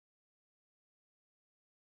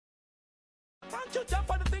 Thank you Jah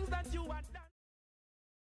for the things that you have done.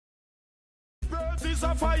 Praises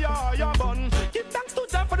of fire, your bun. Give thanks to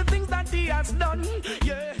Jah for the things that he has done.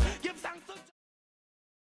 Yeah, give thanks to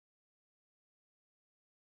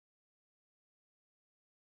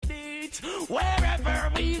Jah.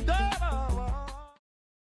 Wherever we go.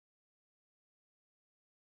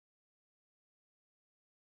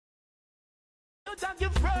 Jah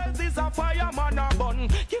give praises of fireman a bun.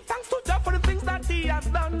 Give thanks to Jah for the things that he has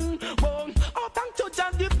done. Boom. Oh, thank you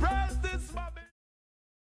Jah, give praises, Babylon.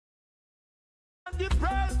 Give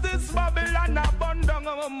praises, Babylon abundant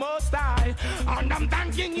most high. And I'm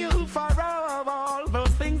thanking you for all those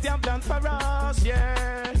things you have done for us,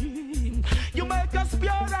 yeah. You make us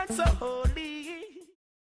pure and so holy.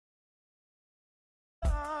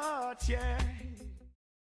 Oh, yeah.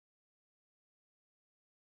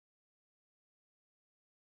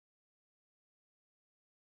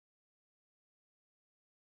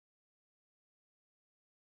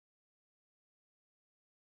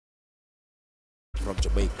 From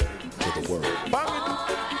Jamaica to the world.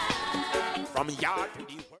 From yard to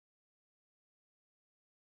the world.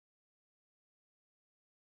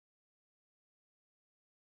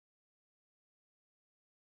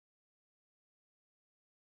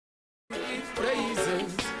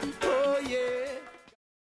 Praises, oh yeah.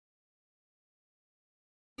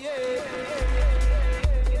 Yeah.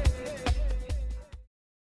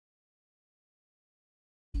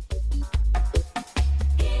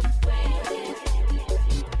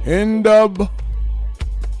 In dub.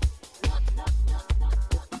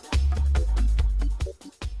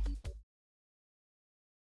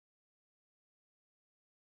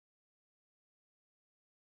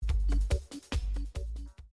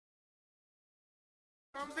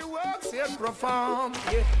 From the works yet performed,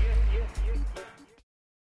 yeah.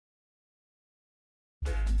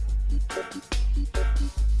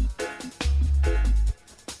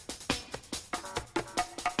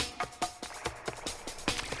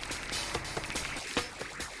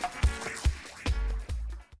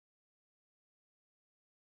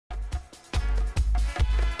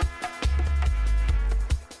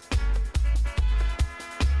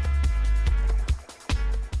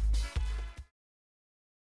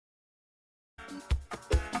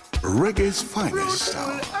 Reggae's finest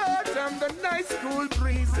sound. Earth and the nice cool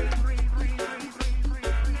breeze.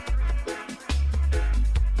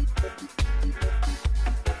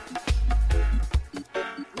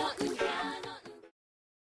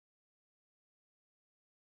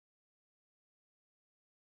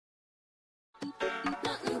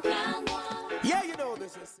 Yeah, you know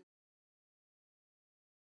this is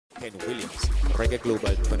Ken Williams, Reggae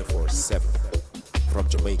Global 24/7, from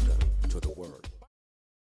Jamaica to the world.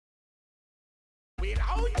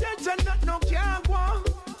 Without judge and no can't go.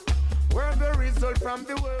 Where the result from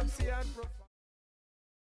the work see and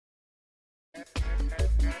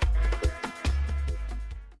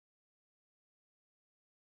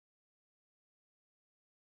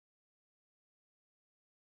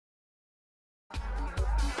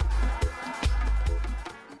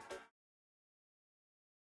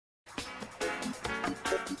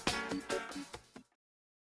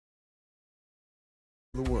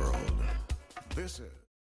The world. This is.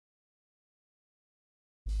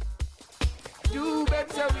 Do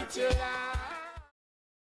better with your life.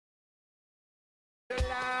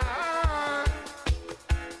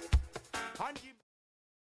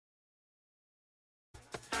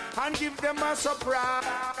 And give them a surprise.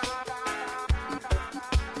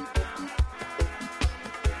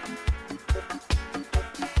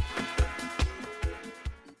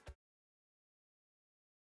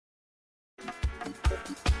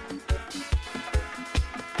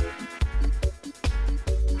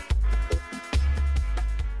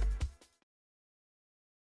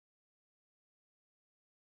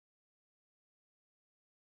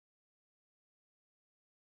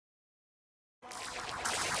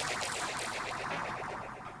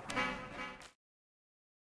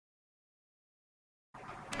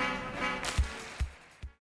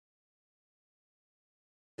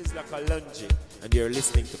 It's like a lungy, and you're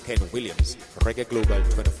listening to Ken Williams, Reggae Global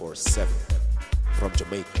 24/7, from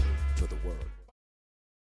Jamaica to the world.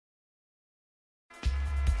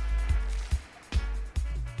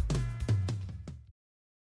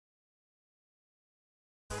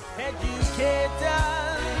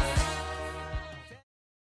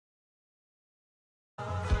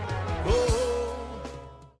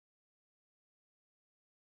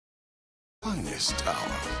 Finest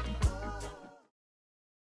Tower.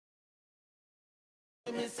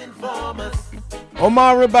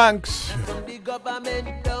 Omari Banks. From the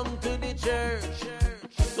government down to the church,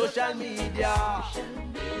 social media.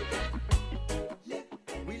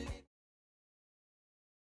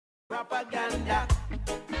 Propaganda.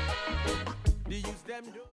 They use them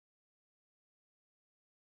do.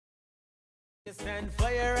 They stand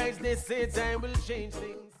fire as they say time will change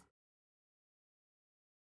things.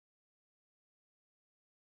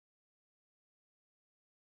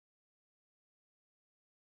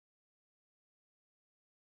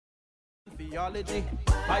 Theology,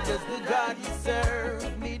 why does the God you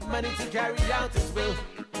serve need money to carry out his will?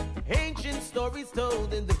 Ancient stories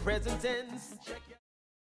told in the present tense.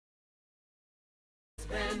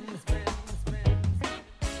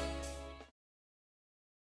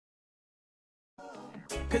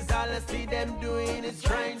 Cause all I see them doing is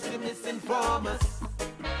trying to misinform us.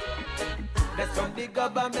 That's from the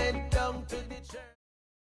government down to the church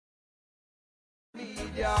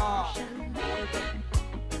media.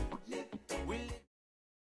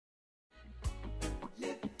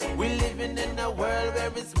 We're living in a world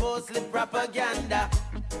where it's mostly propaganda.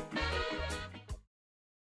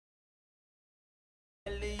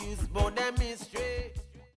 They use modern mystery.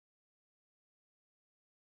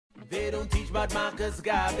 They don't teach about Marcus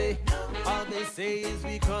Garvey. All they say is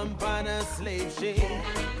we come on a slave ship.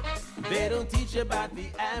 They don't teach about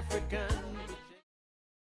the African,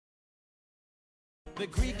 the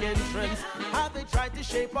Greek entrance, how they tried to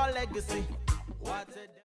shape our legacy. What's it?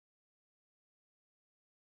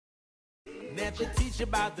 Never teach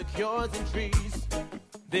about the cures and trees.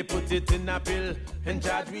 They put it in a pill and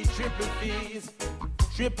charge me triple fees.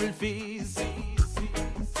 Triple fees.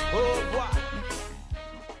 Oh, what?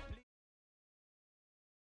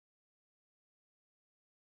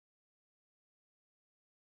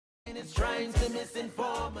 It's trying to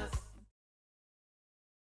misinform us.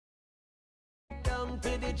 Down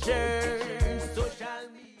to the church, social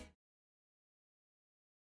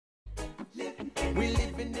media. We're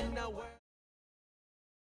living in a world.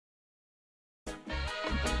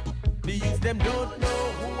 The youth them don't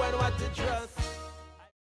know who and what to trust.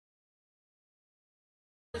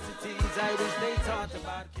 I wish they taught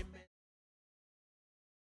about commitment.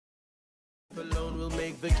 Alone will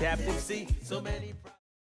make the captive see so many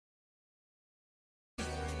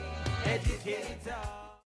educated.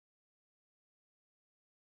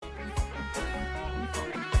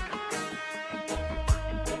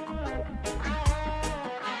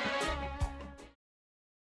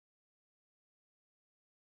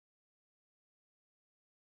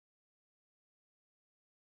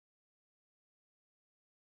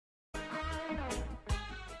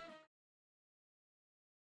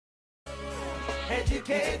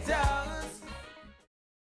 Educators.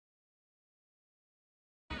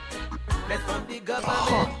 Let's from the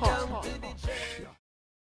government down to the church.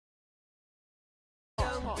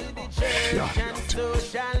 Down to the church and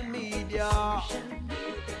social media.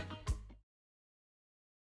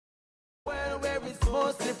 Well, where it's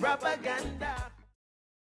mostly propaganda.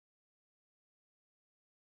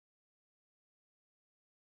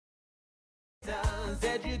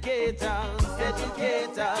 Educators,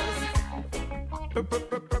 educators.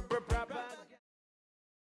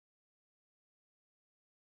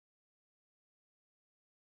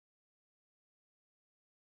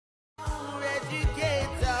 Educators.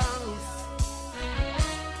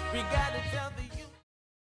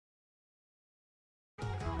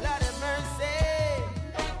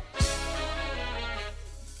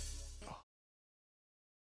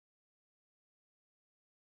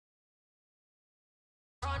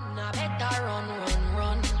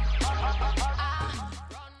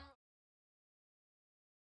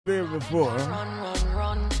 Day before.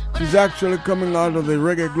 She's actually coming out of the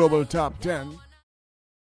Reggae Global Top 10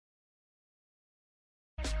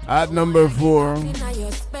 at number 4.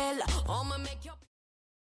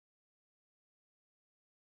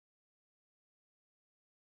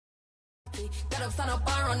 Get up, stand up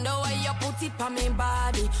and run the way you put it on me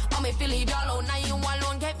body. Oh, me feel it all out, now you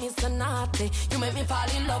alone get me so naughty. You make me fall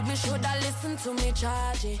in love, me shoulda listen to me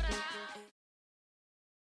charge it.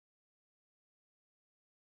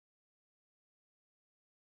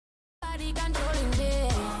 Body controlling me.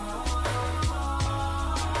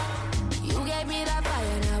 You gave me that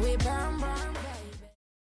fire, now we burn, burn, baby.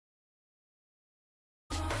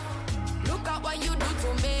 Look at what you do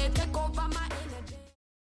to me, take over my energy.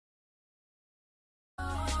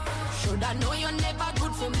 Should I know you're never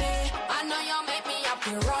good for me? I know you make me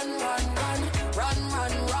happy. Run, run, run, run,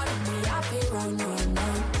 run, run. Me happy, run, run,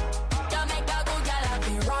 run. You make a good girl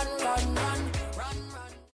happy. Run, run, run, run,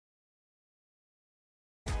 run.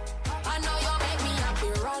 I know you make me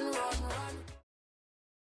happy. Run, run, run.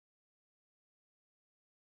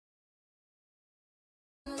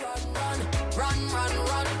 Run, run, run, run,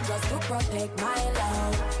 run. Just to protect my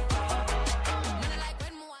love.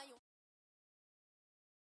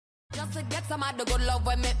 Just to get some of the good love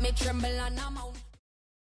will make me tremble and I'm out.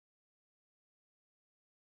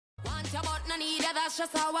 Want your but no need it, that's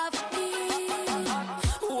just how I feel.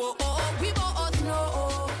 Oh, oh, we both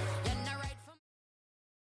know. You're not right for me.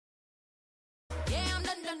 Yeah, I'm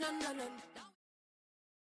done, done, done, done, done.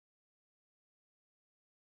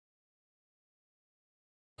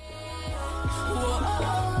 Oh,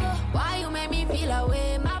 oh, why you make me feel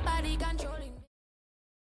away? My body controlling me.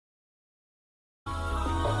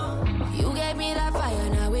 You gave me that fire,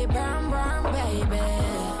 now we burn, burn, baby.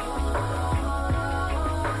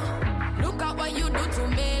 Look at what you do to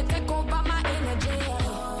me, take over my energy.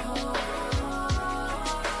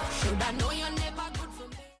 Should I know you're never good for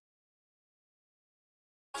me?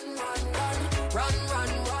 Run, run, run, run, run,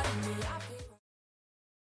 run. Me happy.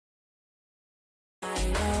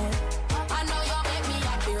 I know you make me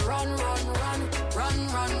happy. Run, run, run, run,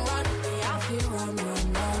 run, run. Me happy. Run, run,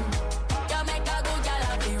 run. You make a good girl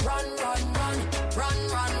happy. Run, run, run, run,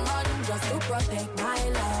 run, run. Just to protect my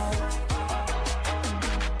love.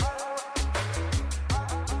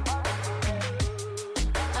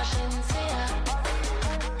 I shouldn't say it.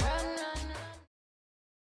 Run, run,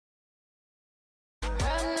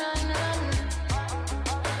 run, run, run.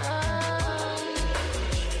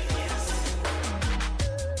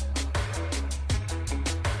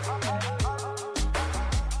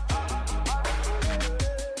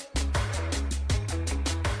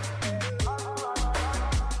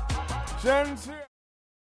 Jency.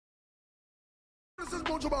 This is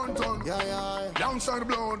Bunch of Banton. Yeah, yeah. Downside the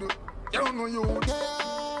blood. You don't know you.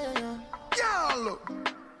 Yeah, yeah, yeah. Girl.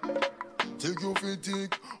 Take your feet,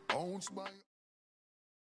 take. Bounce by.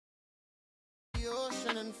 The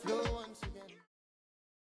ocean and flow once again.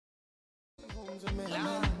 Homes of men.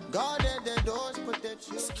 Guarded their doors, put their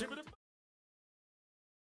children.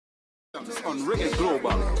 On Reggae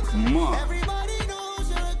Global. Ma. Everybody knows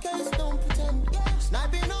you're a case, don't pretend.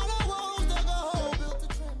 Sniping all the walls, dug a hole, built a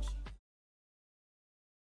trench.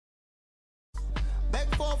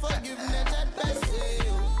 Beg for forgiveness at best.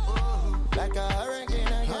 Like a hurricane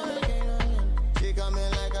again. She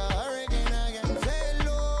coming like a hurricane again. Say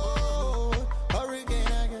Lord,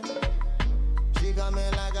 hurricane again. She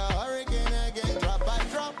coming like a hurricane again. Drop by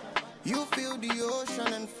drop, you feel the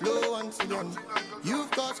ocean and flow once again.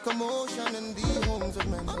 You've caused commotion in the homes of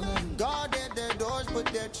men. Guarded their doors, put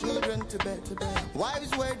their children to bed.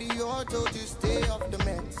 Wives wear the auto to stay off the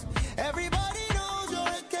meds. Everybody knows you're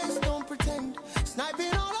a case, don't pretend.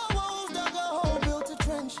 Sniping all our walls, dug a hole, built a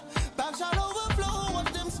trench. Bags shall overflow,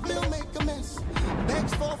 watch them spill, make a mess.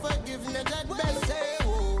 Begs for forgiveness at best. Say,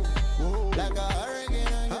 whoa, whoa. Like a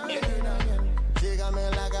hurricane again. She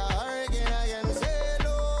coming like a hurricane again. Say,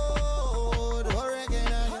 Lord, hurricane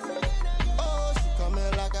again. Oh, she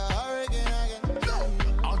coming like a hurricane again.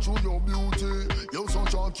 I show your beauty, you're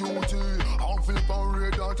such a cutie. I'll flip and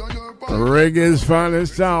red out on your body. Reggae's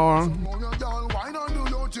finest hour. Why not do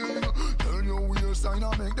your thing? Turn your wheels, sign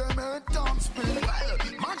and make them head top spin.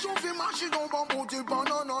 Match off him, mash it over, put it on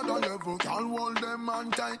another level. Can't hold them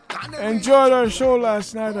man tight. Enjoyed our show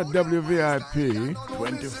last night at WVIP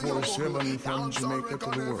 24/7 from Jamaica to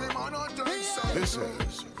the world. This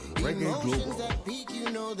is Reggae Global. You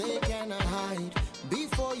know they cannot hide.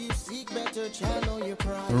 Before you seek better, channel your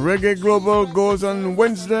pride. Reggae Global goes on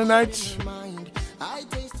Wednesday nights,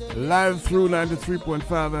 live through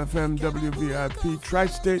 93.5 FM WVIP,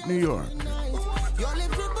 Tri-State, New York.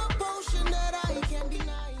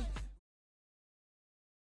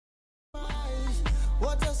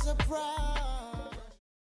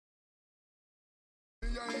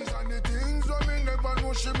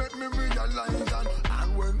 know she make me realize.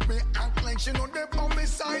 And when me act like she know they on me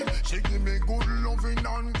side, she give me good loving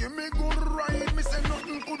and give me good ride. Me say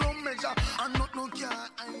nothing could not measure and nothing can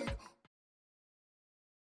hide.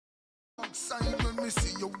 Outside when me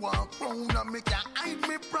see you walk round and me can hide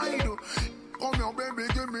me pride. Come here, baby,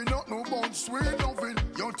 give me nothing but sweet loving.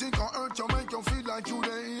 You think I hurt you, make you feel like you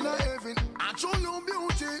there in heaven. I show you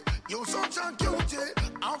beauty, you such a cutie.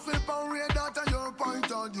 I feel parade that at your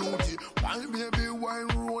point of duty. Why, baby, why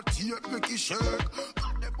rotate, make it shake?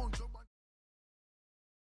 Got the bunch of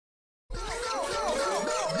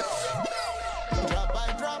Drop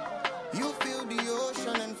by drop, you feel the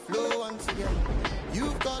ocean and flow once again.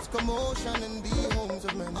 You've caused commotion in the homes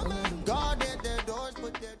of men. Guarded their doors,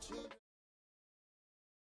 but their children.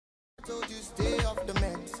 I told you stay off the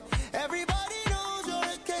meds. Everybody knows you're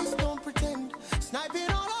a case, don't pretend. Sniping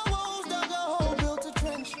all our walls, dug a hole, built a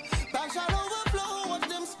trench. Backshot overflow, watch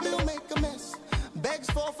them spill, make a mess. Begs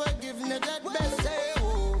for forgiveness at best. Say,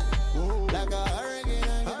 oh, oh, like a hurricane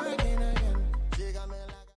again. Hurricane again. She got me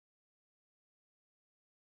like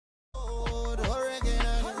a oh, the hurricane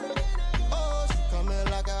again. Oh, she coming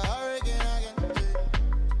like a hurricane again.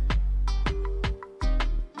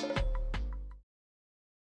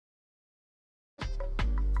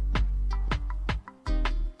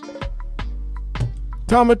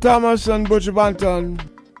 Tommy Thomas and Butcher Banton.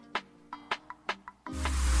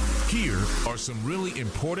 Here are some really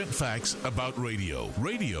important facts about radio.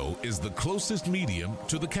 Radio is the closest medium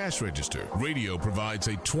to the cash register. Radio provides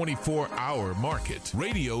a 24-hour market.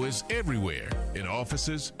 Radio is everywhere, in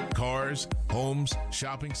offices, cars, homes,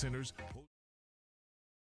 shopping centers.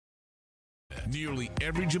 Nearly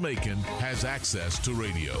every Jamaican has access to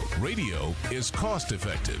radio. Radio is cost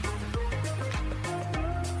effective.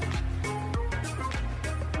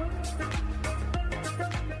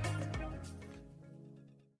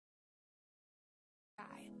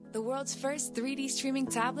 The world's first 3D streaming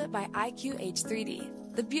tablet by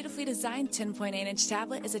IQH3D. The beautifully designed 10.8-inch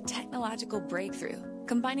tablet is a technological breakthrough,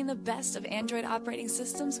 combining the best of Android operating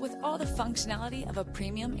systems with all the functionality of a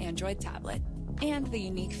premium Android tablet, and the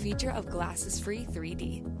unique feature of glasses-free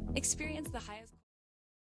 3D. Experience the highest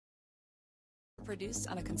produced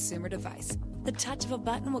on a consumer device. The touch of a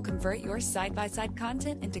button will convert your side-by-side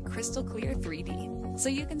content into crystal clear 3D, so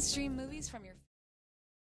you can stream movies from your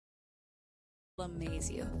amaze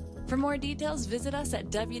you. For more details, visit us at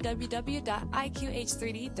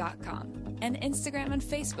www.iqh3d.com and Instagram and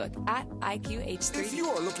Facebook at IQH3D. If you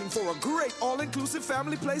are looking for a great all-inclusive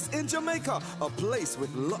family place in Jamaica, a place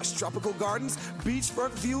with lush tropical gardens,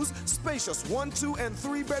 beachfront views, spacious 1, 2, and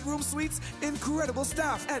 3 bedroom suites, incredible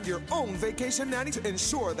staff, and your own vacation nanny to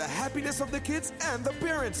ensure the happiness of the kids and the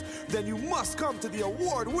parents, then you must come to the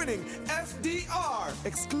award-winning FDR.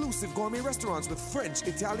 Exclusive gourmet restaurants with French,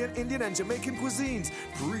 Italian, Indian, and Jamaican cuisines,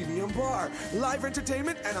 premium bar, live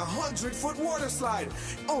entertainment, and a 100-foot water slide.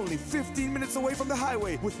 Only 15 minutes away from the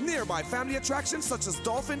highway with nearby family attractions such as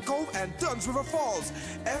Dolphin Cove and Duns River Falls.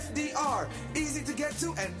 FDR, easy to get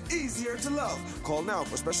to and easier to love. Call now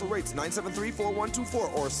for special rates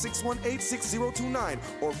 973-4124 or 618-6029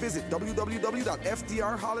 or visit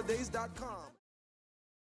www.fdrholidays.com.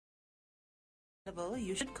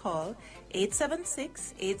 You should call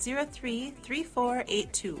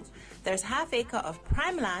 876-803-3482. There's half acre of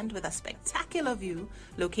prime land with a spectacular view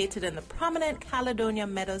located in the prominent Caledonia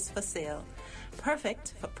Meadows for sale.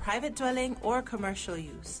 Perfect for private dwelling or commercial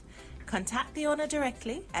use. Contact the owner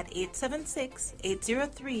directly at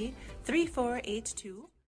 876-803-3482.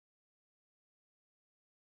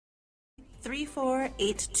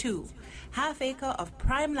 3482. Half acre of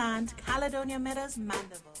prime land, Caledonia Meadows,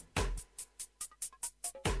 Mandeville.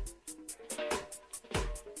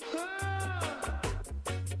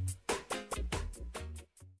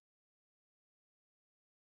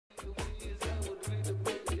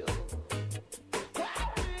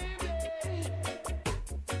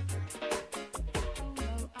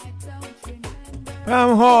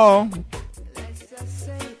 I'm home.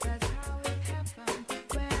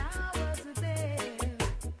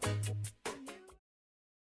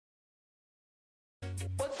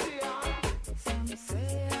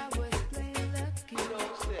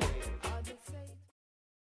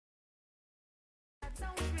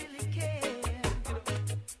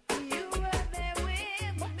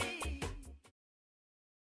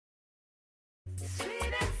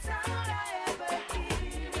 Sweetest sound I ever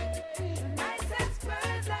hear, the nicest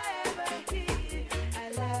words I ever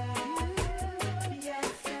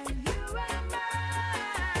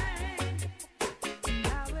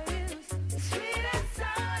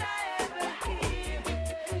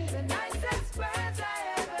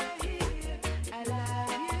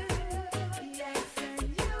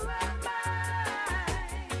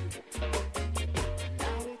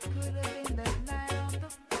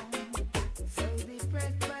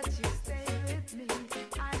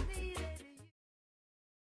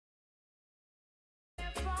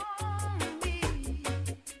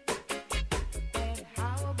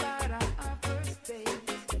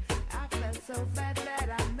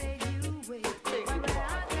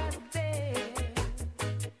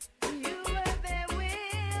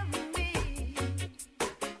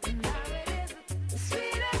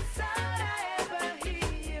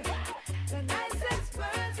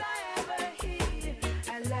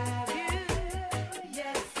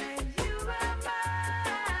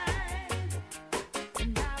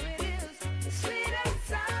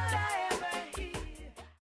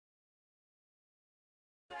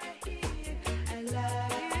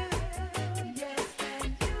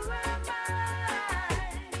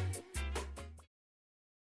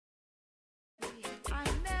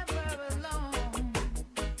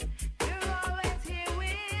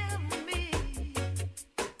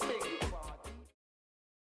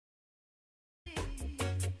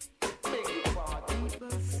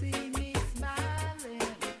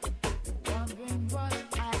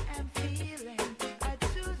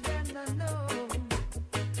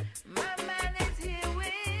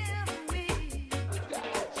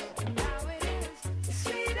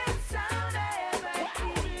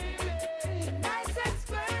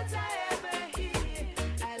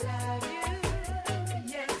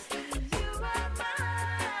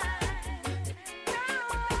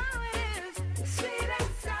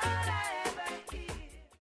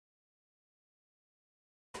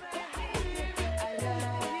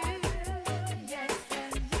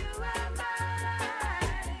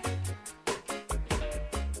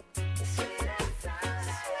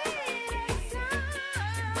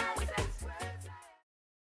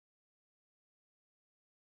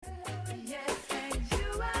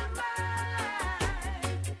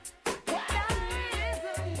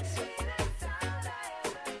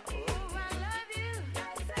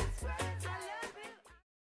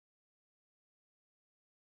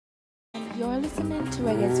You're listening to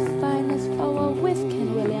Reggae's finest hour with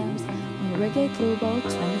Ken Williams on Reggae Global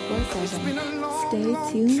 24/7. Stay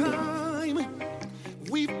tuned in.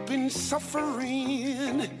 We've been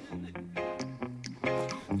suffering,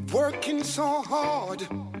 working so hard,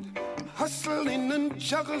 hustling and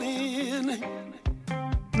juggling.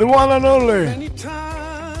 The one and only. Many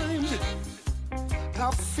times I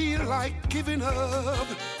feel like giving up.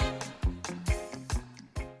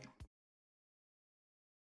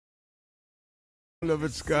 Of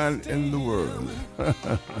its kind in the world.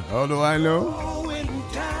 How do I know?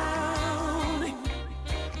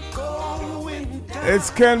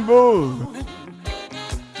 It's Ken Boone.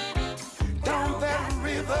 Down that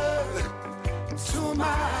river to my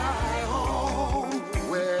home.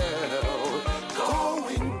 Well,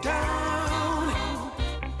 going down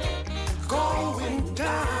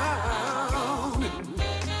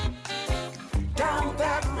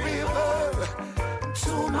that river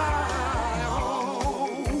to my home.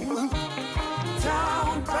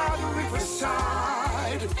 Down by the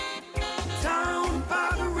riverside, down by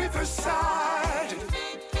the riverside,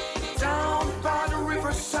 down by the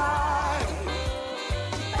riverside,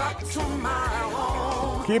 back to my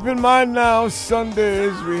home. Keep in mind now,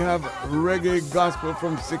 Sundays we have reggae gospel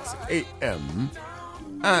from 6 a.m.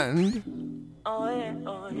 and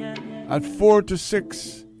at 4 to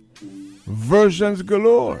 6, versions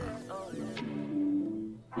galore.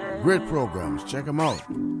 Great programs. Check them out.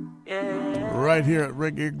 Right here at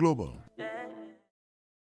Reggae Global.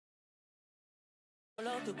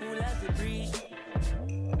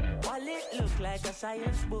 While it look like a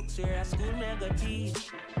science book, where a school mega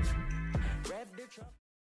teach. Rev the truck.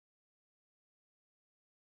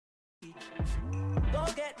 Go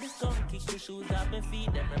get the sun, kick the shoes off my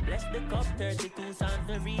feet. Then I bless the cup, 32 songs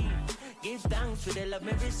to read. Give thanks for the love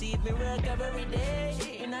me receive. Me work every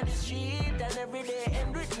day in the street, and every day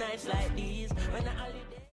end with nights like these. When I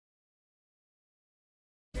holiday,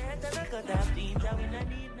 and I cut off jeans, and we not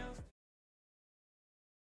need no.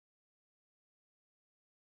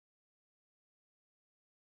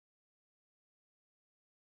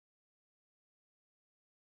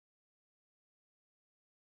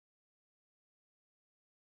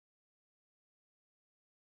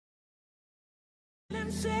 Them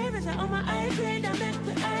savers are on my eye grade, I make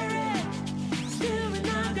the irate. Still we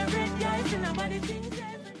not the red guys and nobody thinks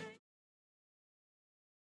every night.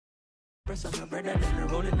 Press on my brother, then I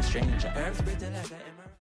roll in the stranger. Herbs bitter like a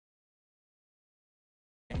emerald.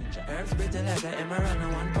 Herbs bitter like a emerald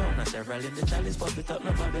and 1 pound. Now several in the chalice, pop it up,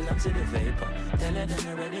 no Babylon to the vapor. Tell her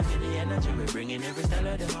then ready for the energy. We bringing every style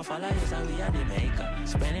of them, I follow yes, and we are the maker.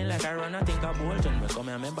 Spending like I run, I think of Bolton. We come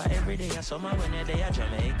and remember every day of summer when you're there at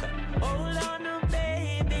Jamaica. Hold on,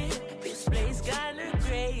 baby, this place kinda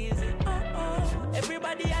crazy. Oh,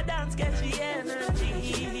 everybody a dance, catch the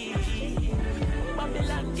energy.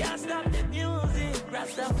 Babylon can't stop the music.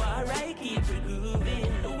 Rastafari keep it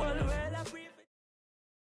moving. The whole world I breathe.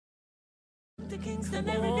 To Kingston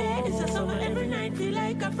every day, it's a summer every night, feel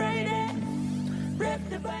like a Friday. Rep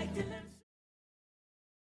the bike till them.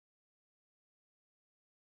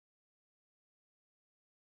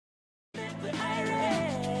 Make the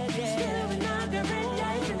irate, yeah. Still we not the red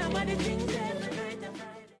lights and nobody thinks every night a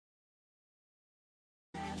Friday.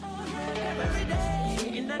 Oh, every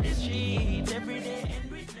day, in the streets, every day,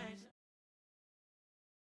 and with nights.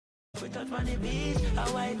 We touch on the beach, a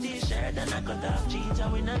white t-shirt and a cut off jeans,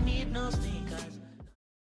 and we not need no sneakers.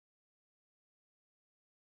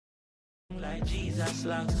 Like Jesus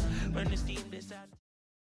locks, when the steam decide.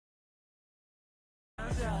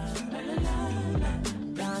 Danza,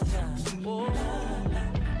 oh,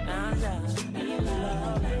 danza,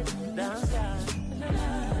 danza, people danza,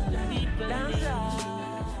 people danza.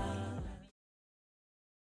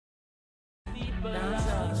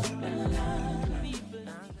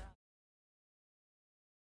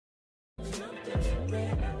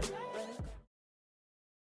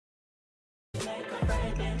 Like a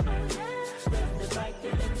Friday, oh yeah. Rep the bike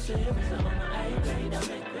till them slips. I'm on my eye grade, I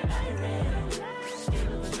make the irate.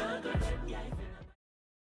 Still we not go red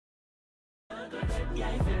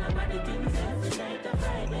yife in nobody thinks every night a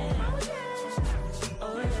Friday.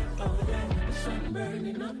 Oh yeah, oh yeah. The sun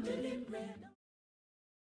burning up till it red.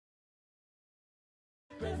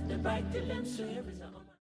 Rep the bike till them slips. I'm on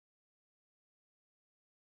my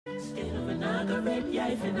still we not go red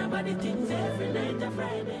yife in nobody thinks every night a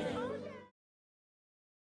Friday.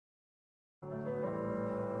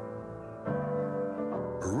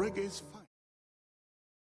 Reggae's fine.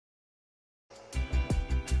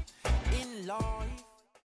 In life,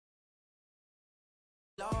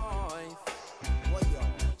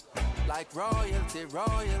 like royalty,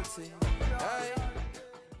 hey.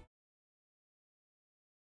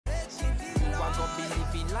 be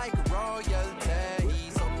living like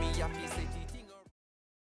royalty. So me happy say the thing.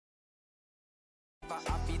 If I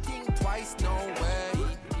happy think twice, no way.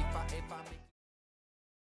 If I ever make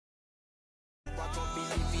I gon' be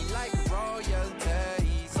living like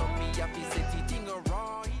royalty. So me happy say the thing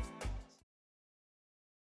right.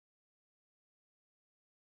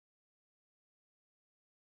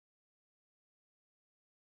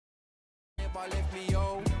 Never left me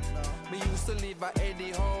out. Me used to live at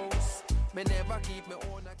Eddie house. Me never keep me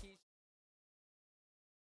own a key.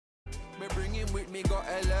 Me bring him with me go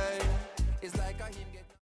LA. It's like a him get.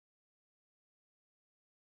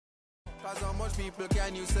 Cause how much people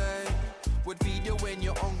can you say would feed you when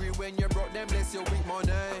you're hungry, when you're broke, them bless you with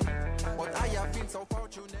money. But I have been so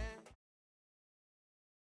fortunate.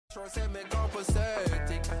 Sure say me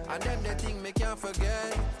compensating, and them the thing me can't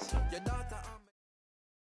forget. Your daughter and me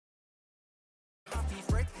happy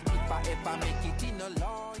fret if I ever make it in a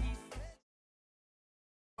life.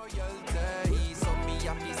 Royalty, so me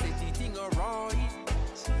happy say the thing alright.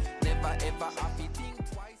 Never ever happy think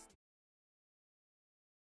twice.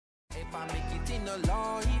 If I make it in a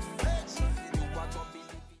life, you are gonna be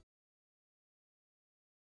living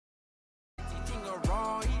the thing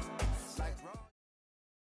alright. Like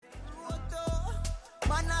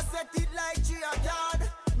man, I set it like G-A-God.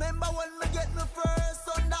 Remember when me get me first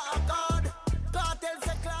under a God? Cartels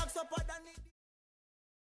and clocks up underneath.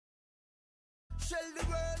 Shell the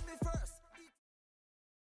world me first.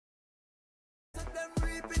 Set them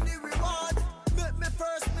reaping the reward. Make me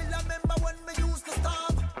first meal. I remember when me used to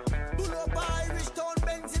starve. Pull up Irish town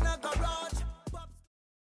Benz in a garage.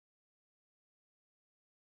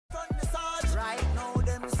 From the Sarge. Right now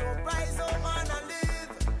them so price oh man I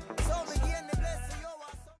live. So me gain the blessing you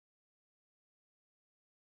are so.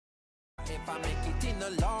 If I make it in a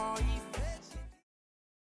life.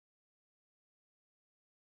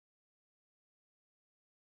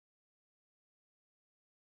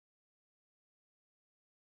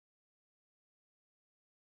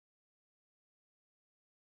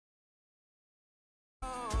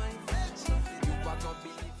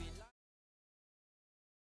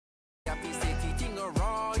 Happy say the thing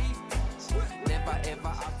alright. Never ever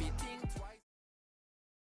happy think twice.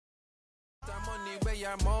 The money where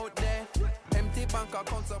your mouth there. Empty bank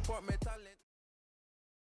account support my talent.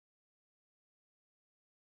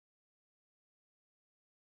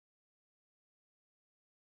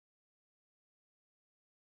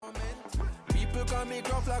 People call me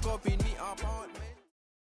ground flag up in the apartment.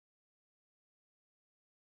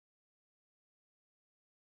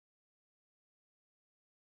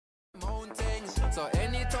 Mountains, so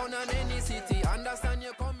any town and any city, understand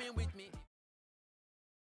you coming with me.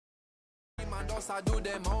 Man, those I do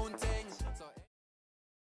the mountains, so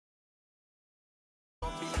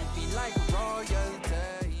be living like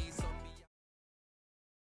royalty. So be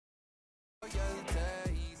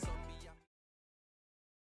royalty. So be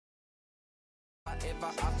if I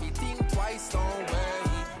ever happy think twice, don't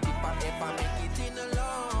worry. If I ever make it in a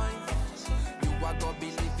life, you are gonna be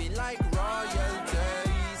living like royalty.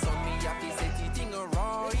 Happy say the thing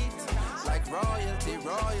alright, like royalty,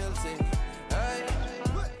 royalty. Hey,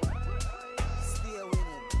 stay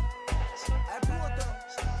winning. I brought up,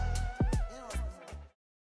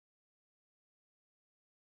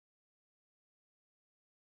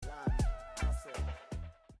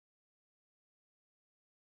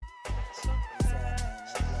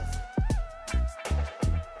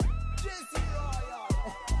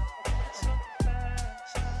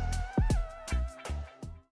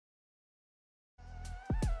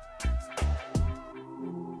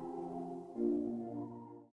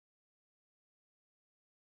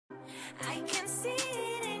 I can see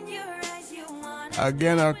it in your eyes. You want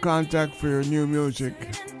Again, our contact for your new music.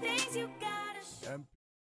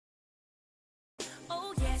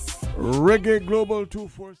 Oh yes. Reggae Global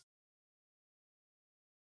 247.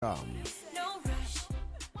 No rush.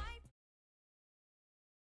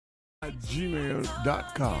 At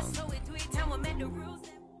gmail.com.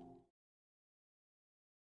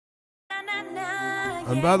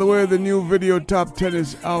 And by the way, the new video top 10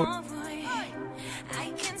 is out.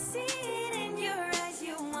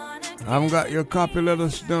 I haven't got your copy, let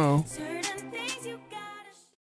us know.